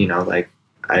people's, you know, like,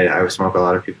 I smoke a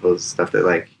lot of people's stuff that,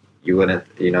 like, you wouldn't,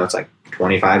 you know, it's like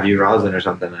 25U rosin or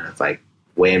something, and it's like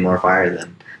way more fire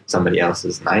than somebody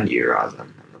else's 90U rosin.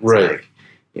 And it's right. Like,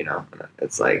 you know,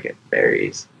 it's like, it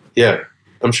varies. Yeah,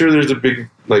 I'm sure there's a big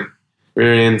like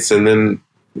variance, and then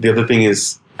the other thing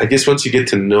is, I guess once you get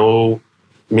to know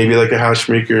maybe like a hash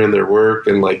maker and their work,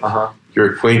 and like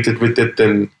you're acquainted with it,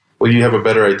 then you have a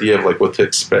better idea of like what to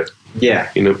expect. Yeah,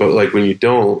 you know. But like when you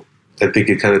don't, I think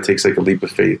it kind of takes like a leap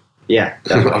of faith. Yeah,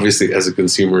 obviously as a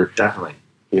consumer, definitely.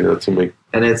 You know, to make,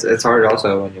 and it's hard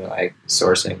also when you're like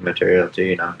sourcing material too,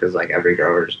 you know, because like every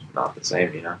grower's not the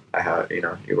same, you know. I have, you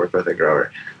know, you work with a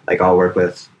grower, like I'll work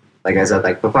with, like I said,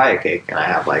 like papaya cake, and I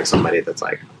have like somebody that's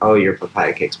like, oh, your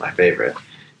papaya cake's my favorite,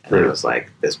 and it was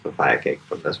like this papaya cake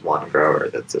from this one grower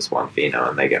that's this one pheno,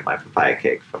 and they get my papaya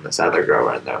cake from this other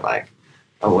grower, and they're like,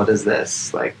 oh, what is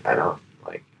this? Like, I don't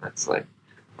like, it's like,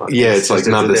 well, yeah, it's like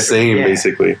not the same,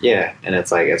 basically. Yeah, and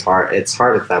it's like, it's hard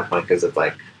at that point, because it's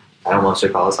like, I almost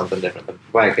should call it something different than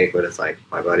papaya cake, but it's like,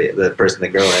 my buddy, the person that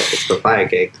grew it, it's papaya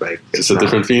cake. Like, it's a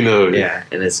different pheno. Yeah,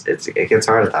 and it gets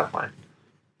hard at that point,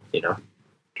 you know,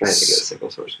 trying to get a single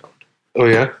source going. Oh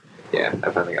yeah? Yeah, I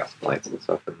finally got some lights and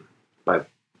stuff, and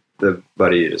the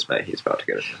buddy you just met, he's about to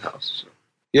get us in the house. So.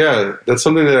 Yeah, that's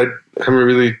something that I haven't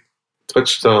really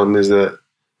touched on, is that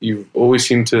you've always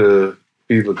seemed to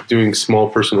be doing small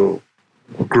personal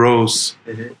grows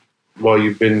while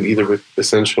you've been either with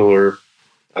Essential or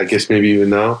I guess maybe even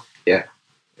now. Yeah.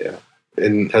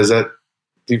 And do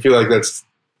you feel like that's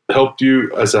helped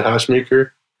you as a hash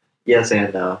maker? Yes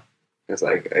and no. Because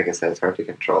like I said, it's hard to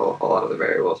control a lot of the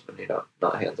variables when you're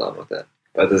not hands-on with it.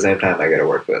 But at the same time, I get to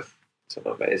work with some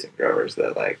amazing growers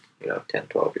that, like, you know, 10,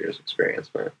 12 years experience,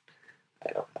 where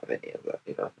I don't have any of that,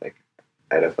 you know. Like,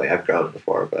 I've grown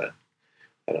before, but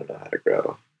I don't know how to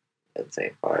grow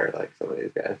insane fire like some of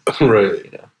these guys. Right.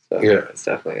 You know, so yeah, it's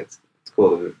definitely, it's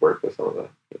cool to work with some of the,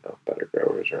 you know, better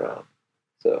growers around.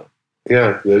 So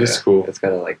yeah, that is cool. It's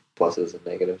kind of like pluses and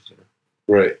negatives, you know.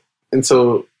 Right. And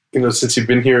so, you know, since you've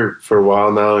been here for a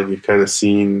while now, and you've kind of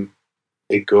seen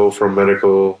it go from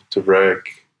medical to rec,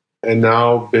 and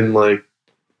now been like,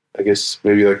 I guess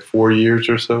maybe like 4 years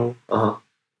or so.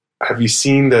 Have you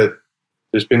seen that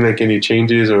there's been like any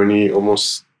changes or any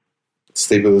almost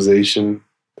stabilization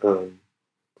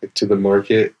like to the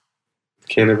market,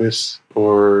 cannabis,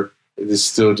 or is it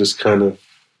still just kind of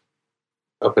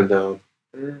up and down?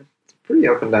 It's pretty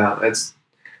up and down. It's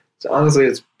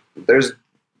honestly, there's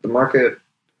the market.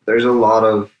 There's a lot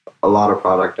of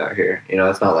product out here. You know,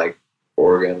 it's not like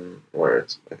Oregon, where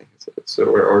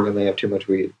where Oregon, they have too much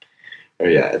weed. Or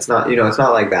it's not, you know, it's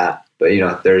not like that. But, you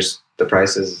know, there's the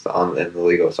prices in the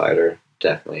legal side are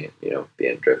definitely, you know,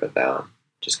 being driven down,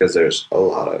 just because there's a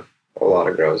lot of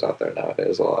grows out there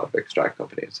nowadays, a lot of extract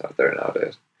companies out there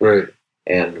nowadays. Right.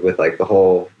 And with like the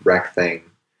whole rec thing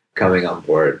coming on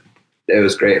board, it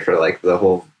was great for like the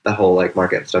whole like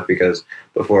market and stuff, because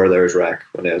before there was rec,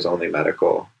 when it was only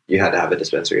medical, you had to have a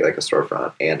dispensary, like a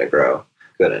storefront and a grow.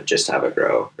 You couldn't just have a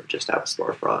grow or just have a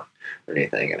storefront or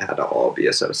anything. It had to all be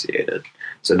associated.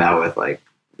 So now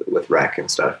with rec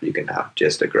and stuff, you can have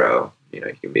just a grow. You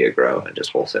can be a grow and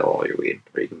just wholesale all your weed,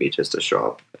 or you can be just a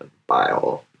shop and buy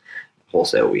all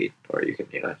wholesale weed, or you can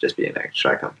just be an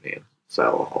extract company and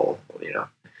sell a whole.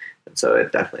 And so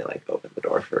it definitely like opened the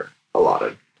door for a lot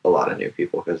of new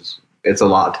people, because it's a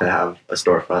lot to have a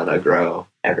storefront, a grow,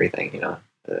 everything.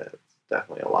 It's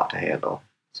definitely a lot to handle.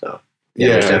 So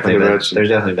there's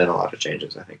definitely been a lot of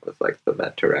changes, I think, with like the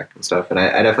med to rec and stuff. And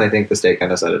I definitely think the state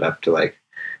kind of set it up to like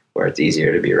where it's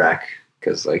easier to be rec,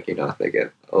 because like they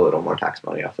get a little more tax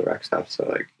money off the rec stuff. So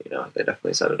like they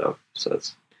definitely set it up so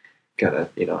it's kind of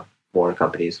more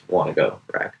companies want to go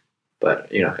rec. But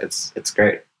it's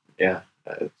great. Yeah,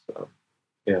 I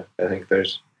think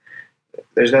there's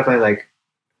definitely like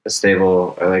a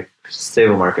stable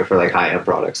market for like high end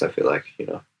products. I feel like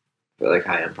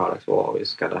high end products will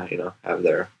always kind of have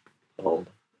their home.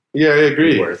 Yeah, I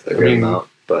agree. Worth a good amount,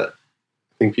 but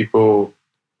I think people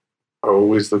are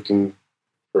always looking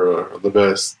for the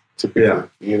best, typically.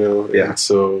 Yeah. And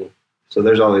so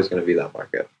there's always going to be that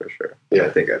market for sure. Yeah, I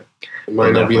think it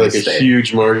might not be like a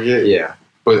huge market. Yeah,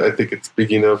 but I think it's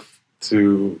big enough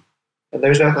to. And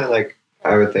there's definitely like,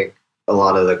 I would think a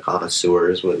lot of the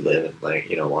connoisseurs would live in like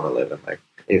want to live in like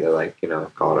either like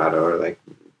Colorado or like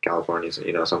California,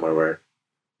 somewhere where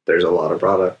there's a lot of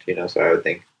product. So I would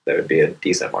think there would be a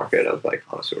decent market of like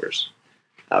connoisseurs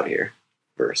out here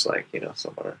versus like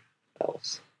somewhere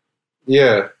else.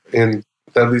 Yeah, and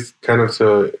that leads kind of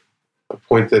to a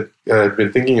point that I've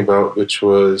been thinking about, which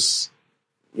was,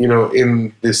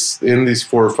 in these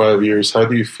 4 or 5 years, how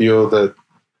do you feel that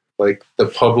like the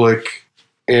public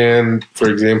and, for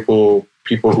example,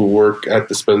 people who work at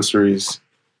dispensaries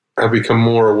have become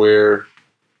more aware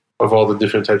of all the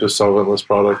different types of solventless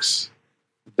products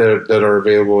that are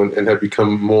available, and have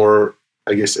become more,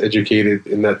 I guess, educated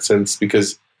in that sense?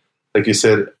 Because, like you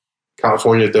said,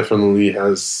 California definitely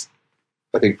has,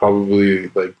 I think, probably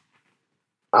like,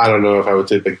 I don't know if I would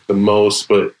say like the most,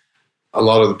 but a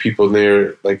lot of the people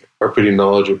there like are pretty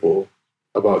knowledgeable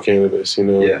about cannabis,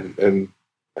 and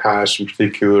hash in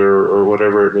particular, or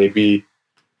whatever it may be.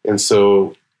 And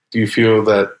so, do you feel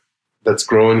that that's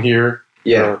growing here?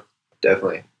 Yeah,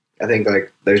 definitely. I think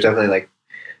like there's definitely like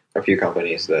a few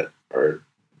companies that are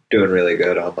doing really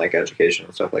good on like education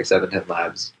and stuff. Like 710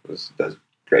 Labs does a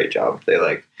great job. They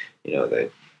like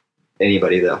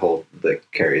anybody that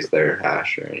carries their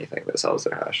hash or anything that sells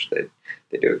their hash,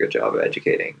 they do a good job of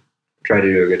educating. Try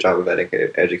to do a good job of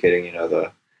educating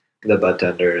the bud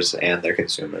tenders and their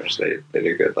consumers. They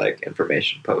do good like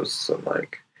information posts and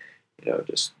like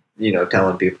just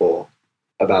telling people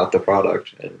about the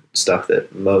product and stuff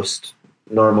that most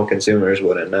normal consumers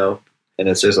wouldn't know. And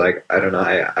it's just like, I don't know,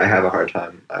 I have a hard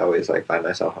time. I always like find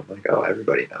myself, I'm like, oh,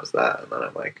 everybody knows that, and then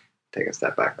I'm like, take a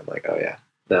step back, I'm like, oh yeah,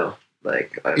 no,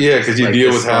 like because you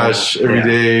deal with hash every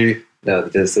day. No,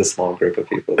 there's this small group of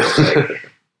people that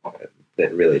like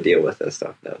that really deal with this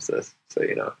stuff knows this. So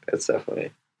it's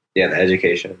definitely the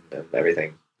education and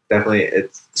everything. Definitely,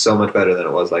 it's so much better than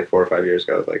it was like 4 or 5 years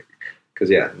ago. Like, because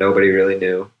nobody really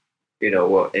knew,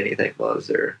 what anything was,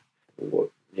 or what,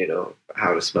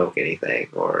 how to smoke anything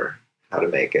or how to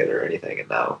make it or anything. And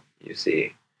now you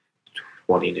see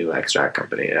 20 new extract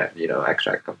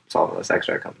solventless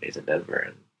extract companies in Denver,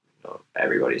 and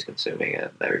everybody's consuming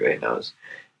it. Everybody knows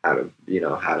how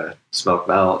to smoke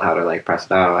melt, how to like press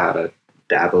it out, how to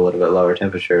dab a little bit lower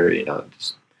temperature,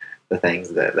 just the things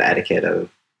that the etiquette of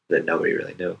that nobody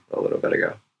really knew a little bit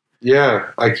ago.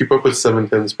 Yeah, I keep up with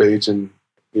 710's page, and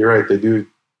you're right, they do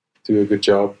a good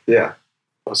job. Yeah,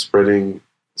 of spreading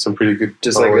some pretty good,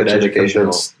 just like good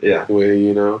educational way,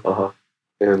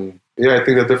 And I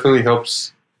think that definitely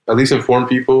helps at least inform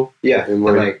people. Yeah, and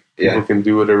like people can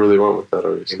do whatever they want with that.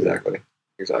 Obviously,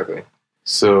 exactly.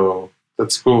 So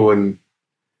that's cool. And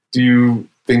do you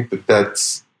think that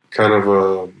that's kind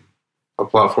of a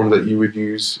platform that you would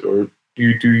use, or do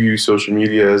you use social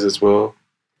media as well?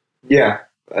 Yeah,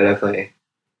 I definitely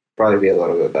probably be a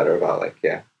little bit better about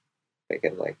making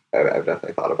I've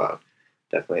definitely thought about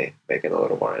making a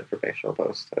little more informational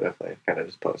posts. I definitely kind of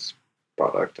just post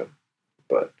product,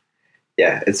 but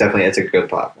yeah, it's a good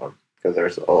platform because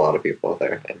there's a lot of people out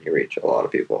there and you reach a lot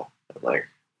of people, and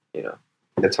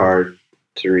it's hard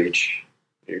to reach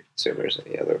your consumers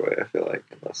any other way, I feel like,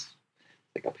 unless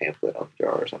like a pamphlet on the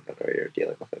jar or something, or you're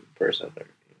dealing with them in person, or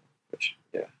which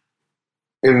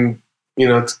and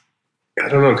it's, I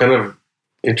don't know, kind of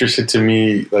interested to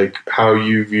me, like how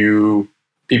you view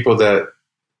people that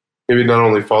maybe not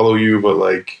only follow you, but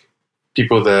like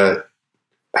people that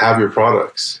have your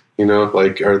products. You know,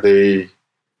 like do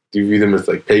you view them as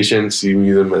like patients? Do you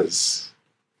view them as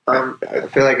I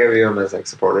feel like I view them as like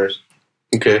supporters.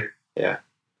 okay? Yeah,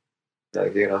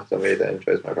 like somebody that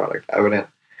enjoys my product. I wouldn't,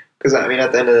 because I mean,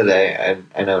 at the end of the day,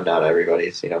 I know not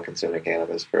everybody's consuming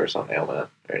cannabis for some ailment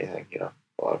or anything. A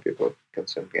lot of people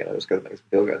consume cannabis because it makes them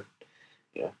feel good.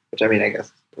 Which I mean, I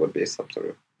guess would be some sort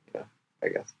of I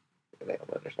guess an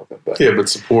ailment or something. But Yeah, but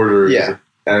supporters. yeah,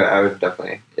 I would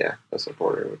definitely a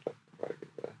supporter would probably be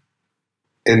that.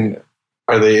 And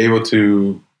are they able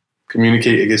to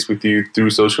communicate, I guess, with you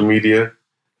through social media?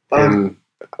 And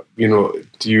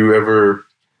do you ever,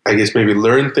 I guess, maybe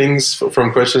learn things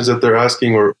from questions that they're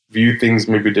asking, or view things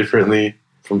maybe differently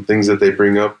from things that they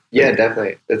bring up? Yeah,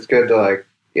 definitely. It's good to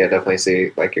definitely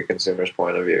see like your consumer's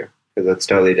point of view, because it's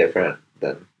totally different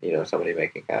than somebody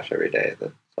making hash every day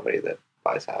than somebody that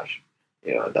buys hash.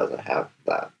 And doesn't have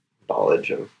that knowledge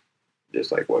of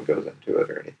just like what goes into it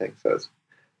or anything. So it's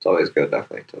always good,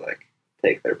 definitely, to like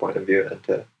take their point of view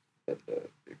into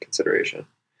consideration,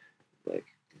 like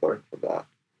learn from that.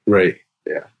 Right.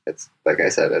 Yeah, it's like I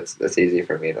said, it's easy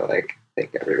for me to like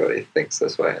think everybody thinks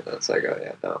this way, and then it's like, oh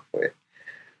yeah, no, wait,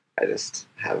 I just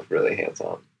have really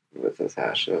hands-on with this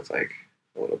hash, so it's like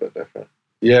a little bit different.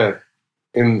 Yeah,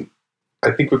 and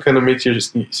I think what kind of makes your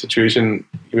situation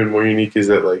even more unique is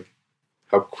that like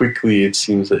how quickly it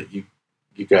seems that you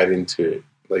got into it,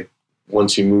 like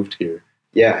once you moved here.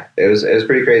 Yeah, it was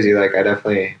pretty crazy. Like I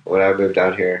definitely, when I moved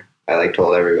out here, I like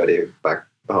told everybody back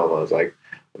home, I was like,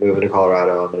 I'm moving to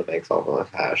Colorado, I'm gonna make solventless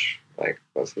hash. Like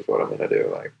this is what I'm gonna do.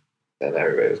 Like, and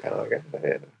everybody was kind of like,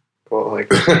 hey, cool, like,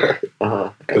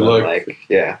 Good luck. Like,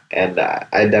 yeah, and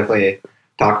I definitely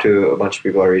talked to a bunch of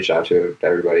people. I reached out to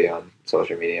everybody on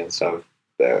social media and stuff,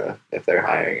 if they're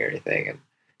hiring or anything, and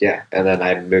yeah, and then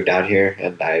I moved out here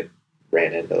and I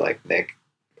ran into like Nick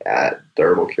at the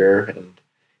Herbal Cure, and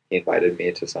he invited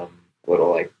me to some little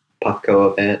like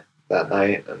Puffco event that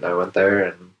night, and I went there,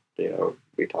 and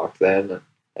we talked then,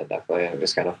 and definitely I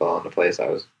just kind of fell into place. I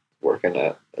was working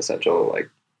at Essential like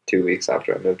 2 weeks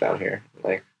after I moved down here,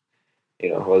 like I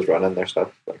was running their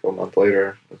stuff like a month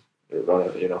later,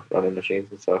 running machines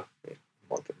and stuff. A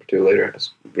month or two later,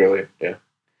 it's really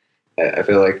I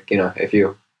feel like if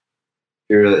you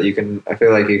really, I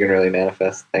feel like you can really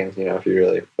manifest things, if you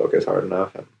really focus hard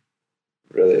enough and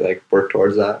really like work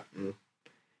towards that, and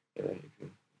you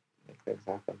can make things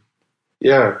happen.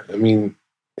 Yeah, I mean,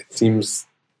 it seems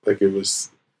like it was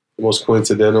almost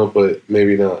coincidental, but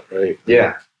maybe not, right?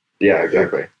 Yeah,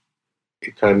 exactly.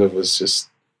 It kind of was just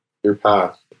your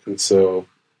path, and so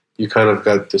you kind of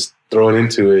got just thrown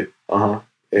into it.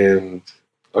 And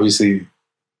obviously,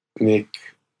 Nick,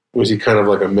 was he kind of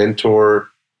like a mentor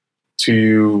to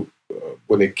you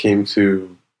when it came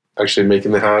to actually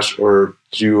making the hash, or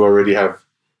did you already have,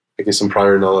 I guess, some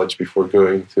prior knowledge before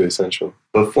going to Essential?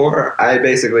 Before, I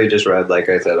basically just read, like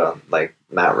I said, on like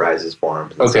Matt Rise's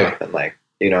forums and stuff, and like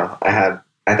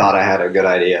I thought I had a good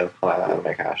idea of how to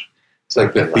make hash. It's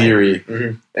like the theory,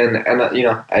 and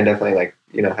I definitely like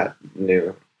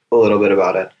knew a little bit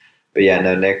about it, but yeah,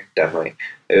 no, Nick definitely.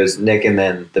 It was Nick, and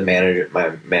then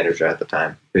my manager at the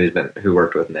time, who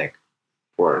worked with Nick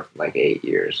for like 8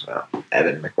 years,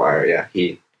 Evan McGuire.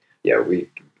 He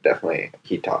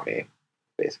taught me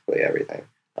basically everything.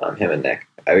 Him and Nick.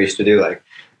 We used to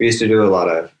do a lot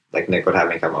of like, Nick would have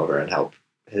me come over and help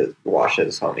wash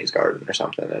his homie's garden or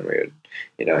something, and we would,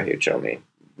 he would show me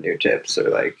new tips, or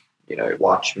like,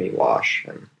 watch me wash,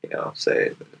 and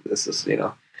say this is,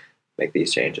 make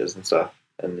these changes and stuff,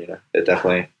 and it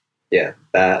definitely,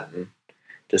 that, and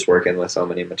just working with so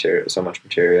much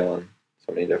material and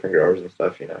so many different growers and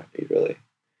stuff, you really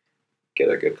get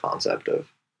a good concept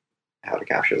of how to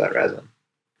capture that resin.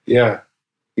 Yeah.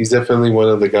 He's definitely one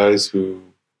of the guys who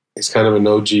is kind of an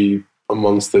OG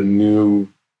amongst the new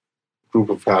group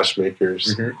of hash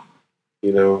makers,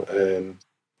 and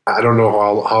I don't know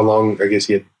how long, I guess,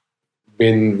 he had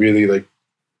been really like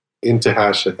into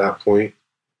hash at that point.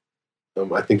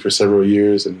 I think for several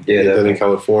years, and then in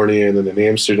California, and then in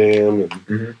Amsterdam,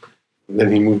 and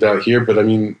then he moved out here. But I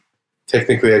mean,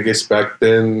 technically, I guess back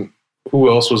then, who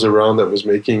else was around that was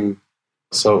making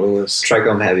solventless?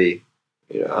 Trichome Heavy,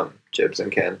 Jibs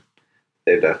and Ken,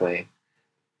 they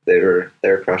were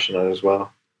crushing it as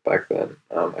well back then.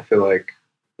 I feel like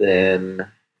then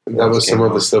that was some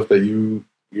of the stuff that you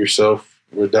yourself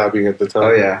were dabbing at the time.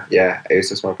 Oh yeah. I used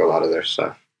to smoke a lot of their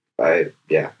stuff. I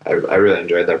really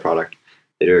enjoyed their product.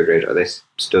 They do a great job. They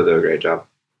still do a great job.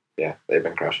 Yeah, they've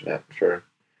been crushing it for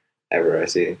ever I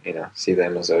see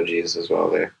them as OGs as well.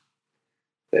 They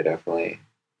definitely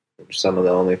some of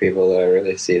the only people that I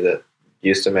really see that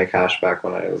used to make hash back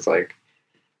when I was like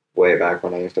way back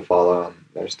when I used to follow, and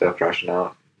they're still crushing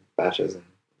out batches and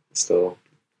still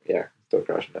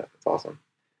crushing it. It's awesome.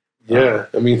 Yeah,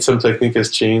 I mean, some technique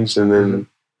has changed, and then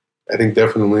I think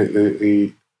definitely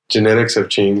the genetics have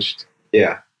changed.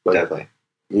 Yeah, Like, definitely.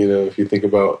 You know, if you think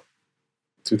about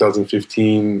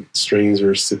 2015 strains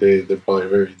versus today, they're probably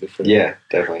very different. Yeah,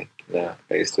 definitely. Yeah,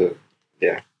 I used to.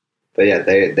 Yeah, but yeah,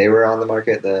 they were on the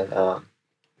market then. I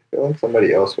feel like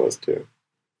somebody else was too.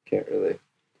 Can't really.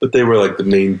 But they were like the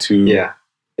main two. Yeah,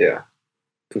 yeah,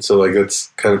 And so, like, that's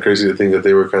kind of crazy to think that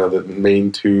they were kind of the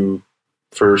main two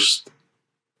first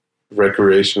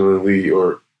recreationally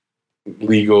or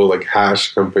legal, like,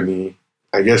 hash company,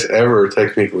 I guess, ever,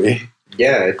 technically.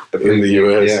 yeah. I believe In the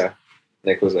US. Yeah,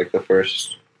 Nick was like the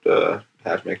first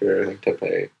hash maker, I think, to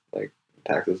pay like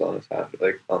taxes on his hash,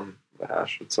 like on the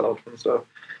hash itself and stuff.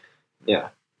 Yeah,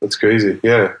 That's crazy.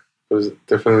 Yeah. It was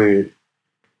definitely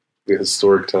a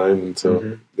historic time. And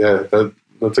so, yeah,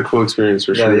 that's a cool experience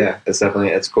for sure. No, yeah,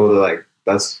 it's cool to like.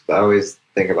 I always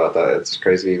think about that. It's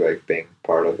crazy, like being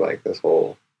part of like this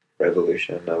whole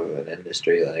revolution of an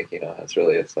industry. Like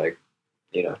it's like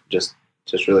just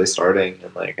really starting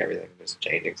and like everything just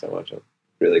changing so much. It's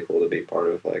really cool to be part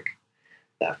of like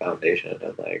that foundation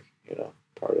and like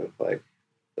part of like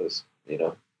those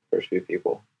first few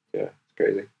people. Yeah, it's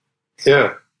crazy.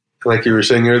 Yeah. Like you were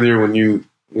saying earlier, when you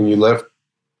left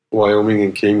Wyoming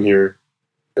and came here,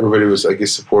 everybody was, I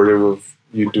guess, supportive of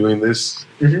you doing this.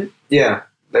 Yeah,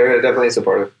 they're definitely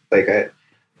supportive. Like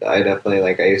I definitely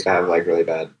I used to have like really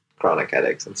bad chronic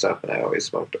headaches and stuff, and I always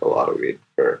smoked a lot of weed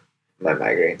for my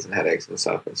migraines and headaches and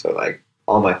stuff. And so like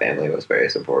all my family was very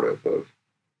supportive of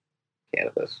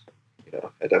cannabis.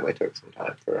 It definitely took some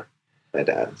time for my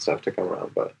dad and stuff to come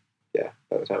around, but yeah,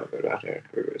 by the time I moved out here,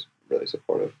 everybody was really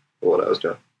supportive of what I was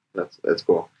doing. That's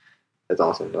cool. It's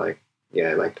awesome. I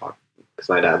like talking because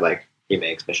my dad he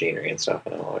makes machinery and stuff,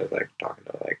 and I'm always like talking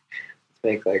to let's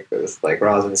make like this like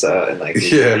rosin stuff, and like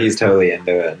he's totally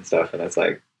into it and stuff, and it's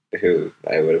like who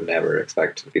I would have never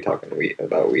expected to be talking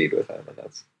about weed with him, and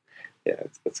that's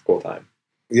it's a cool time.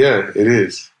 Yeah, it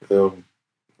is.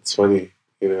 It's funny,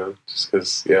 just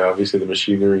because obviously the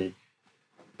machinery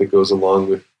that goes along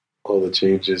with all the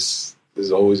changes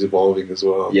is always evolving as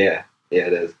well. Yeah,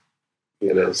 it is.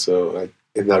 So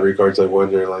in that regards, I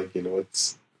wonder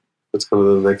what's kind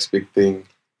of the next big thing.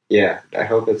 Yeah, I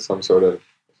hope it's some sort of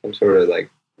like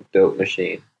built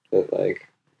machine that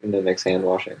mimics hand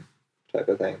washing type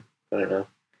of thing. I don't know.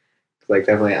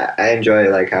 Definitely, I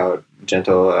enjoy how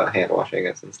gentle hand washing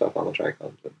is and stuff on the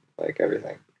trichomes and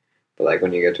everything. But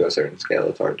when you get to a certain scale,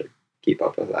 it's hard to keep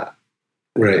up with that.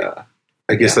 Right.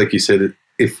 I guess, like you said,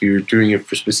 if you're doing it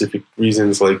for specific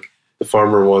reasons, like the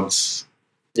farmer wants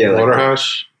water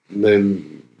hash,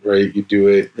 then you do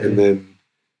it, and then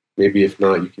maybe if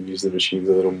not, you can use the machines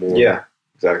a little more. Yeah,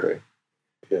 exactly.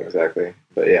 Yeah, exactly.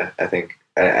 But yeah, I think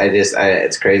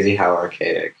it's crazy how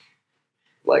archaic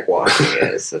washing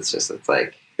is. It's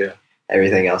like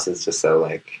everything else is just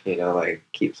so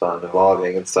keeps on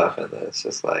evolving and stuff, and it's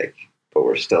just but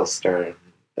we're still stirring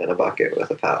in a bucket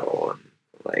with a paddle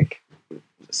and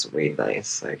just weed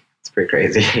nice. It's pretty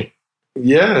crazy.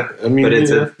 Yeah, I mean, but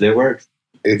it works.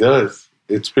 It does.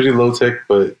 It's pretty low tech,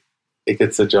 but it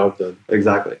gets the job done.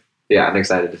 Exactly. Yeah, I'm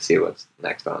excited to see what's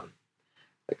next on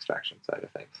the extraction side of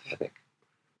things. I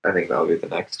think that'll be the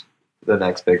next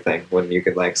big thing when you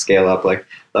can scale up the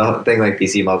thing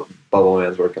PC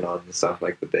Bubbleman's working on and stuff,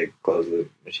 the big closed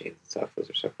loop machines and stuff. Those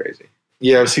are so crazy.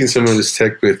 Yeah, I've seen some of this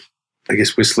tech with, I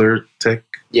guess, Whistler Tech.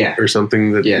 Yeah. Or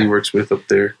something that he works with up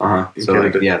there. So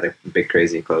the big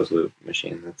crazy closed loop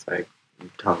machine that's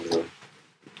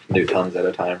do tons at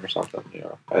a time or something.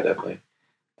 I think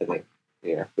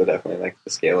the definitely the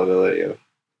scalability of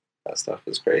that stuff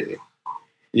is crazy.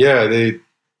 Yeah, they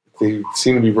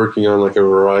seem to be working on a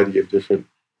variety of different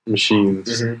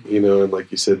machines, and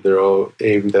like you said, they're all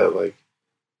aimed at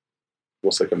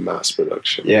almost a mass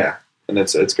production. Yeah, and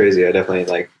it's crazy. I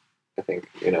definitely I think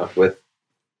with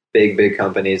big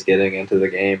companies getting into the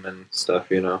game and stuff,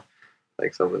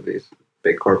 some of these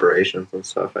big corporations and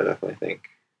stuff, I definitely think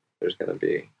there's going to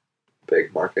be a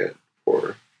big market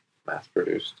for mass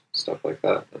produced stuff like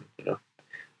that, and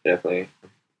definitely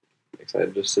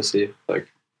excited just to see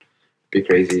be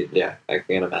crazy. Yeah, I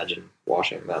can't imagine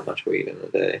washing that much weed in a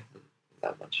day,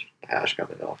 that much hash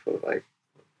coming off of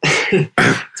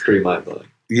it's pretty mind blowing.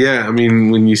 Yeah, I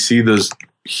mean, when you see those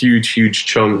huge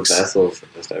chunks, the vessels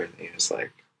and just everything, you're just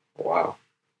wow.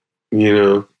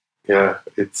 Yeah,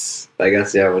 it's I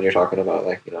guess, yeah, when you're talking about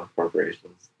like,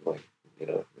 corporations, like,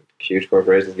 huge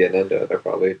corporations getting into it, they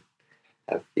probably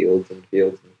have fields and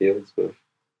fields and fields of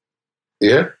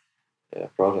yeah,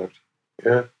 product.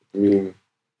 yeah. I mean,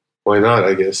 why not?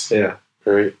 I guess. Yeah.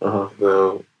 Right.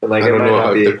 No. And I don't know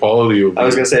how the quality will be. I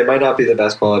was gonna say it might not be the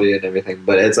best quality and everything,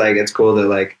 but it's like it's cool that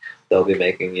like they'll be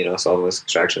making solventless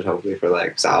extraction hopefully for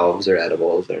like salves or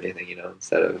edibles or anything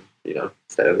instead of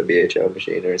a BHO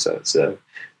machine or so instead of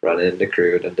running into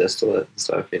crude and distillate and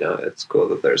stuff. It's cool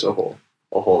that there's a whole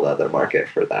other market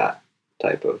for that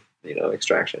type of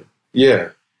extraction. Yeah,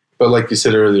 but like you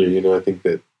said earlier, I think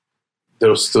that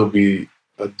there'll still be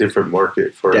a different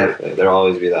market for definitely. There'll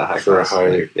always be that high class,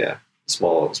 higher,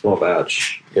 small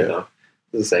batch. Yeah.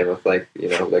 The same with like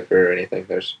liquor or anything.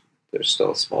 There's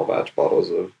still small batch bottles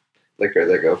of liquor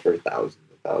that go for thousands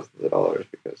and thousands of dollars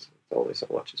because only so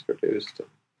much is produced.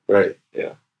 Right.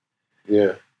 Yeah.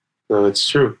 Yeah. No, it's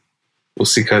true. We'll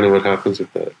see kind of what happens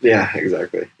with that. Yeah,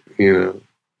 exactly.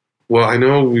 Well, I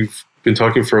know we've been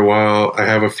talking for a while. I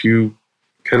have a few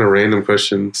kind of random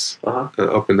questions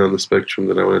up and down the spectrum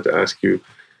that I wanted to ask you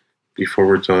before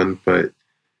we're done. But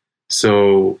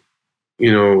so,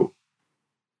 the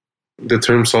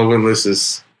term solventless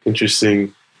is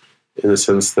interesting in the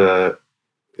sense that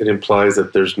it implies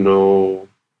that there's no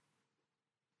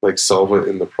like solvent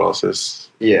in the process.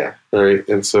 Yeah. Right.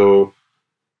 And so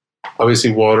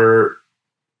obviously water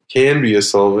can be a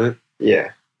solvent.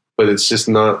 Yeah. But it's just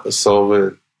not a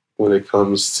solvent when it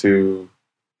comes to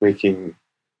making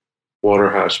water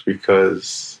hash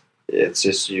because it's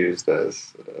just used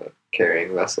as a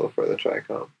carrying vessel for the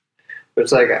trichome.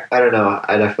 Which, like, I don't know.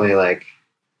 I definitely like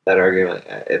that argument.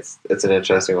 It's an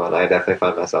interesting one. I definitely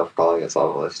find myself calling it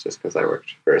solventless just because I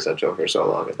worked for Essential for so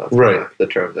long, and that's right. The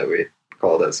term that we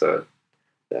called it. So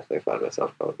I definitely find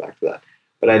myself going back to that.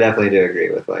 But I definitely do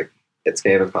agree with like it's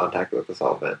came in contact with the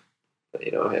solvent.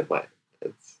 It might.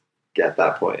 It's at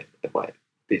that point it might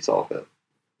be solvent,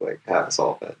 like have a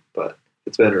solvent, but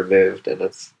it's been removed and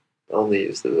it's only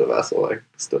used as a vessel. I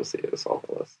still see it as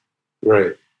solventless.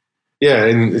 Right. Yeah,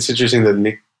 and it's interesting that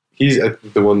Nick, he's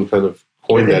the one who kind of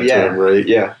coined that term, right?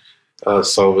 Yeah.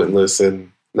 Solventless,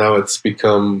 and now it's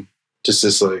become just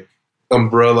this like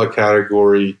umbrella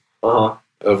category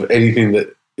of anything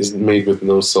that is made with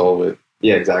no solvent.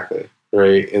 Yeah, exactly.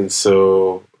 Right, and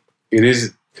so it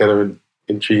is kind of an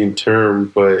intriguing term,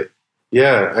 but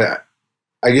yeah,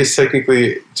 I guess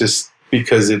technically just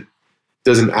because it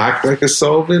doesn't act like a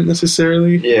solvent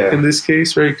necessarily in this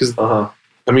case, right? Because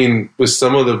I mean, with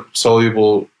some of the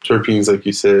soluble terpenes, like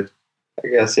you said, I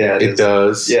guess it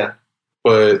does. Yeah,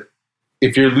 but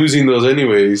if you're losing those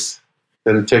anyways,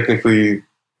 then technically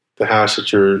the hash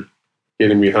that you're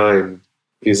getting behind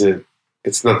isn't.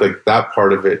 It's not like that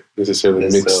part of it necessarily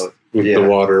mixed with the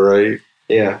water, right?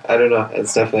 Yeah, I don't know.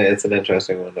 It's an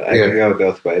interesting one. I can go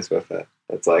both ways with it.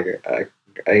 It's like I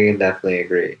can definitely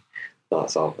agree, not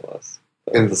solventless.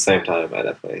 But at the same time, I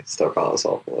definitely still call it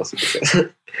solventless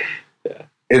because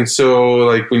And so,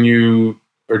 like when you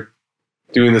are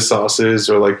doing the sauces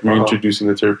or like reintroducing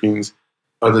the terpenes,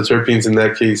 are the terpenes in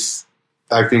that case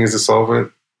acting as a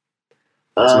solvent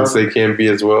since they can be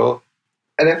as well?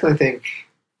 I definitely think,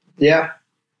 yeah,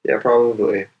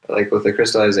 probably. Like with the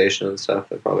crystallization and stuff,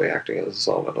 they're probably acting as a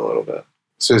solvent a little bit.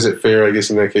 So is it fair, I guess,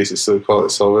 in that case, to still call it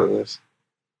solventless?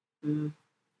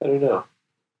 I don't know.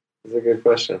 It's a good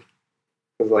question.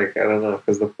 Because, like, I don't know.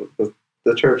 Because the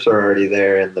terps are already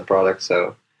there in the product,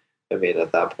 so, I mean,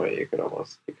 at that point, you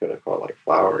couldn't call like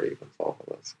flour even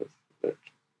solventless because the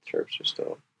terps are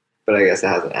still. But I guess it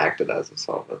hasn't acted as a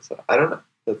solvent, so I don't know.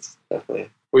 That's definitely.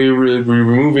 Well, you're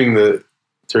removing the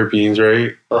terpenes,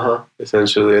 right?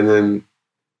 Essentially, and then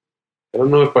I don't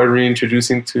know if by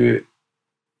reintroducing to it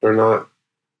or not.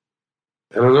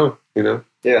 I don't know,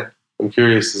 Yeah. I'm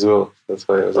curious as well. That's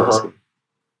why I was asking.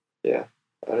 Yeah.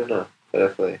 I don't know.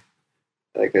 Definitely.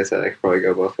 Like I said, I could probably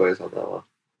go both ways on that one.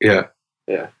 Yeah.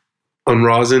 Yeah. On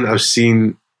rosin, I've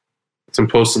seen some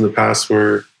posts in the past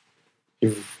where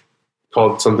you've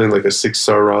called something like a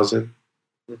 6-star rosin.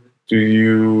 Mm-hmm. Do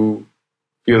you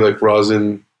feel like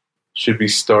rosin should be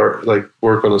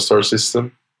work on a star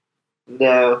system?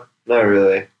 No, not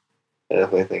really. I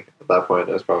definitely think at that point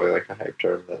it was probably like a hype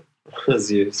term that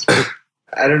was used.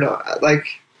 I don't know.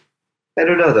 I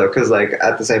don't know though, because like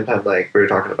at the same time, like we were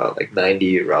talking about like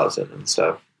 90 rosin and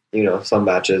stuff. Some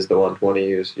batches the 120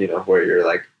 use. Where you're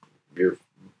like your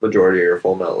majority of your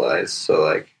full metallized. So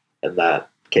like in that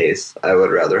case, I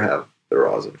would rather have the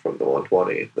rosin from the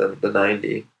 120 than the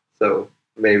 90. So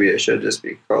maybe it should just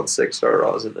be called 6-star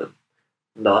rosin and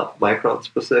not micron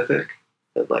specific.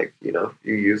 And like you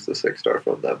use the 6-star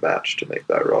from that batch to make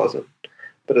that rosin.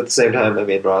 But at the same time, I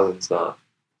mean, rosin's not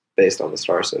based on the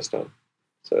star system,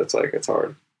 so it's like it's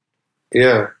hard.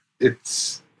 Yeah,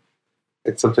 it's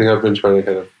something I've been trying to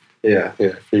kind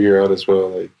of figure out as well.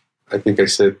 Like I think I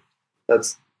said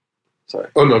that's sorry.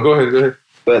 Oh no, go ahead.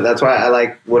 But that's why I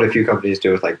like what a few companies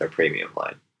do with like their premium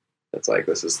line. It's like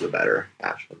this is the better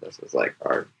hash, and this is like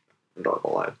our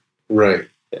normal line. Right.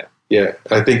 Yeah. Yeah.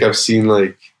 I think I've seen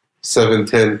like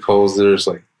 710 calls. There's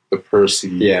like the Percy.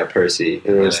 Yeah, Percy.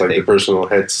 And there's like the personal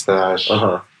head stash.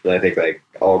 And I think like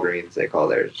all greens they call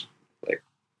theirs like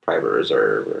private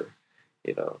reserve or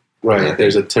Right.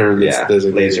 There's a term that's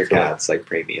designated laser cats like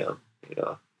premium.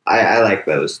 I like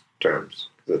those terms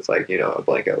because it's like a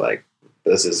blanket like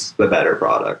this is the better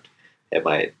product. It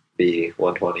might be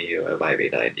 120U, it might be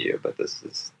 90U, but this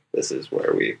is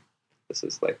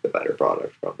like the better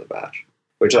product from the batch.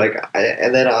 Which like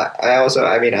I also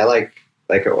I like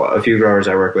a few growers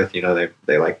I work with,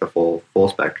 they like the full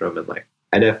spectrum, and like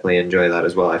I definitely enjoy that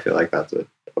as well. I feel like that's a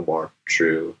more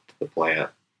true to the plant,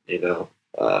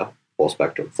 full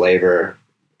spectrum flavor,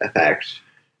 effect,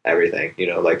 everything.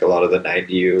 Like a lot of the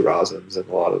 90U rosins and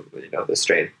a lot of the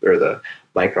strain or the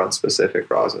micron specific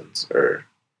rosins are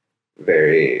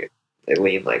they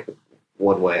lean like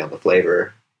one way on the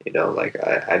flavor. Like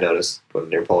I noticed when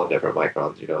you're pulling different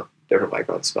microns, different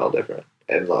microns smell different.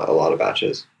 And a lot of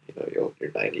batches, your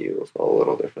 90U will smell a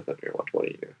little different than your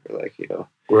 120U. Or like,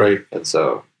 Right. And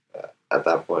so at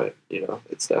that point,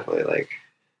 it's definitely like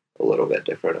a little bit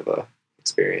different of a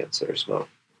experience or smoke.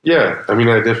 Yeah. I mean,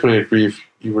 I definitely agree. If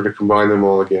you were to combine them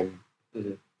all again,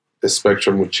 the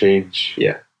spectrum would change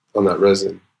on that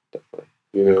resin. Definitely.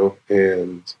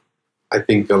 And I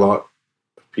think a lot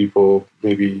of people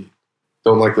maybe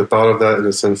don't like the thought of that in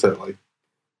the sense that like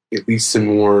it leads to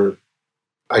more.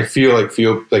 I feel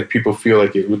like people feel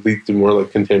like it would lead to more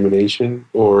like contamination,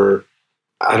 or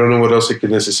I don't know what else it could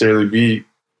necessarily be.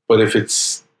 But if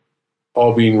it's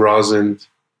all being rosined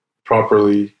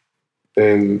properly,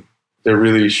 then there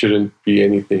really shouldn't be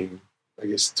anything, I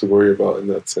guess, to worry about in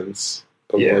that sense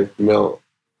of like melt,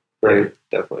 right?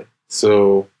 Yeah, definitely.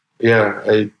 So yeah,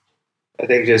 I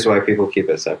think just why people keep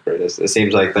it separate is it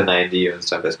seems like the 90U and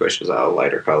stuff squishes out a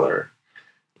lighter color,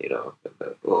 a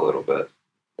little bit.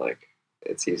 Like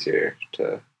it's easier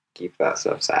to keep that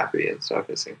stuff sappy and stuff.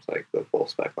 It seems like the full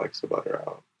spec likes to butter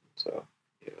out. So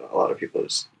a lot of people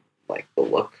just like the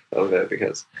look of it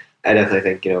because I definitely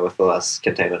think with the less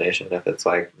contamination, if it's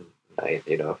like if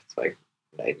it's like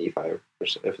 95%,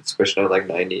 if it's squished out like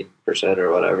 90%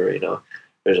 or whatever,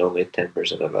 there's only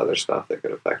 10% of other stuff that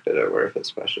could affect it. Where if it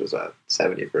squishes at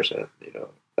 70%,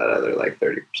 that other like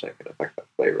 30% can affect that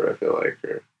flavor. I feel like,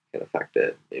 or can affect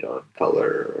it, in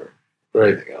color or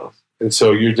anything else. And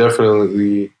so you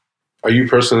definitely, are you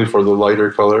personally for the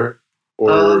lighter color,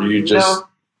 or you just?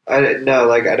 No,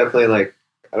 like I definitely like.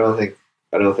 I don't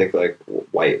think like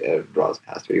white rosin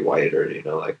has to be white or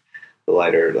like the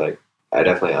lighter. Like I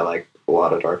like a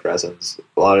lot of dark resins.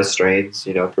 A lot of strains,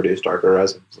 produce darker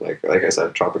resins. Like I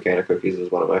said, Tropicana cookies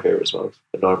is one of my favorite smokes.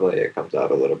 But normally it comes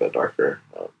out a little bit darker.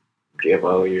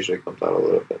 GMO usually comes out a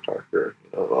little bit darker.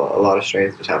 A lot of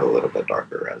strains just have a little bit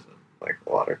darker resin. Like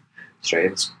a lot of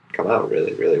strains come out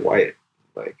really, really white.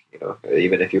 Like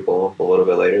even if you pull them a little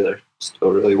bit later, they're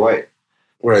still really white.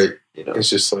 Right. It's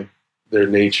just like their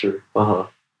nature. But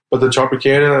the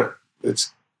Tropicana,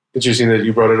 it's interesting that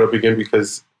you brought it up again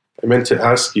because I meant to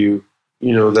ask you,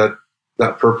 that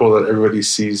purple that everybody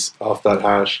sees off that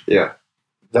hash. Yeah.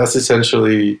 That's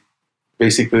essentially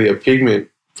basically a pigment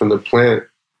from the plant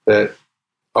that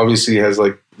obviously has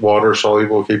like water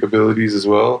soluble capabilities as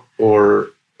well,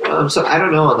 or so I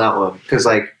don't know on that one because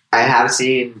like I have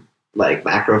seen like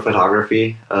macro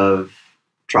photography of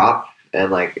Trop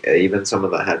and like even some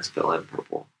of the heads fill in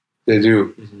purple. They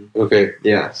do. Okay.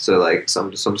 Yeah. So like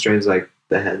some strains like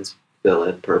the heads fill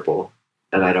in purple,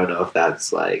 and I don't know if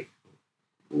that's like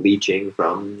leaching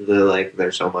from the like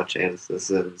there's so much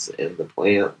anthocyanins in the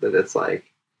plant that it's like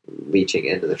leaching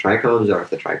into the trichomes, or if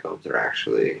the trichomes are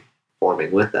actually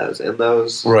forming with those in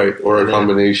those. Right, or a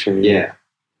combination. Yeah.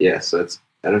 So it's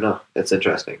I don't know. It's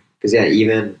interesting because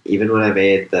even when I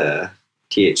made the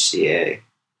THCA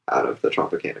out of the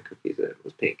Tropicana cookies, it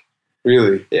was pink.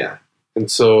 Really? Yeah. And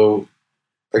so,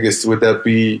 I guess would that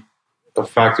be a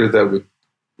factor that would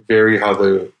vary how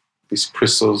these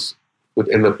crystals would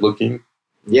end up looking?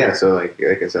 Yeah. So like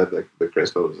I said, like the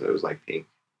crystals, it was like pink.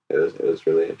 It was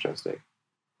really interesting.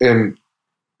 And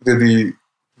did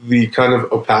the kind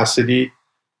of opacity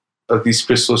of these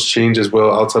crystals change as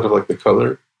well outside of like the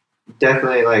color?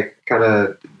 Definitely, like kind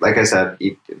of like I said,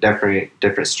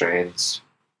 different strains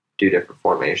do different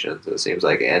formations. It seems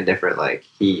like, and different like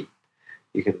heat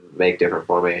you can make different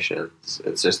formations.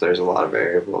 It's just there's a lot of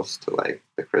variables to like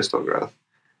the crystal growth.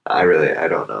 I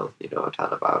don't know, a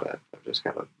ton about it. I've just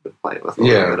kind of been playing with a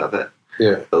little bit of it.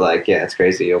 Yeah. But like, yeah, it's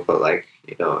crazy. You'll put like,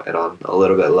 it on a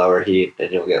little bit lower heat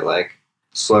and you'll get like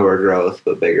slower growth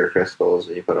but bigger crystals,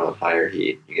 and you put it on higher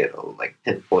heat and you get like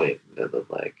pinpoint, and then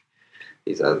like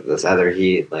this other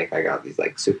heat, like I got these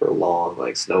like super long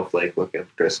like snowflake looking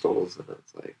crystals, and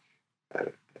it's like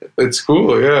it's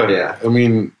cool. Yeah. I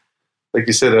mean, like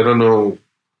you said, I don't know,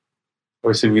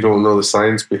 obviously we don't know the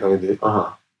science behind it,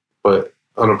 but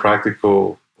on a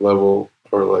practical level,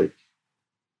 or like,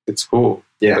 it's cool.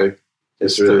 Yeah. Like,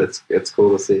 it's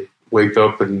cool to see. Wake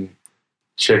up and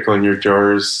check on your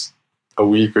jars a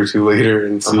week or two later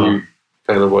and see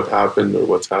kind of what happened or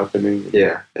what's happening.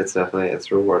 Yeah, it's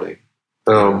rewarding.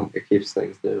 It keeps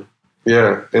things new.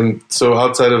 Yeah, and so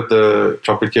outside of the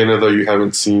Tropicana, though, you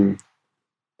haven't seen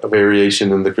a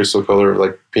variation in the crystal color,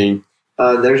 like pink.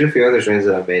 There's a few other strains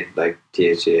that I made like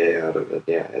THCA out of it.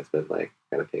 Yeah, it's been like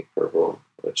kind of pink purple,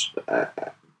 which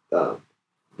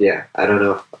yeah, I don't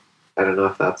know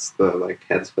if that's the like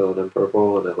heads filled in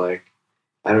purple, and then like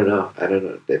I don't know.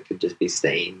 It could just be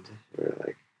stained, or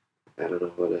like I don't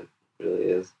know what it really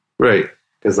is. Right.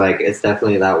 Because like it's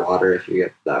definitely that water. If you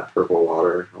get that purple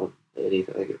water on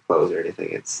anything, like your clothes or anything,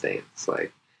 it stains.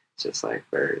 Like it's just like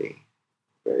very,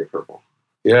 very purple.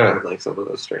 Yeah. Like some of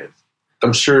those strains.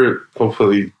 I'm sure.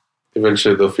 Hopefully,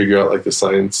 eventually they'll figure out like the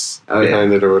science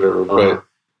behind it or whatever. But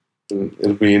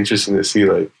it'll be interesting to see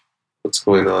like what's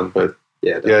going on. But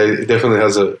it definitely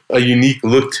has a unique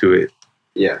look to it.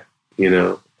 Yeah.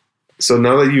 So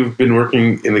now that you've been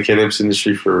working in the cannabis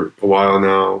industry for a while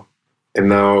now, and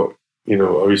now,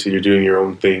 obviously you're doing your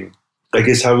own thing, I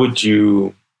guess, how would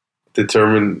you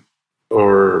determine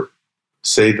or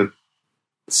say that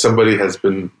somebody has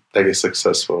been, I guess,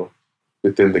 successful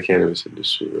within the cannabis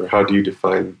industry? Or how do you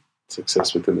define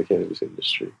success within the cannabis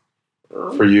industry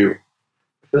for you?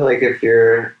 I feel like if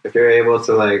you're able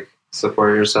to like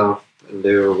support yourself and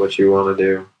do what you want to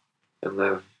do and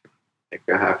live like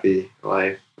a happy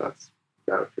life, that's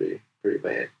got it pretty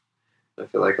made. I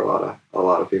feel like a lot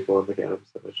of people in the cannabis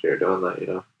industry are doing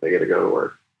that. They get to go to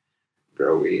work,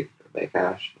 grow weed, make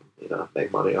cash,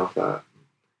 make money off that,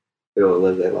 be able to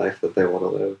live their life that they want to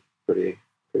live pretty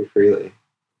freely.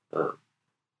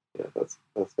 That's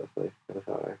definitely kind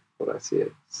of what I see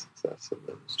as success in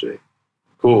the industry.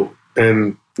 Cool.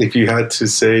 And if you had to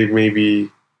say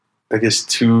maybe, I guess,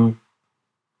 2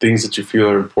 things that you feel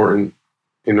are important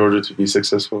in order to be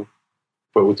successful,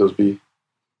 what would those be?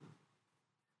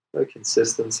 Like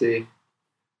consistency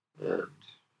and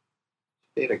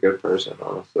being a good person,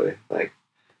 honestly. Like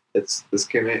it's this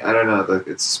community. I don't know. Like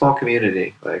it's a small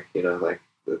community. Like like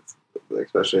it's like,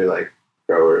 especially like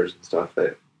growers and stuff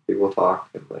that people talk,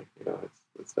 and like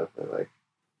it's definitely like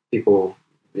people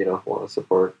want to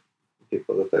support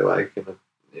people that they like, and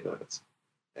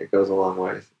it goes a long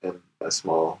way in a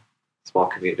small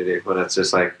community when it's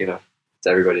just like it's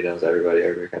everybody knows everybody.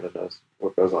 Everybody kind of knows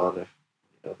what goes on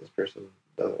if this person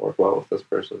doesn't work well with this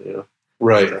person.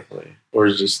 Right. Definitely. Or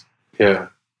just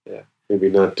maybe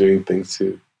not doing things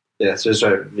too. Yeah, it's just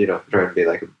trying to be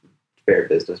like a fair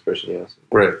business person.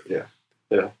 Right.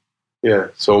 Yeah.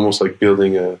 So almost like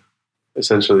building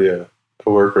essentially a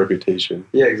work reputation.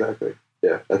 Yeah, exactly.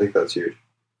 Yeah, I think that's huge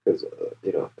because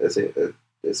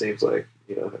it seems like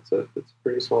it's a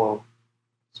pretty small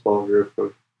group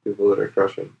of people that are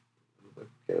crushing the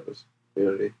cannabis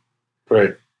community.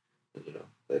 Right. And,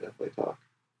 they definitely talk.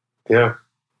 Yeah.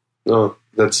 No,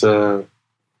 that's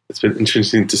it's been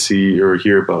interesting to see or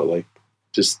hear about, like,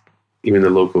 just even the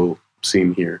local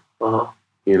scene here.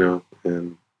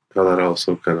 And how that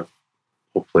also kind of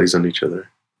all plays on each other.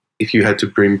 If you had to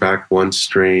bring back one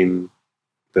strain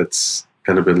that's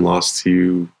kind of been lost to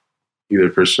you, either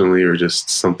personally or just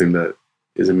something that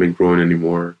isn't been growing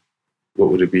anymore, what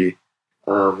would it be?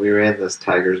 We ran this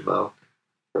Tiger's Milk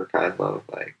for Kind Love,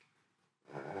 like,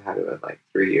 I had it been like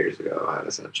 3 years ago at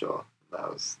Essential. That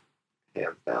was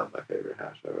hands down my favorite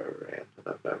hash I've ever ran. And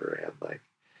I've never ran like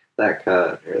that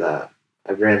cut or that.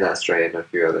 I've ran that strain a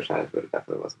few other times, but it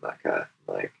definitely wasn't that cut.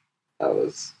 Like, that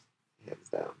was hands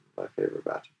down my favorite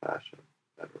batch of hash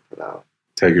I've ever put out.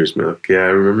 Tiger's Milk. Yeah, I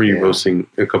remember you roasting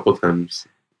a couple times.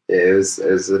 It's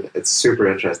a super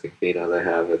interesting pheno they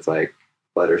have. It's like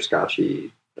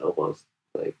butterscotchy, almost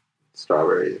like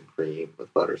strawberries and cream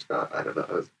with butterscotch. I don't know.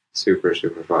 It was super,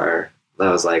 super fire.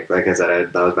 That was like I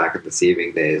said, that was back in the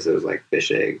sieving days. It was like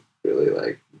fish egg, really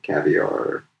like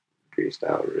caviar, greased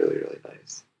out, really, really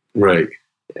nice. Right.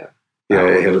 Yeah. Yeah,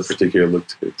 it had a particular look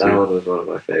to it too. That one was one of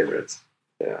my favorites.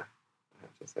 Yeah, I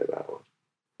have to say that one.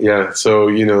 Yeah, so,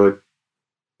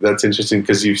 that's interesting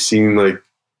because you've seen like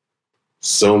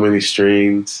so many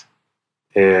strains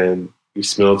and you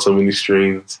smelled so many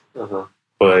strains,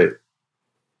 but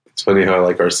it's funny how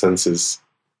like our senses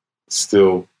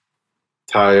still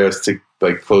tie us to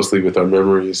like closely with our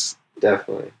memories.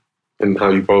 Definitely. And how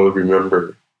you probably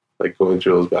remember like going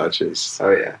through those batches.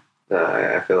 Oh yeah. No,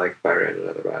 I feel like if I ran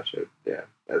another batch,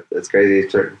 it's crazy.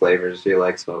 Certain flavors you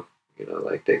like smoke,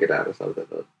 like take it out of something.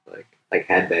 Like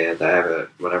headband.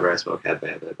 Whenever I smoke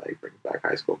headband, it like brings back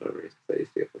high school memories. I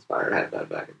used to get this fire headband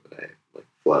back in the day. Like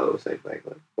flow, same thing.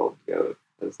 Like Boulder goat.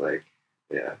 It's like,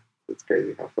 yeah, it's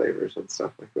crazy how flavors and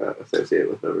stuff like that associate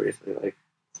with memories. You like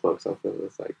smoke something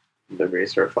that's like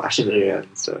memories start flashing in your head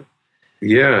and stuff.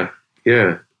 Yeah.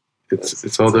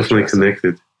 It's all definitely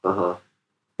connected.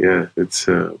 Yeah, it's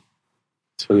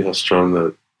funny how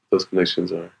strong those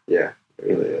connections are. Yeah, it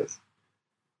really is.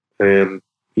 And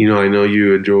I know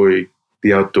you enjoy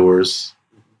the outdoors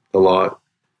a lot.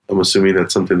 I'm assuming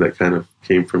that's something that kind of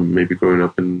came from maybe growing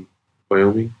up in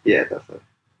Wyoming. Yeah, definitely.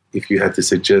 If you had to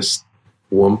suggest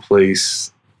one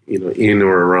place, in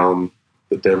or around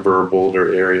the Denver or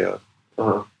Boulder area,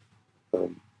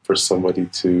 for somebody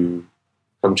to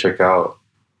come check out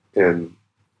and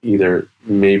either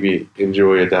maybe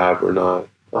enjoy a dab or not,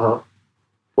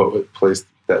 what would place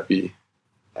that be?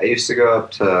 I used to go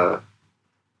up to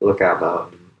Lookout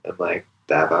Mountain and like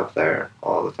dab up there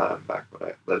all the time back when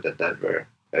I lived in Denver.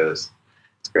 It's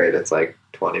great. It's like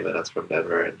 20 minutes from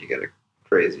Denver and you get a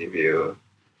crazy view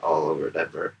all over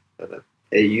Denver. And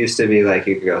it used to be like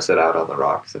you could go sit out on the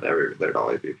rocks and there'd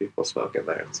always be people smoking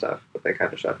there and stuff, but they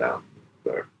kind of shut down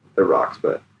the rocks.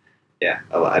 But yeah,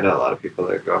 I know a lot of people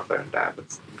that go up there and dab.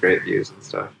 It's great views and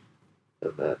stuff.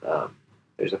 And then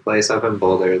there's a place up in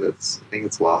Boulder I think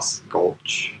it's Lost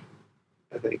Gulch,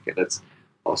 I think, and it's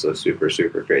also super,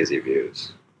 super crazy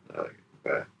views.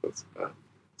 It's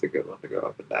a good one to go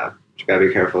up and dab. But you gotta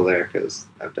be careful there because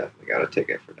I've definitely got a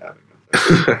ticket for dabbing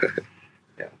up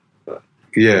there.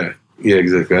 Yeah,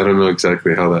 exactly. I don't know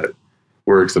exactly how that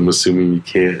works. I'm assuming you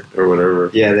can't or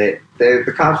whatever. Yeah,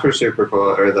 the cops were super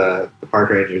cool, or the park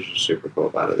rangers were super cool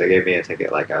about it. They gave me a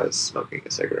ticket like I was smoking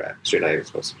a cigarette. So you're not even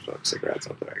supposed to smoke cigarettes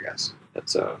up there, I guess. And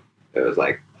so it was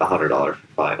like $100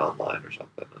 fine online or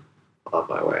something on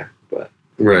my way. But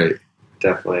right,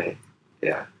 definitely,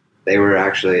 yeah. They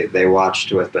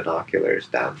watched with binoculars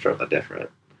down from a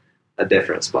different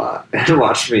spot and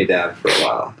watched me dab for a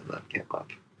while and then came up.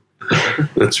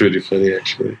 That's really funny,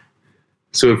 actually.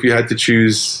 So if you had to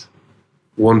choose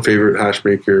one favorite hash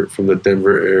maker from the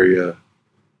Denver area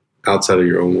outside of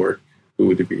your own work, who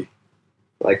would it be?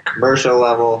 Like commercial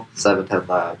level, 710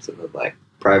 Labs, and then like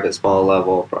private small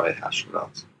level, probably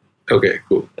Hashtonauts. Okay,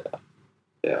 cool.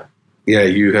 Yeah. Yeah,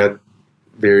 you had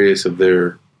various of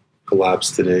their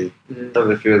collabs today. Of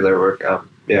a few of their work.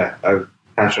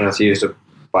 Hashtonauts used to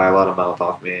buy a lot of mouth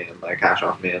off me and like hash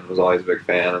off me, and was always a big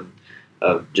fan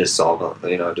of just solvent,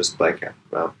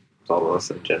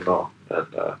 solventless in general, and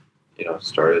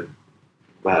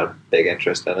had a big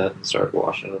interest in it and started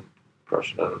washing and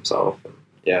crushing it himself. And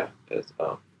yeah, it's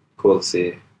cool to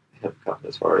see him come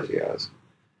as far as he has,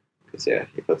 because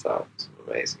he puts out some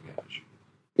amazing hash.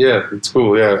 Yeah, it's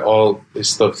cool. Yeah, all his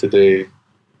stuff today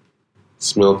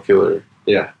smelled killer.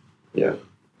 Yeah.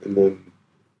 And then,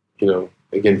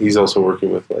 again, he's also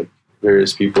working with like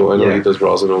various people. I know he does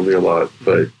rosin only a lot,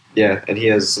 but yeah, and he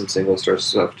has some single source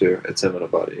stuff too. It's him and a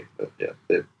buddy. But yeah,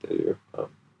 they do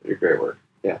great work.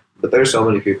 Yeah, but there's so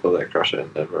many people that crush it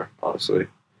in Denver. Honestly,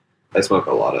 I smoke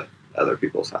a lot of other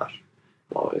people's hash.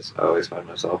 I always find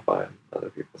myself buying other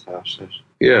people's hash.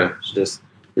 Yeah, it's just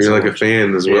you're so like a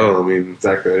fan as well. I mean,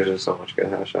 exactly. There's just so much good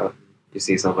hash out. You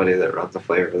see somebody that runs a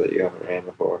flavor that you haven't ran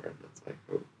before, and it's like,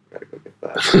 oh, gotta go get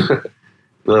that.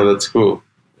 No, that's cool.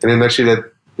 And then actually,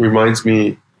 that reminds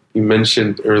me. You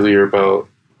mentioned earlier about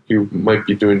you might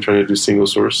be trying to do single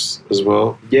source as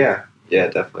well. Yeah,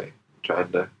 definitely.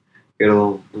 Trying to get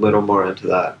a little more into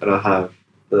that. I don't have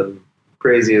the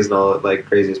craziest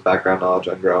background knowledge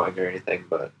on growing or anything,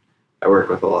 but I work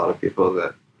with a lot of people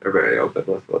that are very open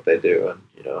with what they do and,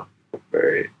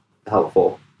 very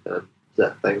helpful and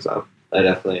set things up.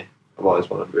 I've always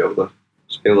wanted to be able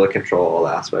to control all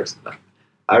aspects of that.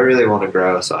 I really want to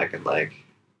grow so I can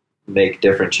make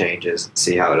different changes and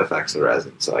see how it affects the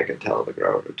resin, so I can tell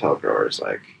growers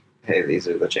hey, these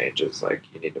are the changes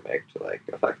you need to make to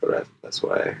affect the resin this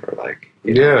way, or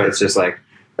it's just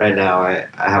right now I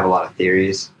have a lot of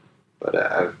theories, but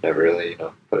I've never really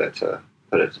put it to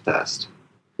test.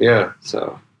 Yeah,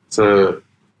 so it's a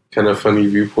kind of funny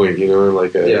viewpoint,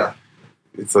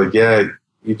 it's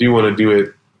you do want to do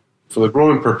it for the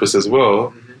growing purpose as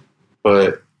well,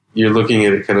 but you're looking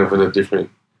at it kind of in a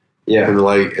different Yeah. and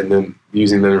light, and then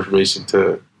using that information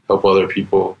to help other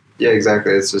people. Yeah,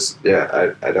 exactly. It's just,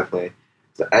 I definitely,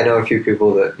 I know a few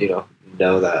people that,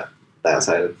 know that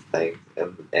side of the thing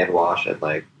and wash, and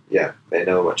like, yeah, they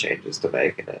know what changes to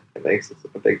make, and it makes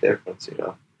a big difference,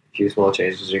 A few small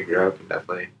changes you can grow can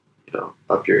definitely,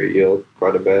 up your yield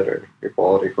quite a bit or your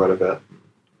quality quite a bit.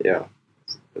 Yeah,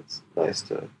 it's nice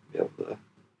to be able to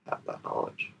have that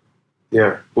knowledge.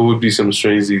 Yeah. What would be some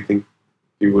strains you think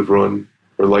you would run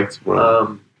or like to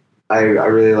run? I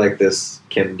really like this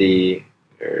Kim Kim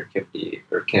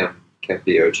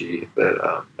DOG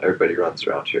that everybody runs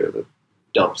around here that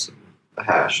dumps a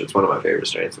hash. It's one of my favorite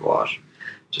strains to wash.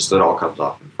 Just it all comes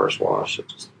off in first wash.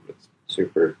 It's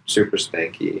super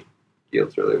spanky,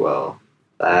 yields really well.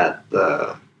 That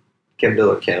the Kim de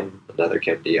la Kim, another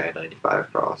Kim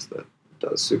DI95 cross that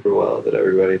does super well, that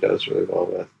everybody does really well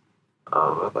with.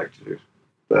 I'd like to do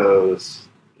those,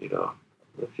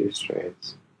 a few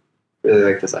strains. Really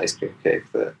like this ice cream cake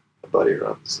that a buddy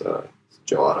runs. It's a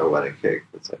gelato wedding cake.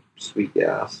 It's like sweet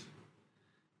gas.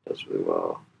 Does really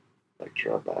well. Like to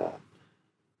run that.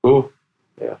 Cool.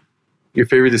 Yeah. Your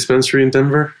favorite dispensary in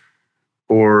Denver?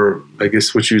 Or I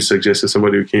guess what you would suggest to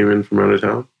somebody who came in from out of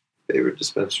town? Favorite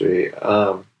dispensary.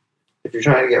 If you're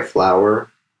trying to get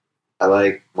flower, I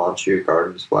like Monchu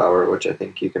Gardens flower, which I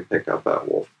think you can pick up at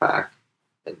Wolfpack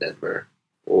in Denver,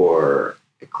 or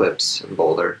Eclipse in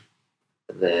Boulder.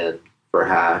 And then for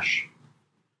hash,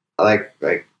 I like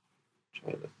trying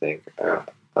to think. I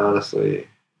honestly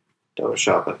don't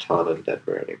shop a ton in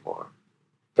Denver anymore.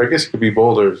 I guess it could be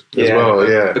Boulder as well.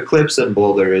 Yeah. Eclipse and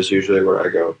Boulder is usually where I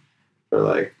go for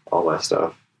like all my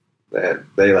stuff.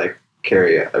 They like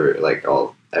carry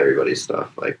everybody's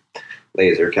stuff, like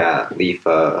Laser Cat,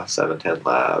 Leafa, 710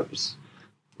 Labs.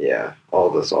 Yeah,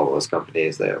 all those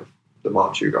companies. They have the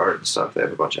Monchu Garden stuff. They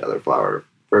have a bunch of other flower,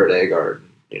 Verde Garden.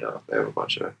 They have a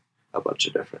bunch of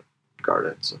different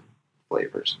gardens and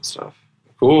flavors and stuff.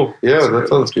 Cool. Yeah, that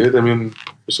sounds good. I mean,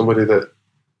 for somebody that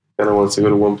kind of wants to go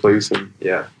to one place and be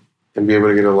able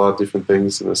to get a lot of different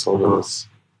things in the solventless,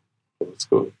 that's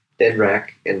cool.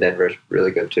 Denrac in Denver is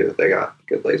really good too. They got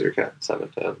good Laser Cat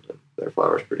 710, and their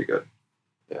flower's pretty good.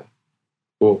 Yeah.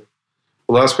 Cool.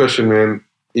 Well, last question, man.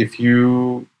 If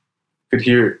you could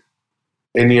hear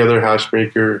any other hash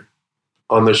maker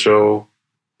on the show,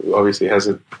 who obviously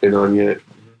hasn't been on yet,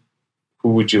 who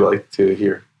would you like to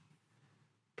hear?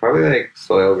 Probably like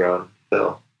Soil Ground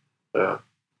Phil. Yeah.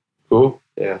 Cool.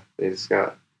 Yeah, he's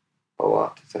got a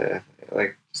lot to say.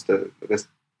 Like, it's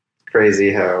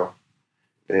crazy how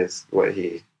what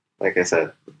he, like I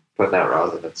said, putting out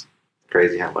rosin, it's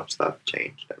crazy how much stuff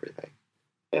changed everything.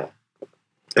 Yeah.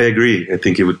 I agree. I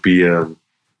think it would be a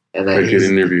good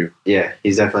interview. Yeah,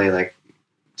 he's definitely like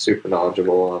super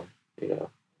knowledgeable on, it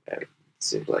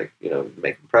seems like,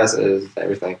 making presses,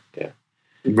 everything. Yeah.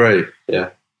 Right. Yeah.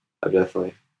 I've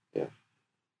definitely,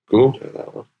 cool. enjoyed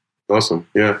that one. Awesome.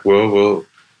 Yeah. Well,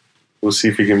 we'll see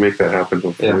if we can make that happen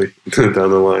hopefully down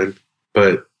the line.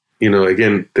 But,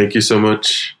 again, thank you so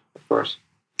much. Of course.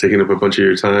 Taking up a bunch of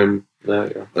your time.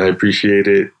 Yeah. I appreciate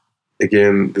it.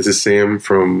 Again, this is Sam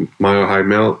from Mile High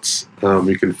Melts.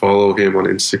 You can follow him on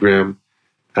Instagram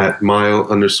at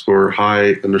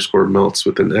mile_high_melts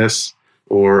with an S,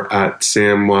 or at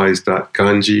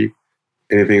samwise.ganji.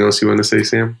 Anything else you want to say,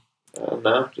 Sam?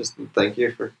 No, just thank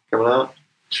you for coming out.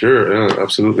 Sure, yeah,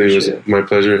 absolutely. It was my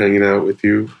pleasure hanging out with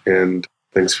you, and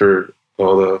thanks for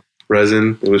all the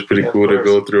resin. It was pretty cool to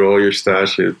go through all your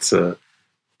stash. It's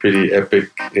pretty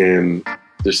epic, and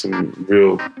there's some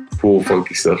real cool,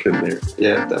 funky stuff in there.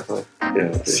 Yeah, definitely.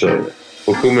 Yeah,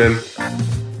 well, cool, man.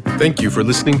 Thank you for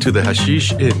listening to the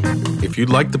Hashish Inn. If you'd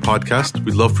like the podcast,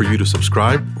 we'd love for you to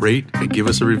subscribe, rate, and give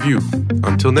us a review.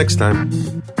 Until next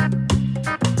time.